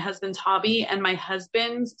site with my husband's hobby, and my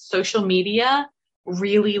husband's social media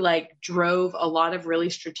really like drove a lot of really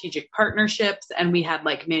strategic partnerships. And we had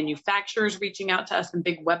like manufacturers reaching out to us and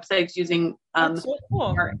big websites using so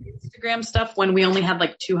cool. our Instagram stuff when we only had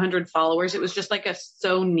like 200 followers. It was just like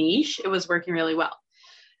so niche. It was working really well.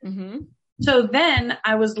 Mm-hmm. So then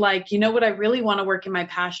I was like, you know what? I really want to work in my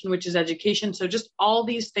passion, which is education. So just all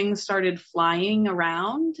these things started flying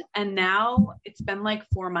around. And now it's been like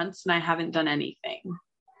 4 months and I haven't done anything.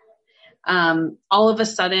 All of a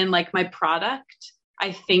sudden, like my product,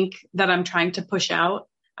 I think that I'm trying to push out,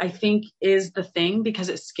 I think is the thing because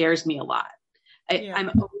it scares me a lot. I'm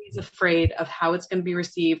always afraid of how it's going to be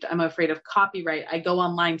received. I'm afraid of copyright. I go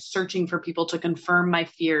online searching for people to confirm my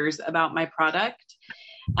fears about my product.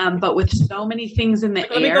 But with so many things in the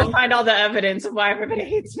air. Let me go find all the evidence of why everybody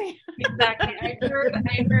hates me. Exactly. I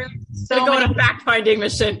heard so go on a fact-finding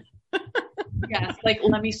mission. Yes. Like,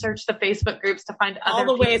 let me search the Facebook groups to find all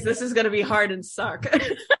the ways this is going to be hard and suck.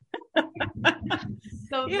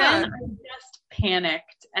 So then I just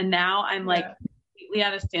panicked. And now I'm like completely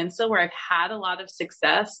at a standstill where I've had a lot of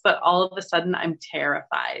success, but all of a sudden I'm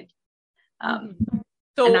terrified.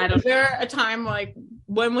 So is there a time, like,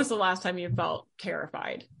 when was the last time you felt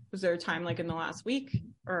terrified? Was there a time like in the last week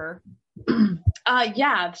or?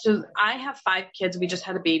 Yeah. So I have 5 kids. We just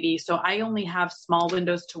had a baby. So I only have small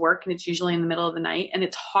windows to work and it's usually in the middle of the night and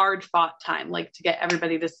it's hard fought time, like to get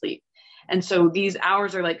everybody to sleep. And so these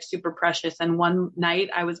hours are like super precious. And one night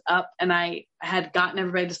I was up and I had gotten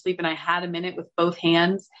everybody to sleep and I had a minute with both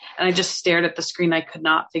hands and I just stared at the screen. I could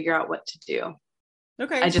not figure out what to do.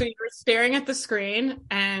 Okay. So you were staring at the screen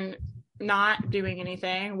and not doing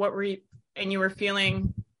anything. What were you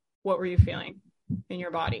feeling in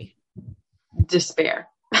your body? Despair.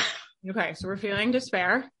 Okay. So we're feeling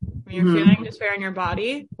despair. When you're feeling despair in your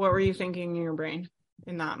body, what were you thinking in your brain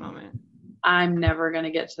in that moment? I'm never going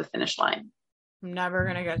to get to the finish line. I'm never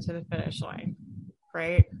going to get to the finish line.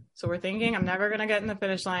 Right. So we're thinking, I'm never going to get in the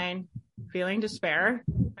finish line. Feeling despair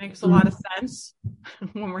makes a lot of sense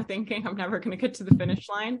when we're thinking I'm never going to get to the finish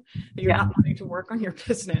line, that you're not wanting to work on your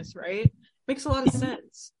business, right? Makes a lot of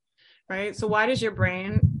sense, right? So why does your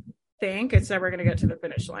brain think it's never going to get to the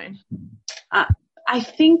finish line? I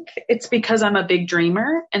think it's because I'm a big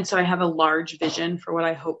dreamer. And so I have a large vision for what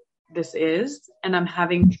I hope this is. And I'm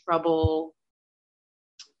having trouble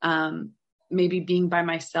maybe being by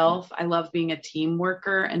myself. I love being a team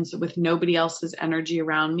worker. And so with nobody else's energy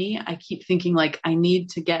around me, I keep thinking like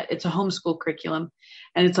it's a homeschool curriculum.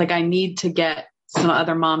 And it's like, I need to get some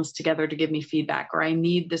other moms together to give me feedback, or I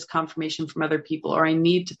need this confirmation from other people, or I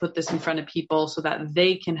need to put this in front of people so that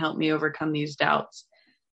they can help me overcome these doubts.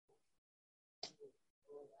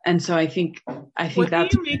 And so I think that's what do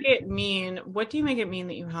you make it mean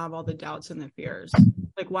that you have all the doubts and the fears?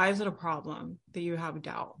 Like, why is it a problem that you have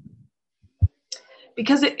doubt?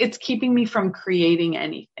 Because it's keeping me from creating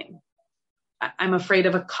anything. I'm afraid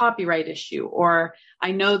of a copyright issue, or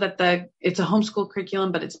I know that it's a homeschool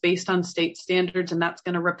curriculum, but it's based on state standards, and that's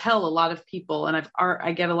going to repel a lot of people. And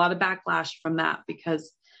I get a lot of backlash from that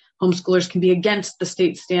because homeschoolers can be against the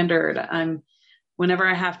state standard. Whenever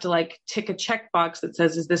I have to like tick a checkbox that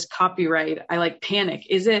says, is this copyright? I like panic.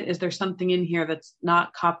 Is there something in here that's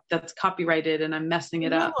not that's copyrighted and I'm messing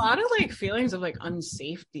it up? A lot of like feelings of like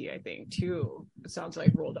unsafety, I think too. It sounds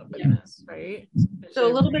like rolled up in this, right? So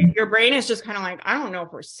a little bit, your brain is just kind of like, I don't know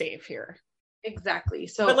if we're safe here. Exactly.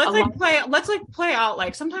 So but let's play out,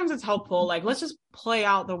 like sometimes it's helpful. Like, let's just play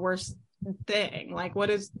out the worst thing. Like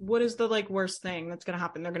what is the like worst thing that's going to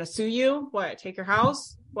happen? They're going to sue you. What? Take your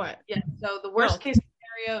house? What? Yeah. So the worst case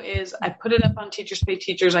scenario is I put it up on Teachers Pay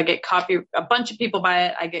Teachers. I get a bunch of people buy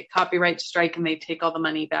it. I get copyright strike and they take all the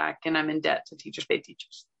money back and I'm in debt to Teachers Pay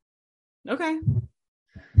Teachers. Okay.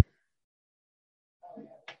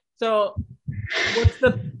 So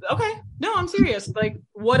no, I'm serious. Like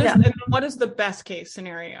what is the best case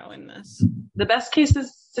scenario in this? The best case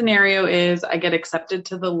scenario is I get accepted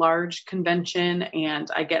to the large convention and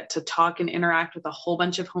I get to talk and interact with a whole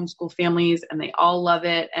bunch of homeschool families and they all love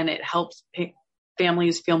it. And it helps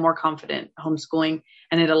families feel more confident homeschooling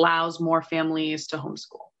and it allows more families to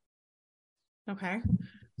homeschool. Okay.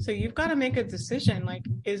 So you've got to make a decision. Like,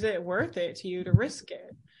 is it worth it to you to risk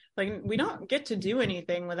it? Like, we don't get to do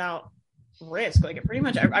anything without risk. Like, it pretty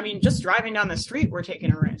much, I mean, just driving down the street, we're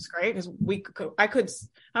taking a risk, right? Because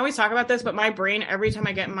I always talk about this, but my brain, every time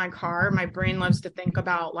I get in my car, my brain loves to think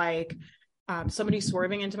about like somebody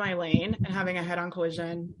swerving into my lane and having a head-on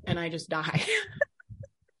collision and I just die.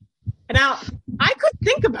 And now I could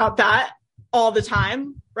think about that all the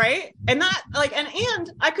time, right? And that like,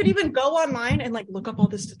 and I could even go online and like look up all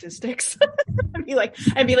the statistics and be like,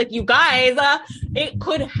 you guys, it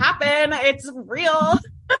could happen. It's real.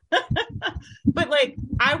 But like,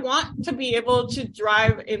 I want to be able to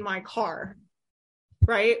drive in my car,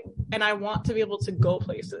 right? And I want to be able to go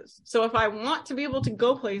places. So if I want to be able to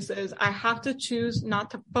go places, I have to choose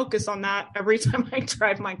not to focus on that every time I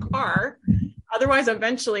drive my car. Otherwise,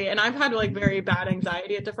 eventually, and I've had like very bad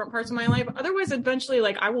anxiety at different parts of my life. Otherwise, eventually,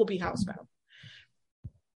 like I will be housebound,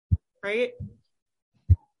 right?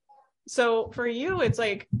 So for you, it's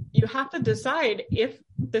like, you have to decide if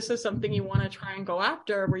this is something you want to try and go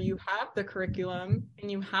after, where you have the curriculum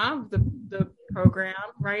and you have the program,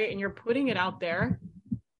 right? And you're putting it out there,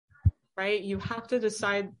 right? You have to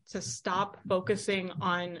decide to stop focusing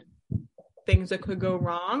on things that could go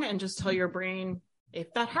wrong and just tell your brain,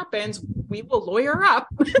 if that happens, we will lawyer up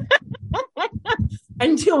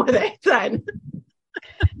and deal with it then.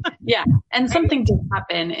 Yeah. And something did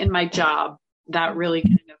happen in my job that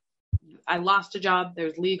really I lost a job.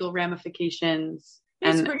 There's legal ramifications.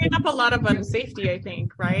 It's bringing up a lot of unsafety, I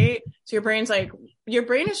think, right? So your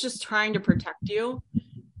brain is just trying to protect you.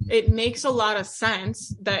 It makes a lot of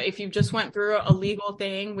sense that if you just went through a legal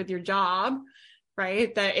thing with your job,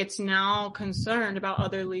 right, that it's now concerned about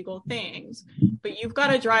other legal things. But you've got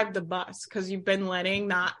to drive the bus because you've been letting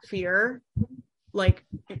that fear, like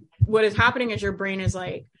what is happening is your brain is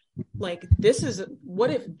like,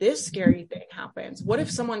 what if this scary thing happens? What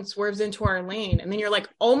if someone swerves into our lane? And then you're like,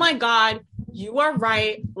 oh my God, you are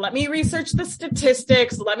right. Let me research the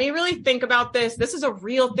statistics. Let me really think about this. This is a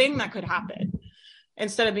real thing that could happen.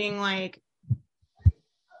 Instead of being like,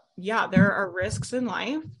 yeah, there are risks in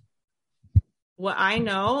life. What I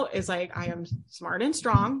know is like, I am smart and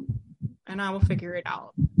strong and I will figure it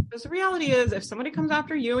out. Because the reality is, if somebody comes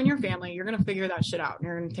after you and your family, you're going to figure that shit out and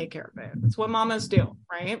you're going to take care of it. That's what mamas do,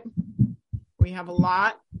 right? We have a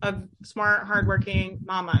lot of smart, hardworking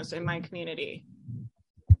mamas in my community.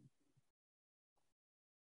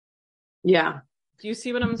 Yeah. Do you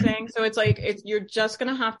see what I'm saying? So it's like, you're just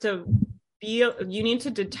going to have to you need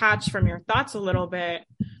to detach from your thoughts a little bit.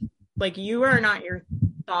 Like, you are not your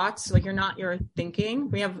thoughts, like you're not your thinking.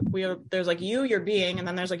 We have there's like your being, and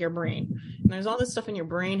then there's like your brain, and there's all this stuff in your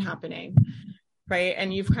brain happening, right?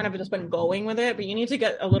 And you've kind of just been going with it, but you need to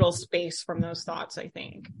get a little space from those thoughts, I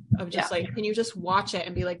think, of just like, can you just watch it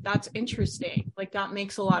and be like, that's interesting, like that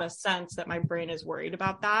makes a lot of sense that my brain is worried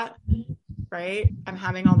about that, right? I'm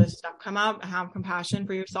having all this stuff come up. Have compassion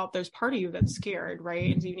for yourself. There's part of you that's scared,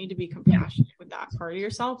 right? And so you need to be compassionate with that part of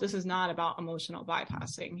yourself. This is not about emotional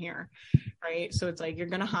bypassing here, right? So it's like, you're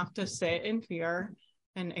going to have to sit in fear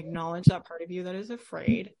and acknowledge that part of you that is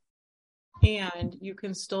afraid. And you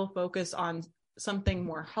can still focus on something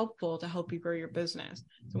more helpful to help you grow your business.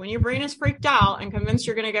 So when your brain is freaked out and convinced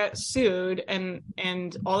you're going to get sued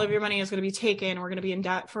and all of your money is going to be taken, we're going to be in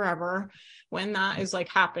debt forever. When that is like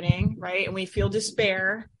happening, right? And we feel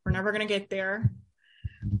despair, we're never going to get there.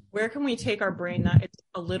 where can we take our brain that it's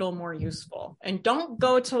a little more useful? And don't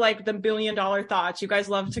go to like the $1 billion thoughts. You guys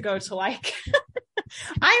love to go to like,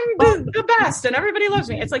 I'm the best and everybody loves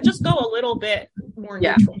me. It's like, just go a little bit more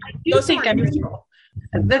neutral.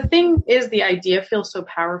 The thing is, the idea feels so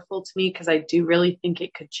powerful to me because I do really think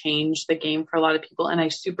it could change the game for a lot of people. And I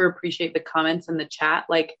super appreciate the comments in the chat.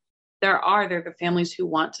 Like, there are the families who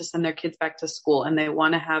want to send their kids back to school and they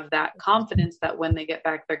want to have that confidence that when they get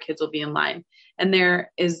back, their kids will be in line. And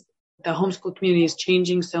there is, the homeschool community is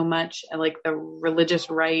changing so much, and like the religious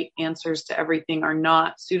right answers to everything are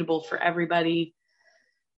not suitable for everybody.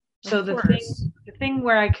 So the thing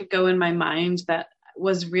where I could go in my mind that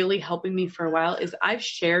was really helping me for a while is I've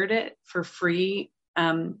shared it for free.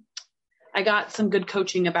 I got some good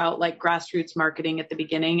coaching about like grassroots marketing at the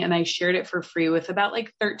beginning, and I shared it for free with about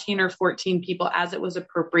like 13 or 14 people as it was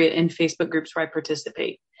appropriate in Facebook groups where I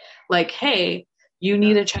participate. Like, hey, you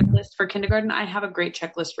need a checklist for kindergarten? I have a great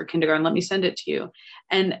checklist for kindergarten. Let me send it to you.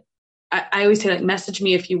 And I always say, like, message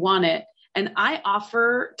me if you want it. And I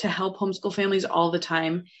offer to help homeschool families all the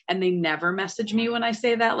time. And they never message me when I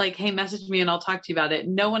say that, like, hey, message me and I'll talk to you about it.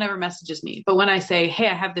 No one ever messages me. But when I say, hey,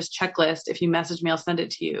 I have this checklist, if you message me, I'll send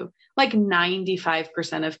it to you. Like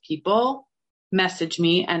 95% of people message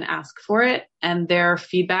me and ask for it. And their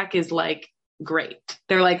feedback is like, great.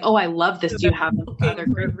 They're like, oh, I love this. Do you have other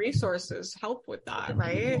great resources help with that,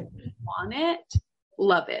 right? Want it?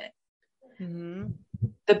 Love it. Mm-hmm.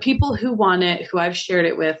 The people who want it, who I've shared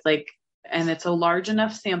it with, like, and it's a large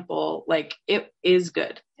enough sample, like, it is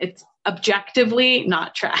good. It's objectively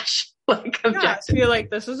not trash. Like, I feel like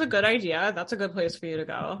this is a good idea. That's a good place for you to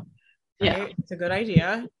go. Right? Yeah. It's a good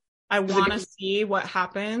idea. I want to see what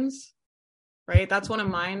happens. Right. That's one of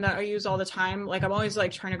mine that I use all the time. Like, I'm always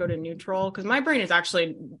like trying to go to neutral because my brain is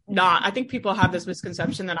actually not, I think people have this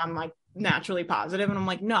misconception that I'm like naturally positive, and I'm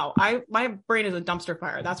like, no, my brain is a dumpster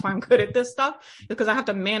fire. That's why I'm good at this stuff, because I have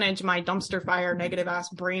to manage my dumpster fire negative ass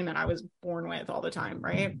brain that I was born with all the time.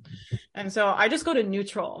 Right. And so I just go to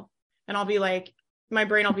neutral, and I'll be like, my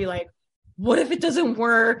brain will be like, what if it doesn't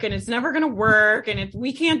work and it's never going to work and if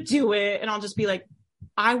we can't do it? And I'll just be like,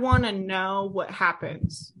 I want to know what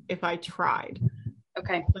happens if I tried.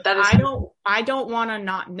 Okay. I don't want to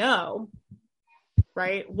not know,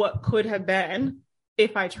 right, what could have been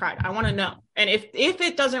if I tried. I want to know. And if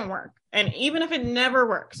it doesn't work, and even if it never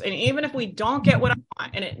works, and even if we don't get what I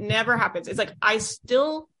want and it never happens, it's like, I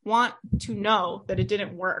still want to know that it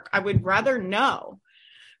didn't work. I would rather know,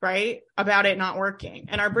 right, about it not working.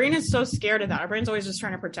 And our brain is so scared of that. Our brain's always just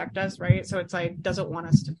trying to protect us, right? So it's like, doesn't want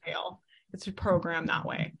us to fail. It's programmed that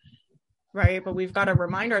way, right? But we've got to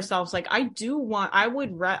remind ourselves, like, I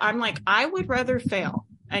would rather fail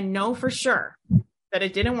and know for sure that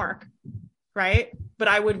it didn't work, right? But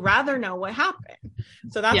I would rather know what happened.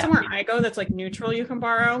 So that's where I go. That's like neutral. You can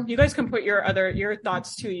borrow. You guys can put your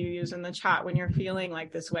thoughts too you use in the chat when you're feeling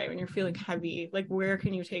like this way, when you're feeling heavy. Like, where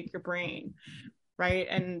can you take your brain? Right.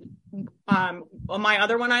 And my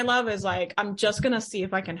other one I love is like, I'm just going to see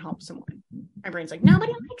if I can help someone. My brain's like,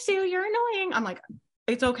 nobody likes you. You're annoying. I'm like,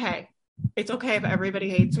 it's okay. It's okay if everybody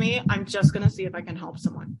hates me. I'm just going to see if I can help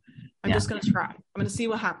someone. I'm just going to try. I'm going to see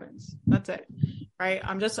what happens. That's it. Right.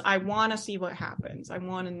 I want to see what happens. I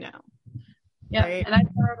want to know. Yeah. Right? And I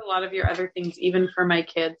borrowed a lot of your other things, even for my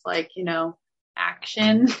kids, like, you know,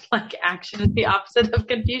 action. Like, action is the opposite of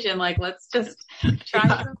confusion. Like, let's just try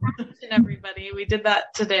some action, everybody. We did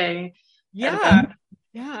that today. Yeah.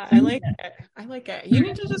 Yeah. I like it. You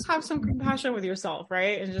need to just have some compassion with yourself,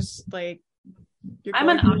 right? And just like, you're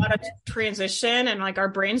going through a lot of transition, and like, our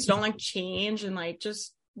brains don't like change, and like,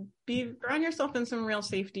 just ground yourself in some real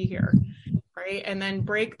safety here. Right. And then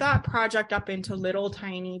break that project up into little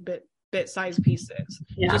tiny bit-sized pieces.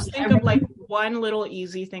 Yeah. Just think of like one little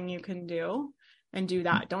easy thing you can do, and do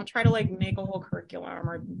that. Don't try to like make a whole curriculum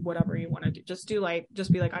or whatever you want to do. Just be like,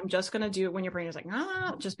 I'm just going to do it. When your brain is like,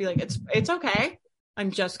 just be like, it's okay.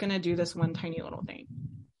 I'm just going to do this one tiny little thing.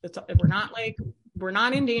 We're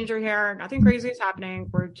not in danger here. Nothing crazy is happening.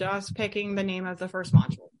 We're just picking the name of the first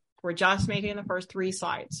module. We're just making the first 3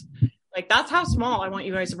 slides. Like, that's how small I want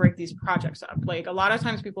you guys to break these projects up. Like, a lot of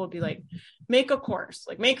times people will be like, make a course,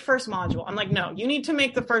 like make first module. I'm like, no, you need to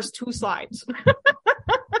make the first 2 slides.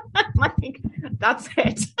 Like, that's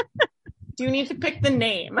it. You need to pick the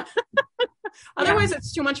name. Otherwise,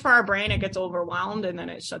 it's too much for our brain. It gets overwhelmed and then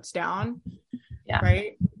it shuts down. Yeah.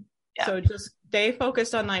 Right. Yeah. So just stay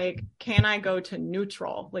focused on like, can I go to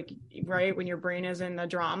neutral? Like, right. When your brain is in the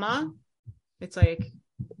drama, it's like,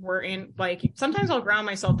 we're in, like, sometimes I'll ground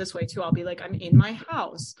myself this way too. I'll be like, I'm in my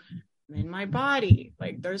house, I'm in my body.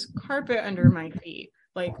 Like, there's carpet under my feet.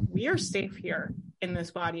 Like, we are safe here in this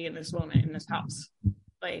body, in this moment, in this house.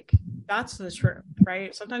 Like, that's the truth,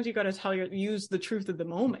 right? Sometimes you got to use the truth of the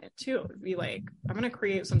moment too. Be like, I'm going to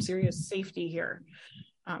create some serious safety here.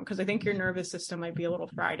 Because I think your nervous system might be a little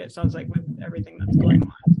fried. It sounds like with everything that's going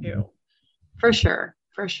on too. For sure.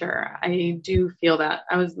 I do feel that.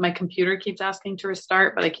 My computer keeps asking to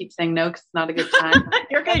restart, but I keep saying no, because it's not a good time.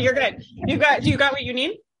 You're good. You got what you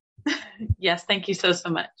need? Yes. Thank you so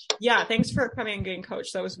much. Yeah. Thanks for coming and getting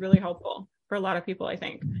coached. That was really helpful for a lot of people, I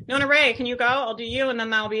think. Nona Ray, can you go? I'll do you, and then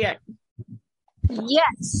that'll be it.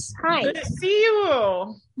 Yes. Hi. Good to see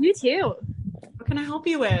you. You too. What can I help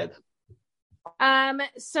you with?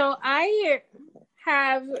 So I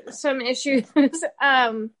have some issues.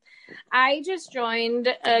 I just joined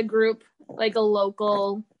a group, like a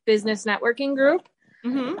local business networking group.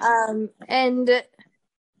 Mm-hmm. And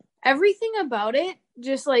everything about it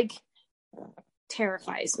just like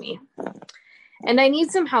terrifies me. And I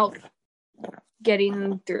need some help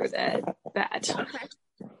getting through that.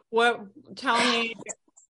 Okay. Tell me.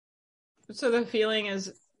 So the feeling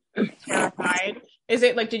is terrified. Is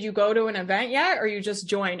it like, did you go to an event yet, or you just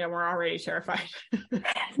joined and were already terrified?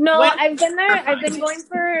 No, I've been there. I've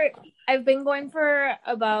been going for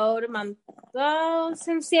about a month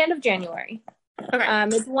since the end of January. Okay.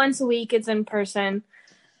 It's once a week. It's in person.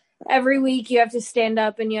 Every week you have to stand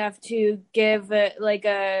up and you have to give like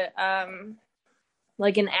an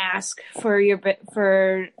ask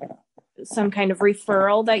for some kind of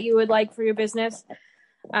referral that you would like for your business.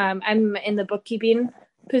 I'm in the bookkeeping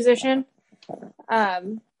position.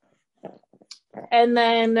 And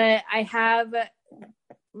then I have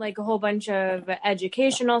like a whole bunch of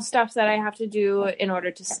educational stuff that I have to do in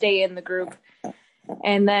order to stay in the group.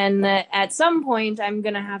 And then at some point I'm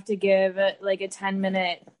going to have to give like a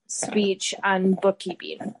 10-minute speech on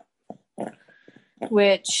bookkeeping,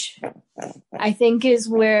 which I think is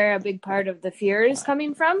where a big part of the fear is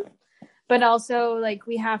coming from. But also, like,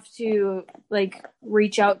 we have to, like,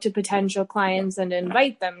 reach out to potential clients and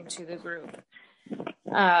invite them to the group.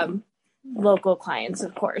 Local clients,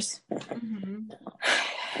 of course. Mm-hmm.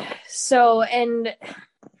 So, and...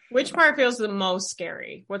 Which part feels the most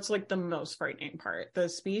scary? What's, like, the most frightening part? The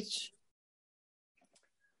speech?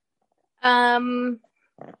 Probably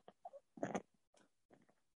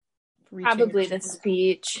the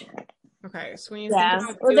speech. Okay, so when you think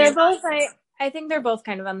about they're both... I think they're both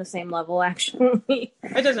kind of on the same level, actually.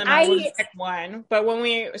 It doesn't matter. We'll just pick one. But when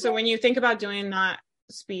you think about doing that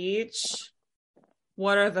speech,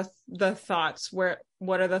 what are the thoughts? What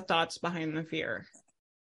are the thoughts behind the fear?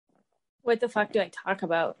 What the fuck do I talk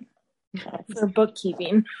about for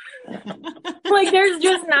bookkeeping? Like, there's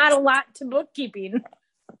just not a lot to bookkeeping.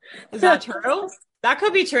 Is that true? That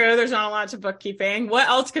could be true. There's not a lot to bookkeeping. What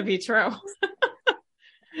else could be true?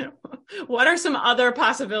 What are some other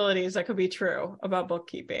possibilities that could be true about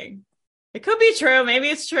bookkeeping? It could be true. Maybe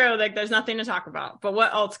it's true. Like, there's nothing to talk about. But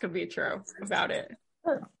what else could be true about it?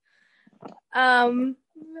 You know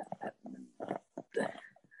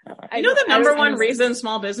the number one reason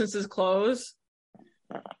small businesses close?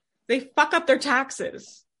 They fuck up their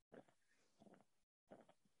taxes.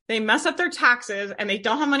 They mess up their taxes and they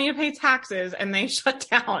don't have money to pay taxes and they shut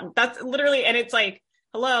down. That's literally, and it's like,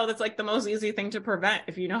 hello, that's like the most easy thing to prevent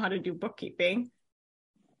if you know how to do bookkeeping,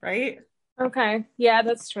 right? Okay. Yeah,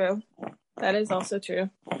 that's true. That is also true.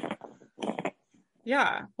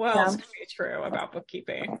 Yeah. What else can be true about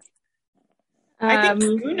bookkeeping? I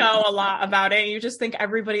think you know a lot about it. You just think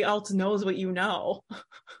everybody else knows what you know.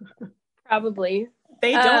 Probably.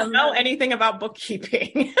 They don't know anything about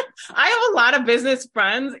bookkeeping. I have a lot of business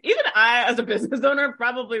friends. Even I, as a business owner,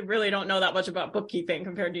 probably really don't know that much about bookkeeping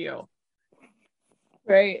compared to you.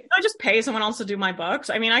 Right. I just pay someone else to do my books.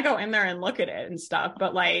 I mean, I go in there and look at it and stuff,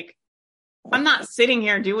 but like, I'm not sitting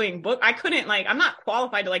here doing I'm not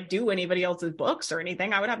qualified to like do anybody else's books or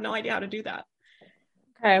anything. I would have no idea how to do that.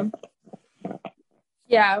 Okay.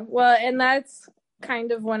 Yeah. Well, and that's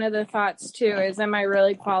kind of one of the thoughts too, is am I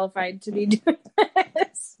really qualified to be doing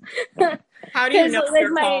this? How do you know if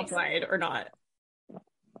you're qualified or not?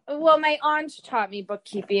 Well, my aunt taught me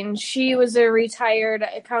bookkeeping. She was a retired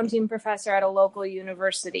accounting professor at a local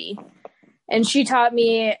university. And she taught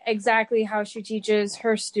me exactly how she teaches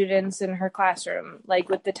her students in her classroom, like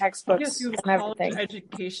with the textbooks and everything.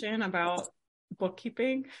 Education about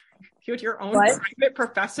bookkeeping? You had your own private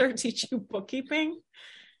professor teach you bookkeeping?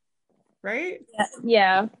 Right?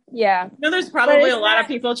 Yeah. There's probably a lot of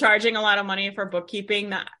people charging a lot of money for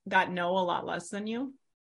bookkeeping that know a lot less than you.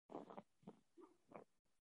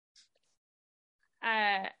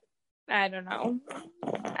 I don't know.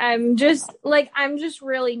 I'm just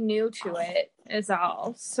really new to it is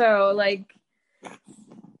all. So like,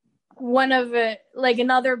 one of it, like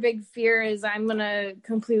another big fear is I'm going to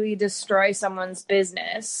completely destroy someone's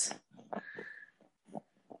business.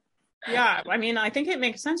 Yeah. I mean, I think it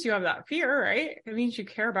makes sense you have that fear, right? It means you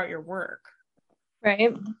care about your work.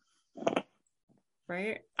 Right.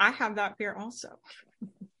 Right. I have that fear also.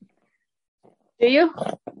 Do you?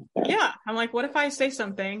 Yeah. I'm like, what if I say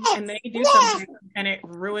something and they do something and it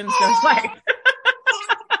ruins their life?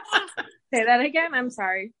 Say that again. I'm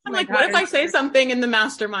sorry. I'm like, what if I say something in the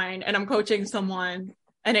mastermind and I'm coaching someone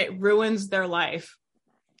and it ruins their life?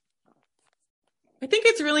 I think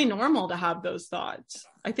it's really normal to have those thoughts.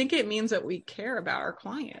 I think it means that we care about our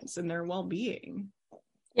clients and their well-being.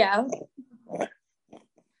 Yeah.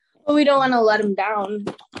 Well, we don't want to let them down.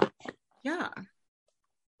 Yeah.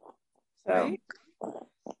 So.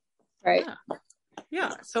 Right.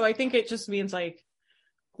 Yeah. So I think it just means like,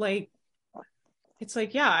 it's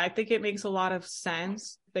like, yeah, I think it makes a lot of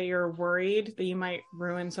sense that you're worried that you might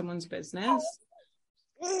ruin someone's business.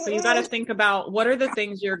 But you got to think about what are the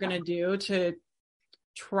things you're going to do to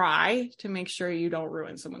try to make sure you don't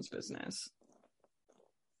ruin someone's business.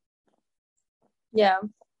 Yeah.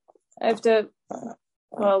 I have to,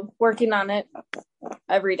 working on it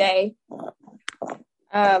every day. You're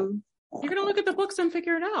going to look at the books and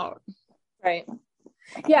figure it out. Right.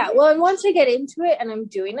 Yeah. Well, and once I get into it and I'm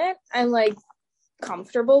doing it, I'm like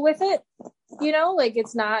comfortable with it, you know, like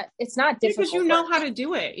it's not difficult. Because you know how to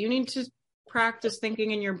do it. You need to practice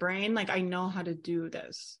thinking in your brain, like, I know how to do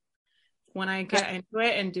this. When I get into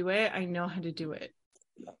it and do it, I know how to do it.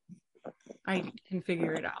 I can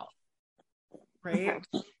figure it out. Right?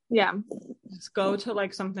 Yeah. Just go to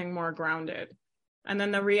like something more grounded. And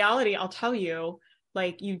then the reality, I'll tell you,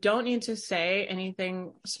 like, you don't need to say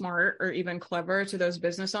anything smart or even clever to those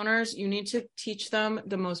business owners. You need to teach them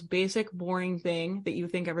the most basic, boring thing that you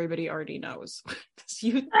think everybody already knows.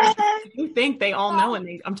 you think they all know,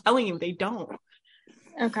 and I'm telling you, they don't.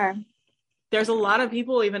 Okay. There's a lot of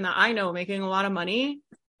people, even that I know, making a lot of money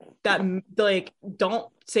that like don't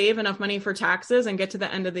save enough money for taxes and get to the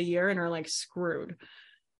end of the year and are like screwed.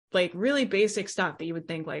 Like really basic stuff that you would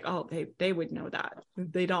think like, oh, they would know that.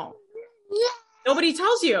 They don't. Yeah. Nobody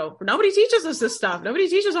tells you. Nobody teaches us this stuff. Nobody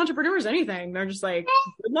teaches entrepreneurs anything. They're just like,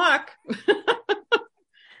 good luck.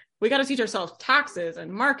 We got to teach ourselves taxes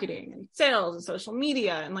and marketing and sales and social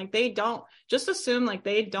media. And like, they don't just assume like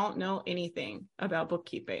they don't know anything about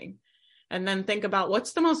bookkeeping. And then think about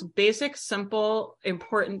what's the most basic, simple,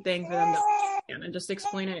 important thing for them to understand, and just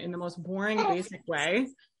explain it in the most boring, basic way.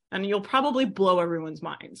 And you'll probably blow everyone's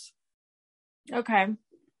minds. Okay.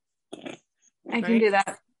 I can do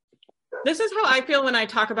that. This is how I feel when I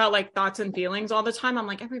talk about like thoughts and feelings all the time. I'm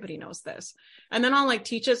like, everybody knows this. And then I'll like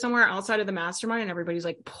teach it somewhere outside of the mastermind and everybody's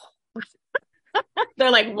like,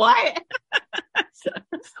 they're like, what?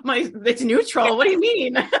 It's neutral. What do you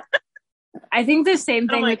mean? I think the same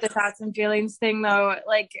thing with the thoughts and feelings thing though,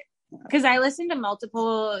 like, because I listen to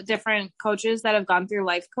multiple different coaches that have gone through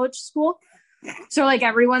life coach school. So like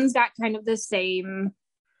everyone's got kind of the same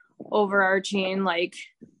overarching like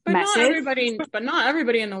message. Not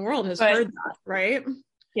everybody in the world has heard that, right?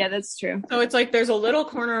 Yeah, that's true. So it's like there's a little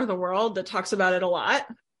corner of the world that talks about it a lot.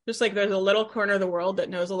 Just like there's a little corner of the world that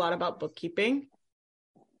knows a lot about bookkeeping.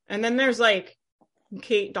 And then there's like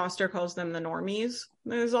Kate Doster calls them the normies.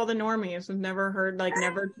 There's all the normies who've never heard, like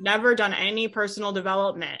never done any personal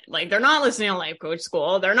development. Like they're not listening to life coach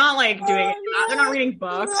school. They're not like doing, they're not reading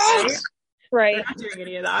books. Right. They're not doing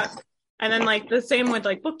any of that. And then like the same with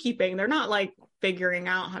like bookkeeping. They're not like figuring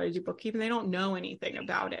out how to do bookkeeping. They don't know anything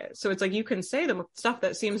about it. So it's like, you can say the stuff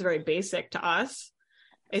that seems very basic to us.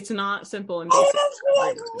 It's not simple and basic.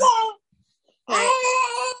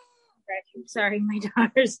 Sorry, my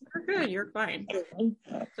daughters. You're good. You're fine.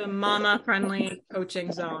 It's a mama-friendly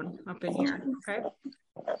coaching zone up in here. Okay.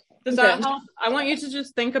 Does that help? I want you to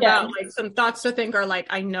just think about like some thoughts to think are like,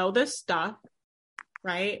 I know this stuff,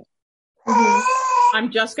 right? Mm-hmm.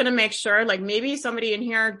 I'm just going to make sure, like maybe somebody in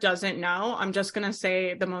here doesn't know. I'm just going to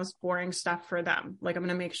say the most boring stuff for them. Like I'm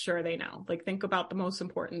going to make sure they know. Like think about the most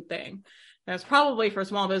important thing. That's probably for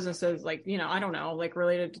small businesses, like, you know, I don't know, like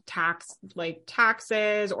related to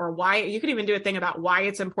taxes or why. You could even do a thing about why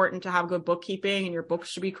it's important to have good bookkeeping and your books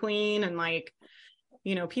should be clean. And like,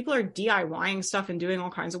 you know, people are DIYing stuff and doing all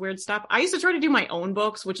kinds of weird stuff. I used to try to do my own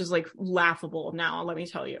books, which is like laughable now, let me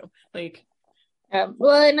tell you. Like,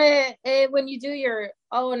 well, and when you do your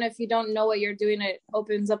own, if you don't know what you're doing, it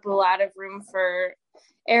opens up a lot of room for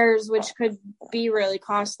errors, which could be really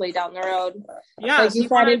costly down the road. Yeah, like you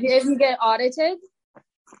said, if you get audited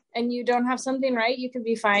and you don't have something right, you could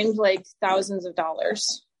be fined like thousands of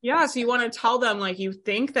dollars. Yeah, so you want to tell them like you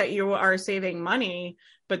think that you are saving money,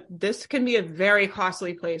 but this can be a very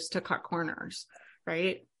costly place to cut corners,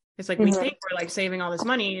 right? It's like we think we're like saving all this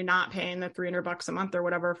money and not paying the $300 a month or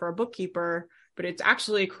whatever for a bookkeeper, but it's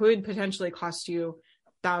actually could potentially cost you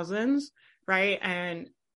thousands, right? And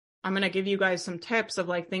I'm going to give you guys some tips of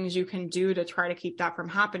like things you can do to try to keep that from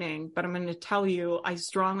happening. But I'm going to tell you, I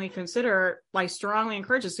strongly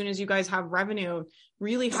encourage, as soon as you guys have revenue,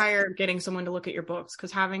 really hire getting someone to look at your books,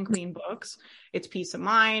 because having clean books, it's peace of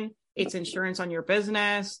mind, it's insurance on your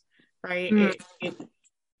business, right?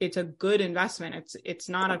 It's a good investment. It's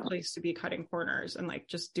not a place to be cutting corners. And like,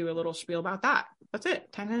 just do a little spiel about that. That's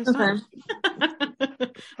it. 10 minutes. Okay.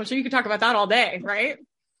 I'm sure you could talk about that all day, right?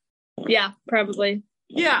 Yeah, probably.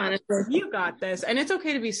 Yeah, honestly. You got this. And it's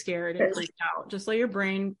okay to be scared and freaked out. Just let your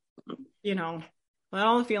brain, let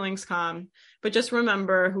all the feelings come. But just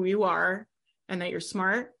remember who you are and that you're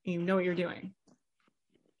smart and you know what you're doing.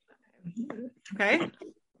 Okay?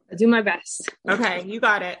 I'll do my best. Okay, you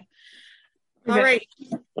got it. Okay. All right.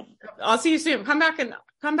 I'll see you soon. Come back and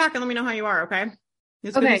let me know how you are, okay?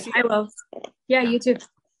 Okay, I will. Yeah, you too.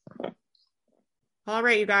 All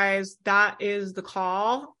right, you guys, that is the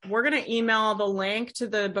call. We're going to email the link to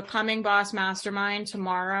the Becoming Boss Mastermind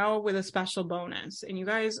tomorrow with a special bonus. And you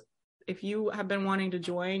guys, if you have been wanting to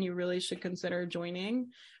join, you really should consider joining.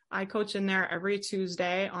 I coach in there every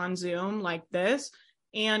Tuesday on Zoom like this.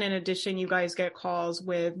 And in addition, you guys get calls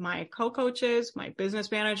with my co-coaches. My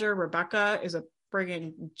business manager, Rebecca, is a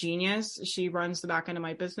friggin' genius. She runs the back end of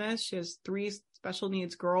my business. She has 3 special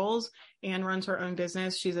needs girls and runs her own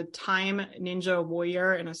business. She's a time ninja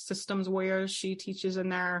warrior and a systems warrior. She teaches in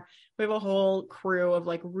there. We have a whole crew of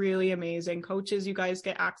like really amazing coaches you guys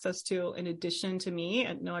get access to in addition to me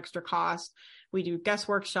at no extra cost. We do guest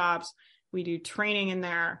workshops. We do training in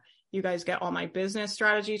there. You guys get all my business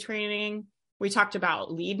strategy training. We talked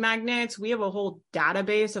about lead magnets. We have a whole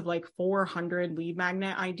database of like 400 lead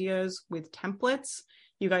magnet ideas with templates.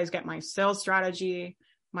 You guys get my sales strategy,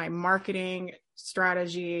 my marketing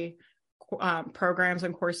strategy, programs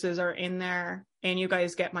and courses are in there. And you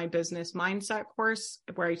guys get my business mindset course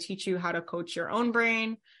where I teach you how to coach your own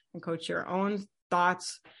brain and coach your own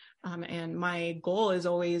thoughts. And my goal is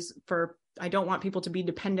always I don't want people to be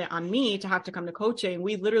dependent on me to have to come to coaching.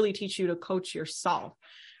 We literally teach you to coach yourself,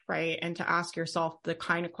 right? And to ask yourself the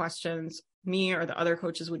kind of questions me or the other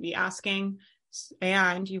coaches would be asking.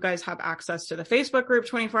 And you guys have access to the Facebook group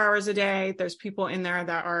 24 hours a day. There's people in there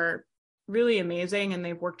that are really amazing and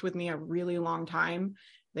they've worked with me a really long time.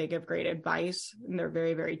 They give great advice and they're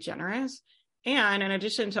very, very generous. And in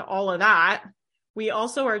addition to all of that, we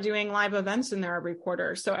also are doing live events in there every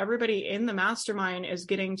quarter. So everybody in the mastermind is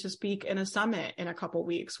getting to speak in a summit in a couple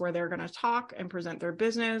weeks where they're going to talk and present their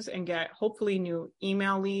business and get hopefully new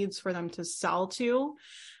email leads for them to sell to.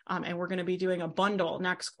 And we're going to be doing a bundle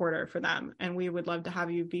next quarter for them. And we would love to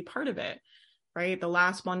have you be part of it, right? The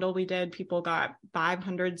last bundle we did, people got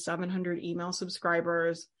 500, 700 email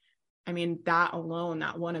subscribers. I mean, that alone,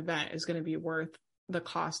 that one event is going to be worth the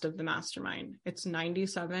cost of the mastermind. It's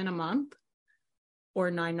 $97 a month or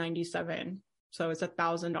 $997. So it's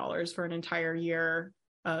 $1,000 for an entire year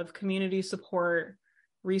of community support,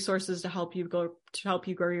 resources to help you grow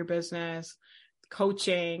your business,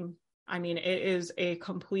 coaching. I mean, it is a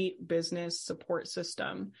complete business support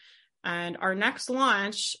system. And our next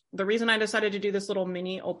launch, the reason I decided to do this little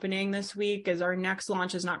mini opening this week is our next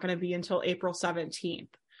launch is not going to be until April 17th.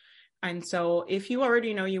 And so if you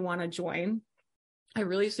already know you want to join, I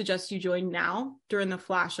really suggest you join now during the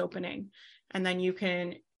flash opening. And then you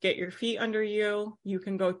can get your feet under you. You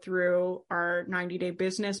can go through our 90-day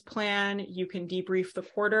business plan. You can debrief the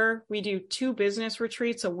quarter. We do 2 business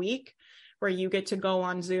retreats a week where you get to go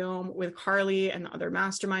on Zoom with Carly and the other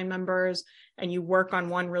mastermind members, and you work on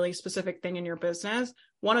one really specific thing in your business.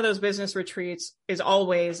 One of those business retreats is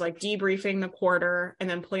always like debriefing the quarter and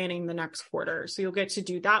then planning the next quarter. So you'll get to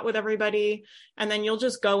do that with everybody. And then you'll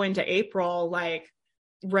just go into April, like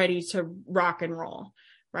ready to rock and roll.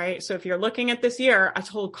 Right. So if you're looking at this year, I was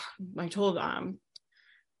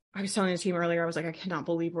telling the team earlier, I was like, I cannot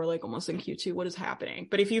believe we're like almost in Q2. What is happening?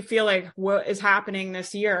 But if you feel like what is happening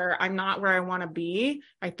this year, I'm not where I want to be.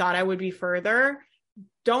 I thought I would be further.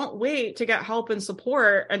 Don't wait to get help and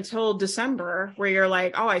support until December where you're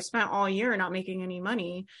like, oh, I spent all year not making any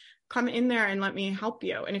money. Come in there and let me help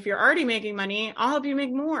you. And if you're already making money, I'll help you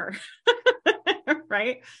make more.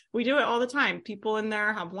 Right? We do it all the time. People in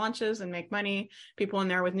there have launches and make money. People in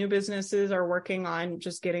there with new businesses are working on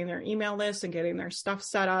just getting their email list and getting their stuff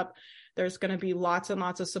set up. There's going to be lots and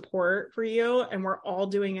lots of support for you. And we're all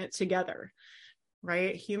doing it together,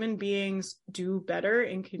 right? Human beings do better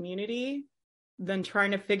in community than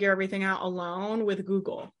trying to figure everything out alone with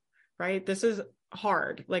Google, right? This is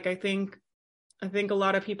hard. Like, I think a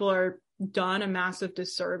lot of people are done a massive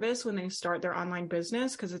disservice when they start their online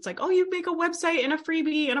business, because it's like, oh, you make a website and a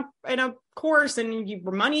freebie and a course and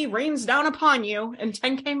money rains down upon you in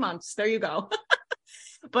 10K months. There you go.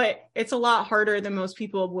 But it's a lot harder than most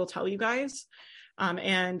people will tell you guys.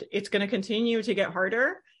 And it's going to continue to get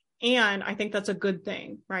harder. And I think that's a good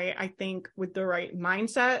thing, right? I think with the right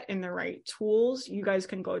mindset and the right tools, you guys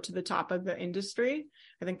can go to the top of the industry.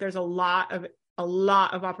 I think there's a lot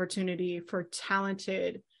of opportunity for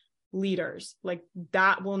talented leaders. Like,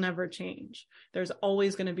 that will never change. There's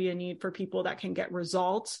always going to be a need for people that can get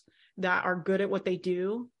results, that are good at what they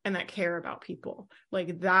do, and that care about people.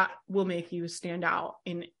 Like, that will make you stand out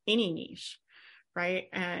in any niche, right?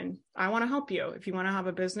 And I want to help you. If you want to have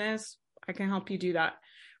a business, I can help you do that.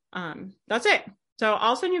 That's it. So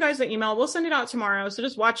I'll send you guys the email. We'll send it out tomorrow. So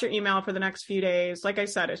just watch your email for the next few days. Like I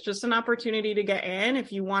said, it's just an opportunity to get in.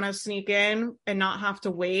 If you want to sneak in and not have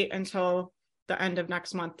to wait until the end of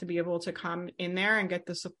next month to be able to come in there and get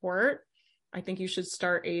the support, I think you should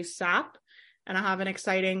start ASAP. And I have an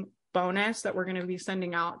exciting bonus that we're going to be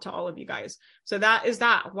sending out to all of you guys. So that is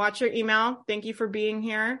that. Watch your email. Thank you for being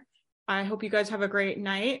here. I hope you guys have a great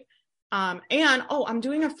night. I'm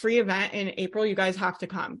doing a free event in April. You guys have to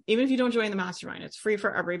come. Even if you don't join the mastermind, it's free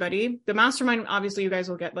for everybody. The mastermind, obviously you guys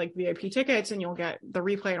will get like VIP tickets and you'll get the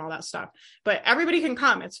replay and all that stuff, but everybody can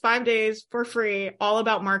come. It's 5 days for free, all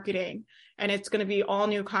about marketing, and it's going to be all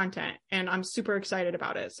new content. And I'm super excited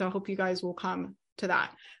about it. So I hope you guys will come to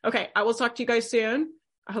that. Okay. I will talk to you guys soon.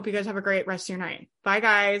 I hope you guys have a great rest of your night. Bye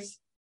guys.